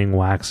rubbing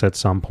wax at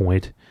some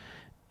point,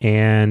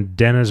 and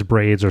Denna's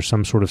braids are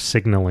some sort of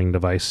signaling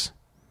device.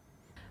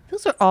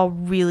 Those are all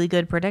really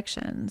good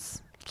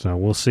predictions. So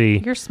we'll see.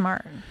 You're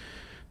smart.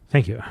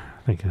 Thank you.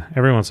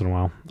 Every once in a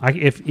while.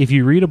 If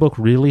you read a book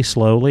really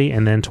slowly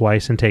and then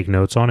twice and take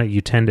notes on it, you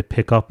tend to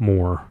pick up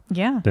more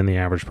than the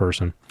average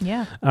person.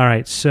 Yeah. All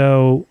right,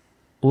 so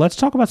let's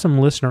talk about some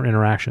listener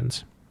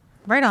interactions.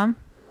 Right on.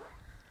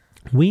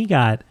 We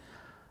got,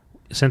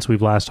 since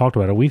we've last talked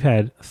about it, we've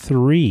had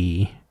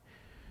 3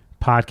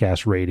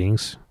 podcast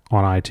ratings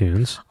on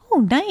iTunes. Oh,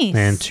 nice.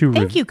 And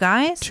Thank you,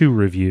 guys. 2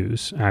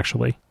 reviews,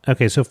 actually.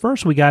 Okay, so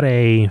first we got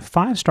a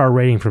 5-star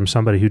rating from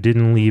somebody who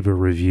didn't leave a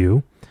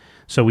review.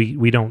 So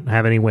we don't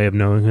have any way of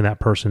knowing who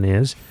that person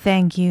is.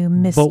 Thank you,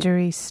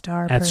 mystery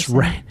star person. That's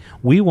right.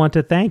 We want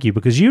to thank you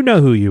because you know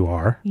who you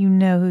are. You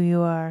know who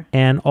you are.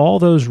 And all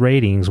those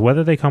ratings,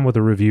 whether they come with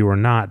a review or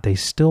not, they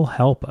still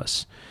help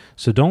us.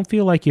 So don't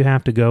feel like you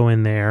have to go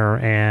in there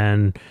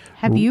and...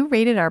 Have you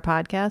rated our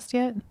podcast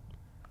yet?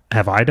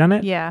 Have I done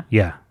it? Yeah.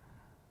 Yeah.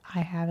 I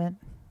haven't.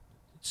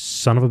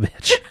 Son of a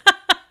bitch.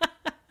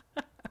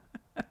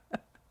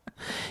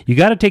 You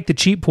got to take the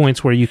cheap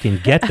points where you can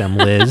get them,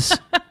 Liz.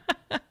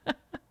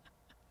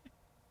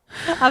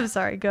 I'm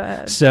sorry. Go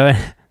ahead. So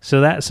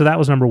that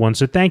was number 1.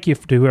 So thank you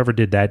to whoever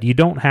did that. You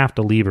don't have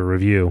to leave a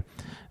review.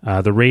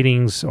 The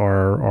ratings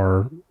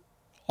are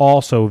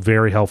also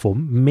very helpful,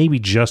 maybe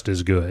just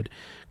as good,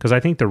 because I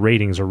think the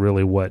ratings are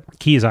really what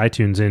keys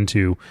iTunes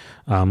into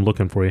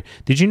looking for you.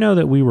 Did you know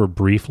that we were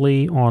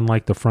briefly on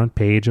the front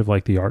page of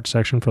the art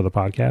section for the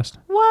podcast?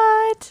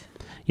 What?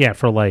 Yeah,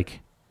 for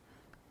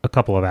a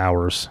couple of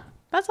hours.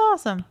 That's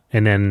awesome.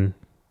 And then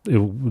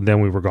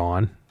we were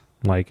gone,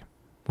 right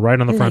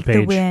on the front page.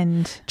 Like the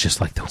wind.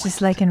 Just like the wind.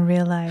 Just like in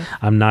real life.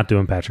 I'm not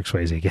doing Patrick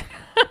Swayze again.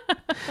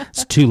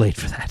 It's too late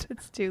for that.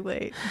 It's too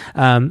late.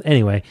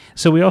 Anyway,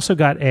 so we also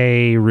got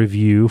a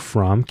review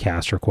from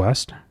Caster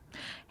Quest.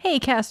 Hey,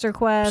 Caster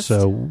Quest.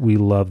 So we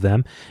love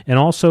them. And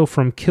also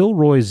from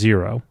Kilroy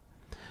Zero.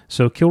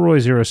 So Kilroy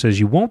Zero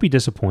says, you won't be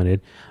disappointed.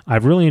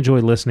 I've really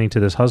enjoyed listening to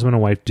this husband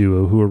and wife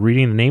duo who are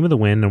reading The Name of the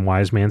Wind and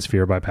Wise Man's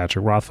Fear by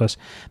Patrick Rothfuss.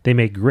 They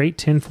make great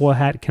tinfoil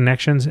hat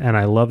connections, and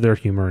I love their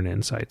humor and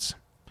insights.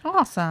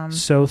 Awesome.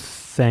 So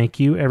thank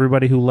you,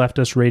 everybody who left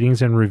us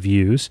ratings and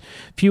reviews.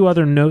 A few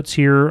other notes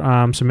here,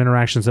 some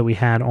interactions that we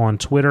had on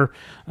Twitter.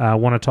 I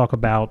want to talk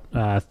about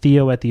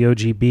Theo at the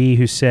OGB,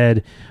 who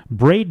said,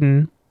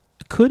 Braden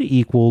could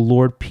equal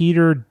Lord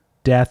Peter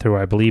Death, or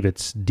I believe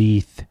it's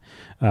Death,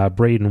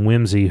 Braden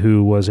Whimsy,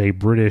 who was a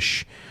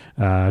British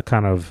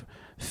kind of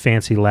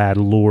fancy lad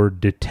lord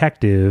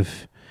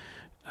detective,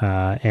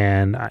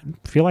 and I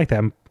feel like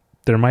that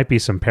there might be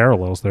some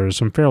parallels. There's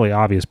some fairly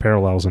obvious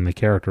parallels in the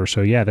character,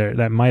 so yeah,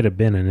 that might have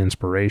been an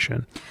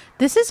inspiration.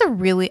 This is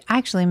I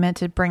actually meant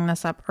to bring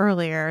this up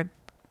earlier,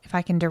 if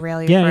I can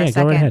derail you for a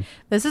second. Go right ahead.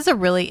 This is a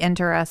really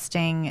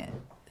interesting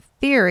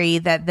theory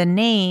that the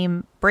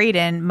name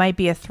Braden might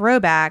be a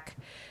throwback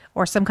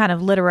or some kind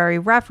of literary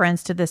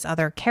reference to this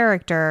other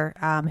character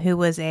who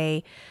was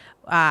I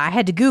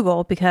had to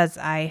Google because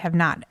I have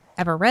not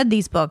ever read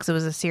these books. It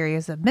was a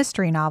series of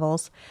mystery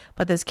novels,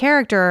 but this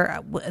character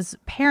was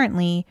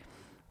apparently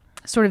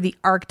sort of the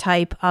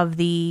archetype of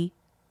the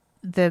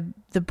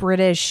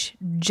British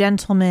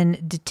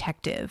gentleman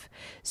detective.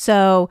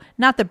 So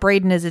not that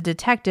Braden is a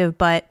detective,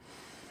 but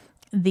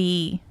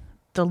the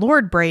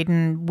Lord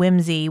Braden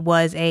Whimsy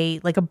was a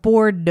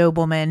bored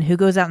nobleman who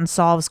goes out and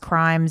solves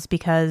crimes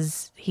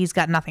because he's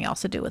got nothing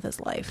else to do with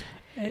his life.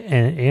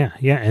 And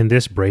and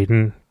this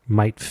Braden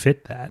might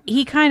fit that.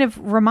 He kind of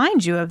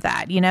reminds you of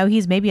that.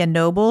 He's maybe a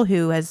noble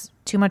who has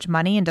too much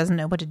money and doesn't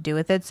know what to do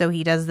with it, so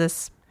he does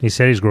this. He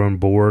said he's grown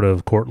bored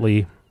of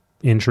courtly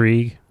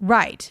intrigue.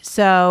 Right.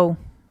 So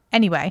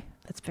anyway,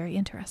 that's very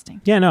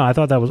interesting. Yeah, no, I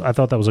thought that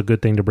was a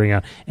good thing to bring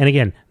out. And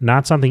again,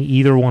 not something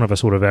either one of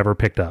us would have ever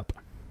picked up.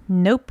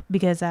 Nope,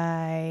 because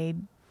I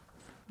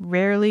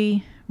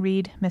rarely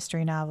read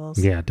mystery novels.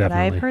 Yeah, definitely.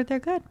 But I've heard they're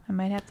good. I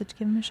might have to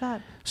give them a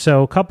shot.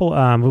 So a couple,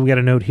 we got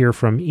a note here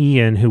from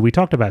Ian, who we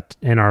talked about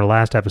in our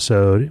last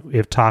episode,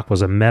 if talk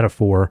was a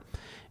metaphor.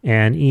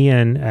 And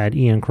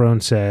Ian Crone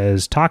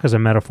says, talk is a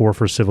metaphor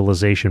for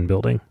civilization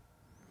building.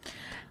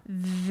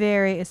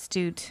 Very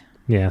astute.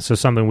 Yeah, so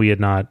something we had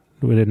not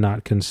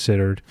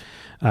considered.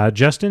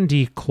 Justin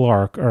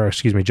Clark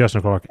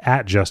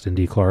at Justin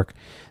D. Clark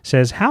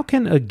says, how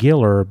can a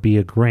Giller be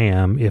a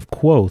Graham if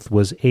Quoth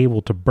was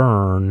able to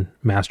burn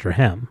Master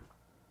Hem?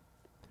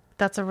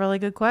 That's a really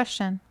good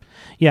question.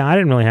 Yeah, I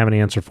didn't really have an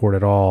answer for it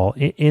at all.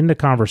 In the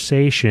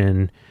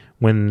conversation,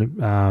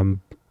 when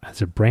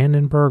is it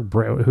Brandenburg,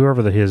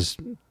 whoever his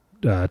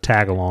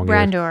tag along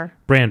Brandor.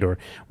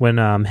 When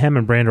Hem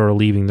and Brandor are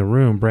leaving the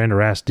room,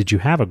 Brandor asks, "Did you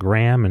have a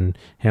Graham?" And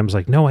Hem's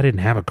like, "No, I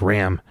didn't have a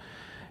Graham."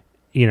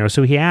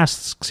 So he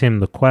asks him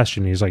the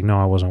question. He's like, "No,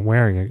 I wasn't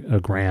wearing a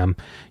Graham."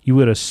 You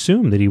would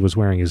assume that he was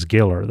wearing his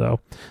Giller,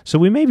 though. So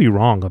we may be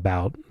wrong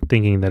about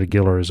thinking that a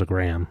Giller is a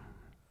Graham.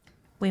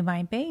 We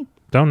might be.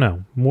 Don't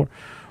know.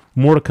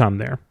 More to come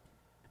there.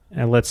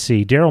 And let's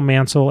see. Daryl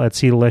Mansell at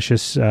C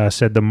Delicious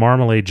said the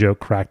marmalade joke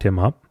cracked him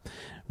up.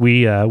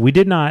 We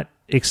did not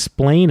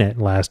explain it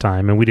last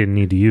time, and we didn't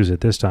need to use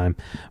it this time.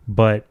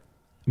 But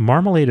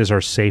marmalade is our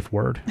safe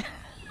word.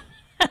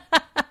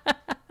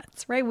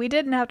 That's right. We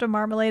didn't have to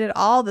marmalade at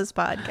all this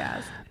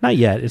podcast. Not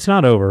yet. It's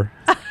not over.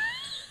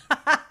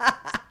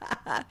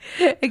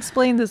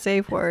 Explain the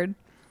safe word.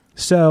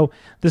 So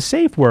the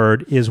safe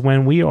word is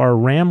when we are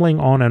rambling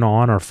on and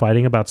on or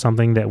fighting about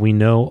something that we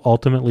know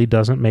ultimately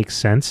doesn't make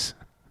sense.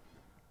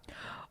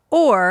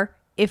 Or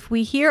if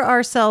we hear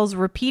ourselves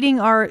repeating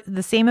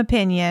the same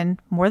opinion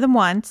more than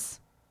once,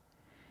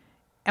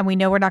 and we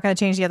know we're not going to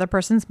change the other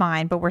person's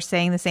mind, but we're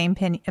saying the same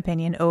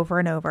opinion over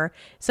and over.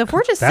 So if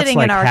we're just sitting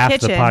in our kitchen,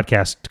 that's like half the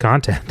podcast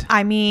content.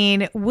 I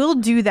mean, we'll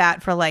do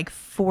that for like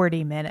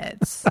 40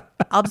 minutes.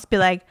 I'll just be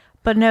like,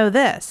 but no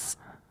this.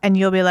 And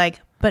you'll be like,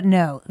 but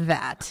no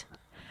that.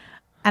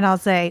 And I'll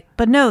say,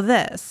 but no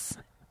this.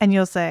 And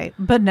you'll say,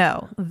 but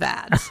no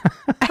that.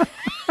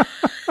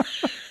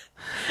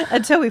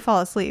 Until we fall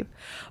asleep.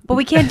 But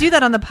we can't do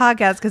that on the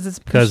podcast because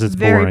it's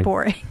very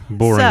boring.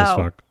 Boring as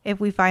fuck.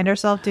 If we find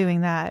ourselves doing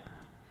that,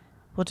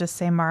 we'll just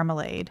say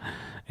marmalade.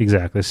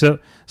 Exactly. So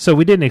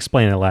we didn't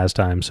explain it last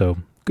time, so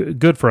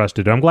good for us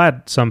to do. I'm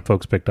glad some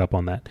folks picked up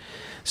on that.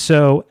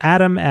 So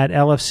Adam at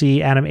LFC,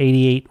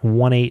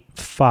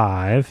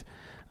 Adam88185,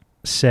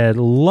 said,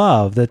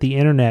 love that the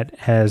internet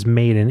has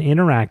made an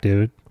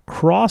interactive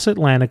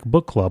cross-Atlantic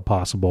book club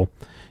possible.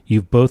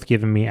 You've both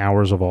given me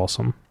hours of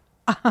awesome.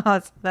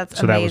 That's so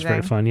amazing. That was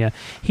very fun, yeah.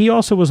 He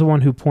also was the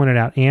one who pointed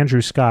out Andrew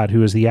Scott,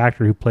 who is the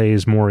actor who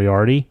plays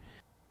Moriarty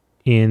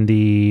in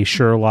the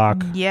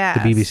Sherlock, yes.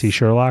 the BBC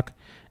Sherlock,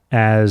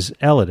 as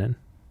Elodin.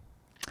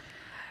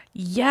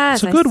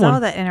 Yes, I saw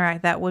that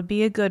interact. That would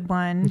be a good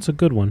one. It's a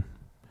good one.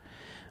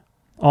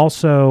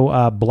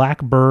 Also,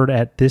 Blackbird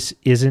at This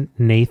Isn't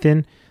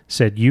Nathan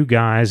said, you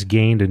guys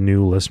gained a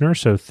new listener,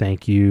 so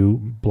thank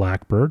you,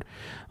 Blackbird.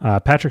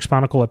 Patrick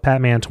Sponicle at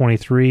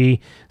Patman23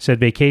 said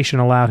vacation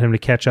allowed him to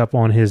catch up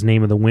on his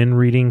Name of the Wind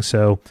reading,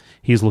 so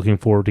he's looking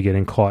forward to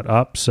getting caught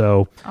up.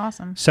 So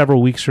awesome.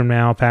 Several weeks from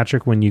now,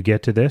 Patrick, when you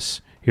get to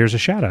this, here's a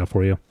shout-out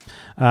for you.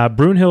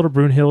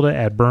 Brunhilde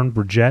at Burn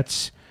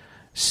Bridgettes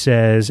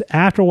says,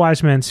 after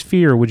Wise Men's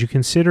Fear, would you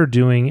consider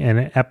doing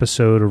an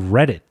episode of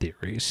Reddit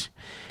theories?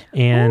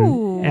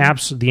 And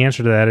the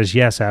answer to that is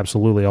yes,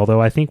 absolutely.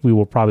 Although I think we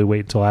will probably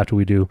wait until after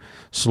we do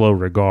Slow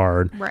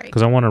Regard. Right.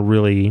 Because I want to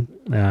really,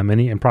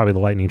 and probably the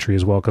Lightning Tree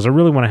as well, because I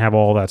really want to have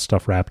all that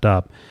stuff wrapped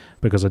up,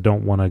 because I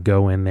don't want to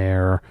go in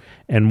there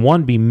and,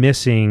 one, be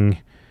missing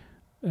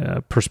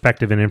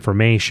perspective and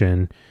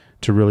information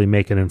to really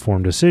make an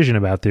informed decision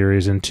about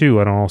theories, and two,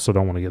 I also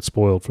don't want to get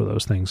spoiled for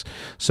those things.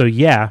 So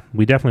yeah,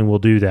 we definitely will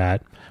do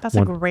that. That's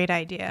a great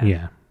idea.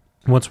 Yeah.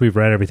 Once we've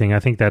read everything, I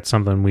think that's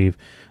something we've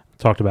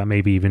talked about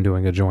maybe even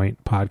doing a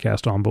joint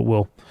podcast on, but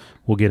we'll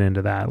get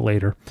into that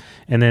later.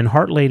 And then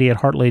Heart Lady at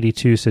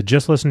Heartlady2 said,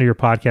 just listened to your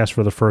podcast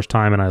for the first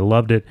time and I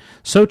loved it.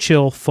 So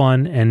chill,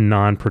 fun, and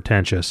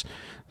non-pretentious.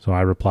 So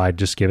I replied,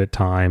 just give it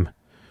time.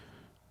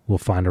 We'll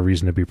find a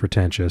reason to be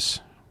pretentious,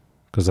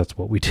 because that's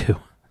what we do.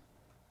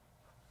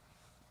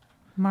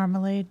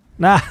 Marmalade.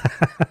 Now,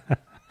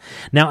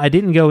 I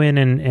didn't go in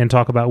and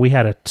talk about, we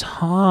had a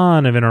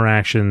ton of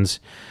interactions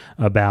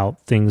about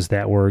things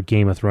that were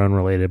Game of Thrones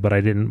related, but I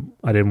didn't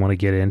want to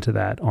get into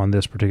that on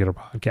this particular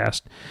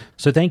podcast.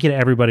 So thank you to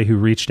everybody who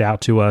reached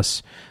out to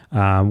us,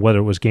 whether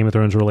it was Game of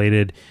Thrones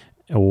related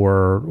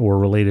or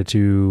related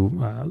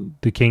to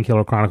the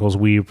Kingkiller Chronicles.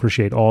 We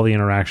appreciate all the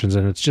interactions,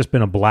 and it's just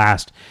been a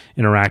blast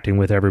interacting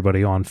with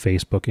everybody on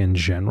Facebook in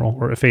general,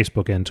 or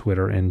Facebook and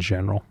Twitter in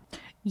general.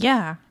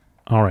 Yeah.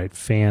 All right,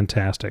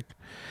 fantastic.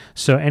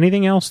 So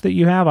anything else that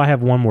you have? I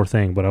have one more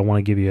thing, but I want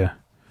to give you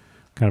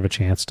kind of a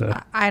chance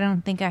to... I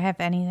don't think I have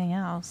anything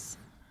else.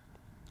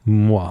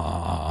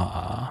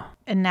 Mwah.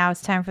 And now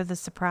it's time for the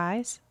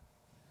surprise?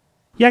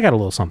 Yeah, I got a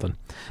little something.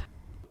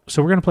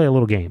 So we're going to play a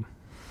little game.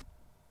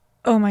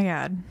 Oh my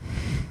God.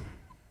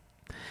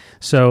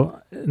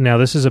 So now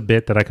this is a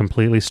bit that I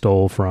completely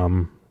stole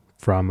from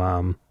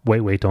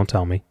Wait, Don't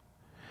Tell Me.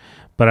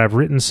 But I've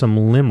written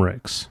some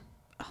limericks.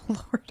 Oh,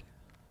 Lord.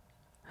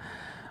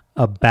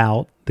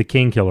 About the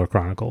Kingkiller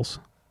Chronicles.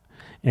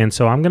 And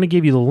so I'm going to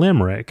give you the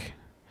limerick,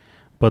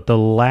 but the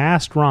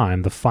last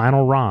rhyme, the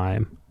final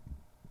rhyme,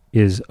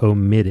 is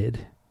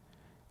omitted.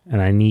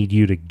 And I need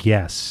you to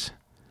guess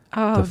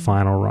the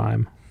final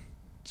rhyme.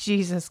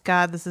 Jesus,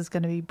 God, this is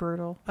going to be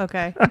brutal.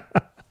 Okay.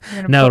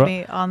 You're going to put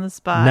me on the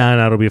spot.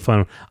 No, it'll be a fun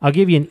one. I'll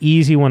give you an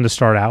easy one to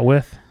start out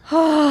with.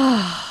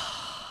 All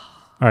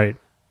right.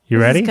 You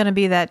ready? It's going to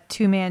be that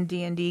 2-man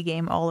D&D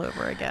game all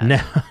over again.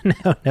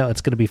 No,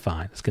 it's going to be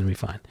fine. It's going to be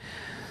fine.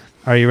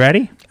 Are you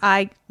ready?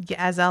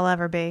 As I'll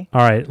ever be.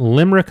 All right.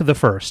 Limerick the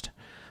first.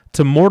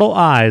 To mortal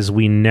eyes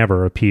we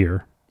never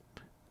appear,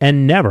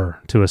 and never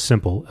to a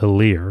simple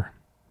Elir.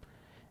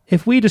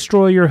 If we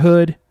destroy your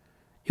hood,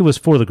 it was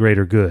for the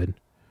greater good.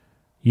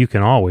 You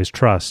can always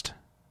trust.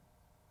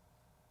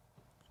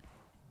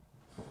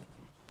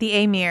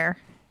 The Amir.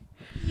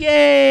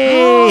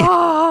 Yay!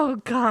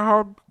 Oh,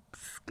 God.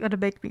 It's going to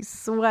make me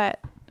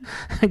sweat.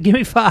 Give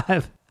me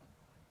 5.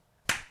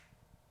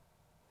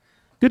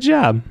 Good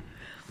job.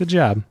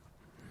 All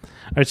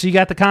right, so you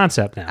got the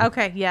concept now.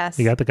 Okay, yes.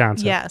 You got the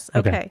concept. Yes,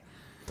 okay.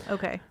 All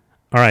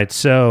right,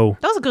 so...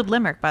 That was a good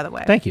limerick, by the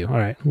way. Thank you. All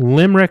right.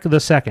 Limerick the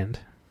second.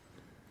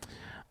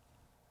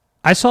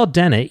 I saw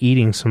Denna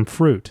eating some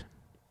fruit.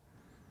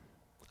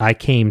 I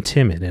came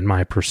timid in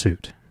my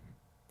pursuit.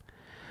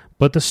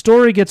 But the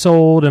story gets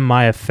old and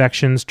my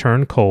affections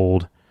turn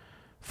cold,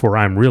 for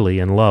I'm really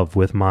in love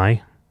with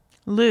my...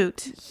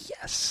 Loot.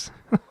 Yes.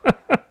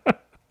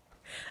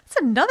 That's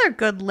another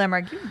good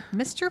limerick. You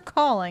missed your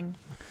calling.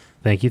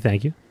 Thank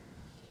you.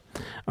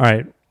 All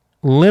right.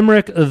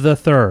 Limerick the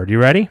third. You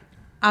ready?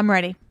 I'm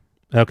ready.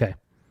 Okay.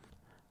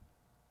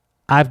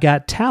 I've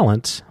got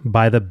talents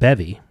by the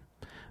bevy.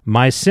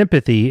 My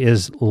sympathy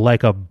is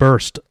like a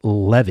burst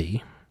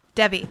levee.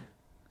 Debbie.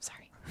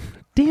 Sorry.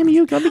 Damn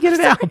you. Let me get it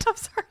out. I'm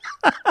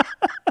sorry.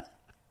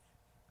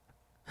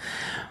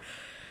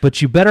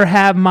 But you better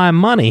have my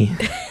money.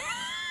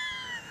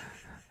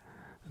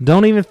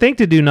 Don't even think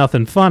to do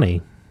nothing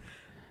funny.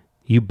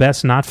 You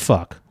best not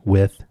fuck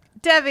with...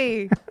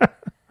 Debbie.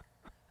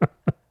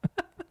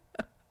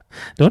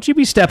 Don't you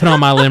be stepping on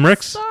my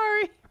limericks.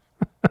 Sorry.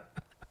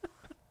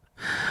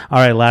 All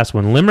right, last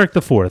one. Limerick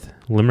the fourth.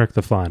 Limerick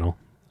the final.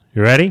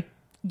 You ready?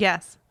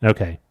 Yes.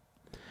 Okay.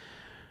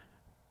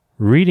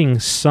 Reading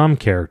some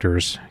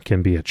characters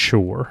can be a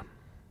chore.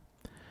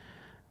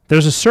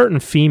 There's a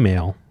certain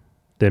female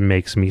that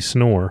makes me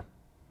snore.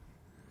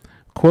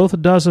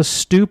 Quoth does a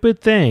stupid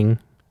thing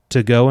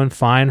to go and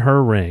find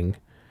her ring.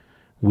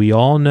 We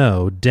all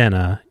know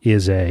Denna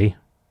is a...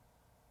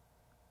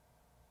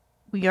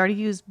 We already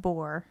used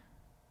bore.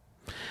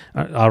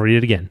 I'll read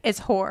it again.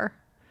 It's whore.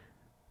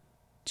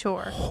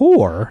 Chore.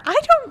 Whore? I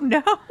don't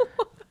know.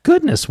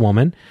 Goodness,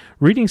 woman.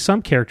 Reading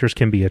some characters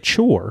can be a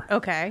chore.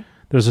 Okay.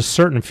 There's a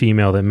certain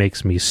female that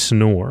makes me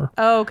snore.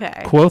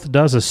 Okay. Quoth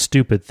does a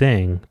stupid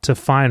thing to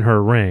find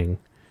her ring.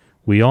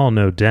 We all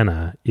know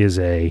Denna is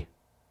a...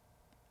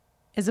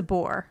 Is a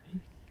bore.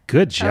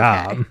 Good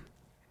job. Okay.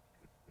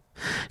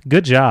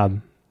 Good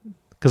job.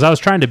 Because I was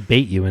trying to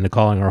bait you into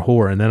calling her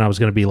whore, and then I was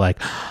going to be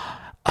like,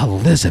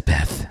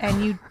 Elizabeth.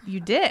 And you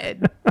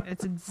did.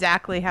 It's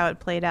exactly how it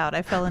played out.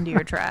 I fell into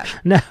your trap.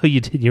 No, you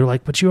didn't. You were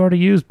like, but you already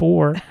used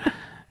bore.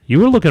 You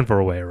were looking for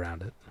a way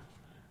around it.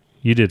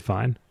 You did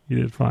fine.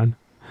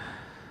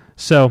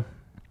 So,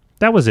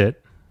 that was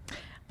it.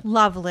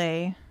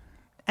 Lovely.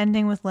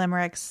 Ending with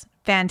limericks.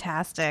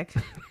 Fantastic.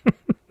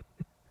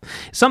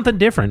 Something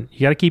different. You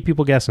got to keep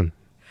people guessing.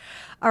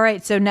 All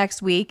right, so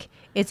next week,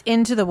 it's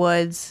Into the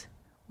Woods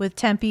with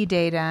Tempe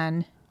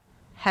Dadan,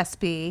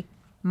 Hespe,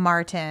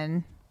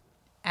 Martin,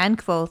 and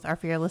Quoth, our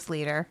fearless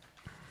leader.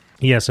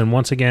 Yes, and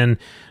once again,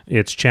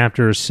 it's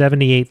chapters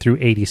 78 through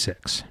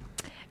 86.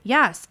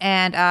 Yes,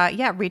 and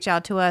reach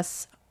out to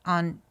us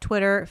on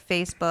Twitter,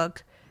 Facebook.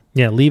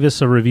 Yeah, leave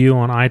us a review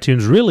on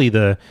iTunes. Really,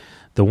 the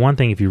one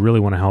thing, if you really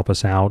want to help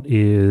us out,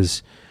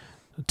 is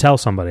tell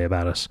somebody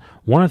about us.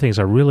 One of the things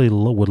I really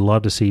would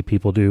love to see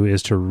people do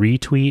is to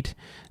retweet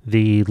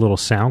the little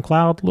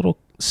SoundCloud little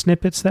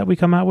snippets that we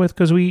come out with,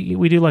 because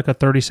we do like a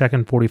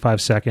 30-second,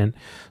 45-second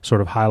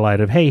sort of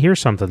highlight of, hey, here's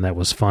something that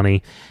was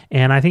funny.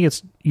 And I think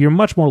you're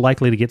much more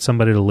likely to get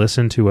somebody to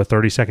listen to a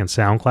 30-second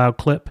SoundCloud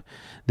clip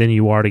than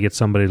you are to get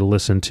somebody to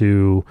listen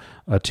to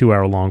a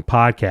 2-hour-long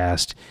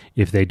podcast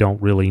if they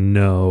don't really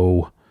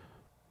know,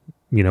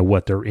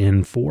 what they're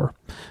in for.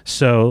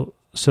 So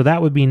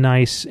that would be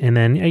nice. And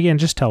then, again,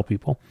 just tell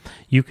people.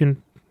 You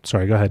can...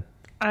 Sorry, go ahead.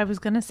 I was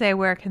going to say,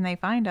 where can they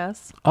find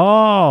us?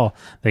 Oh,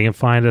 they can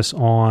find us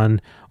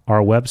on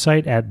our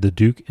website at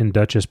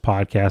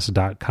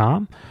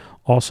thedukeandduchesspodcast.com.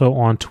 Also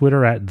on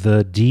Twitter at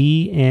the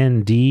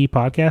DND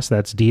podcast.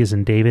 That's D as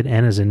in David,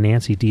 N as in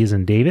Nancy, D as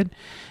in David.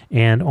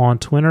 And on on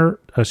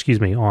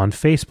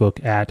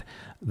Facebook at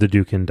The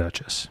Duke and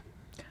Duchess.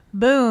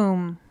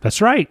 Boom.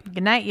 That's right.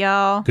 Good night,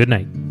 y'all. Good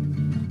night.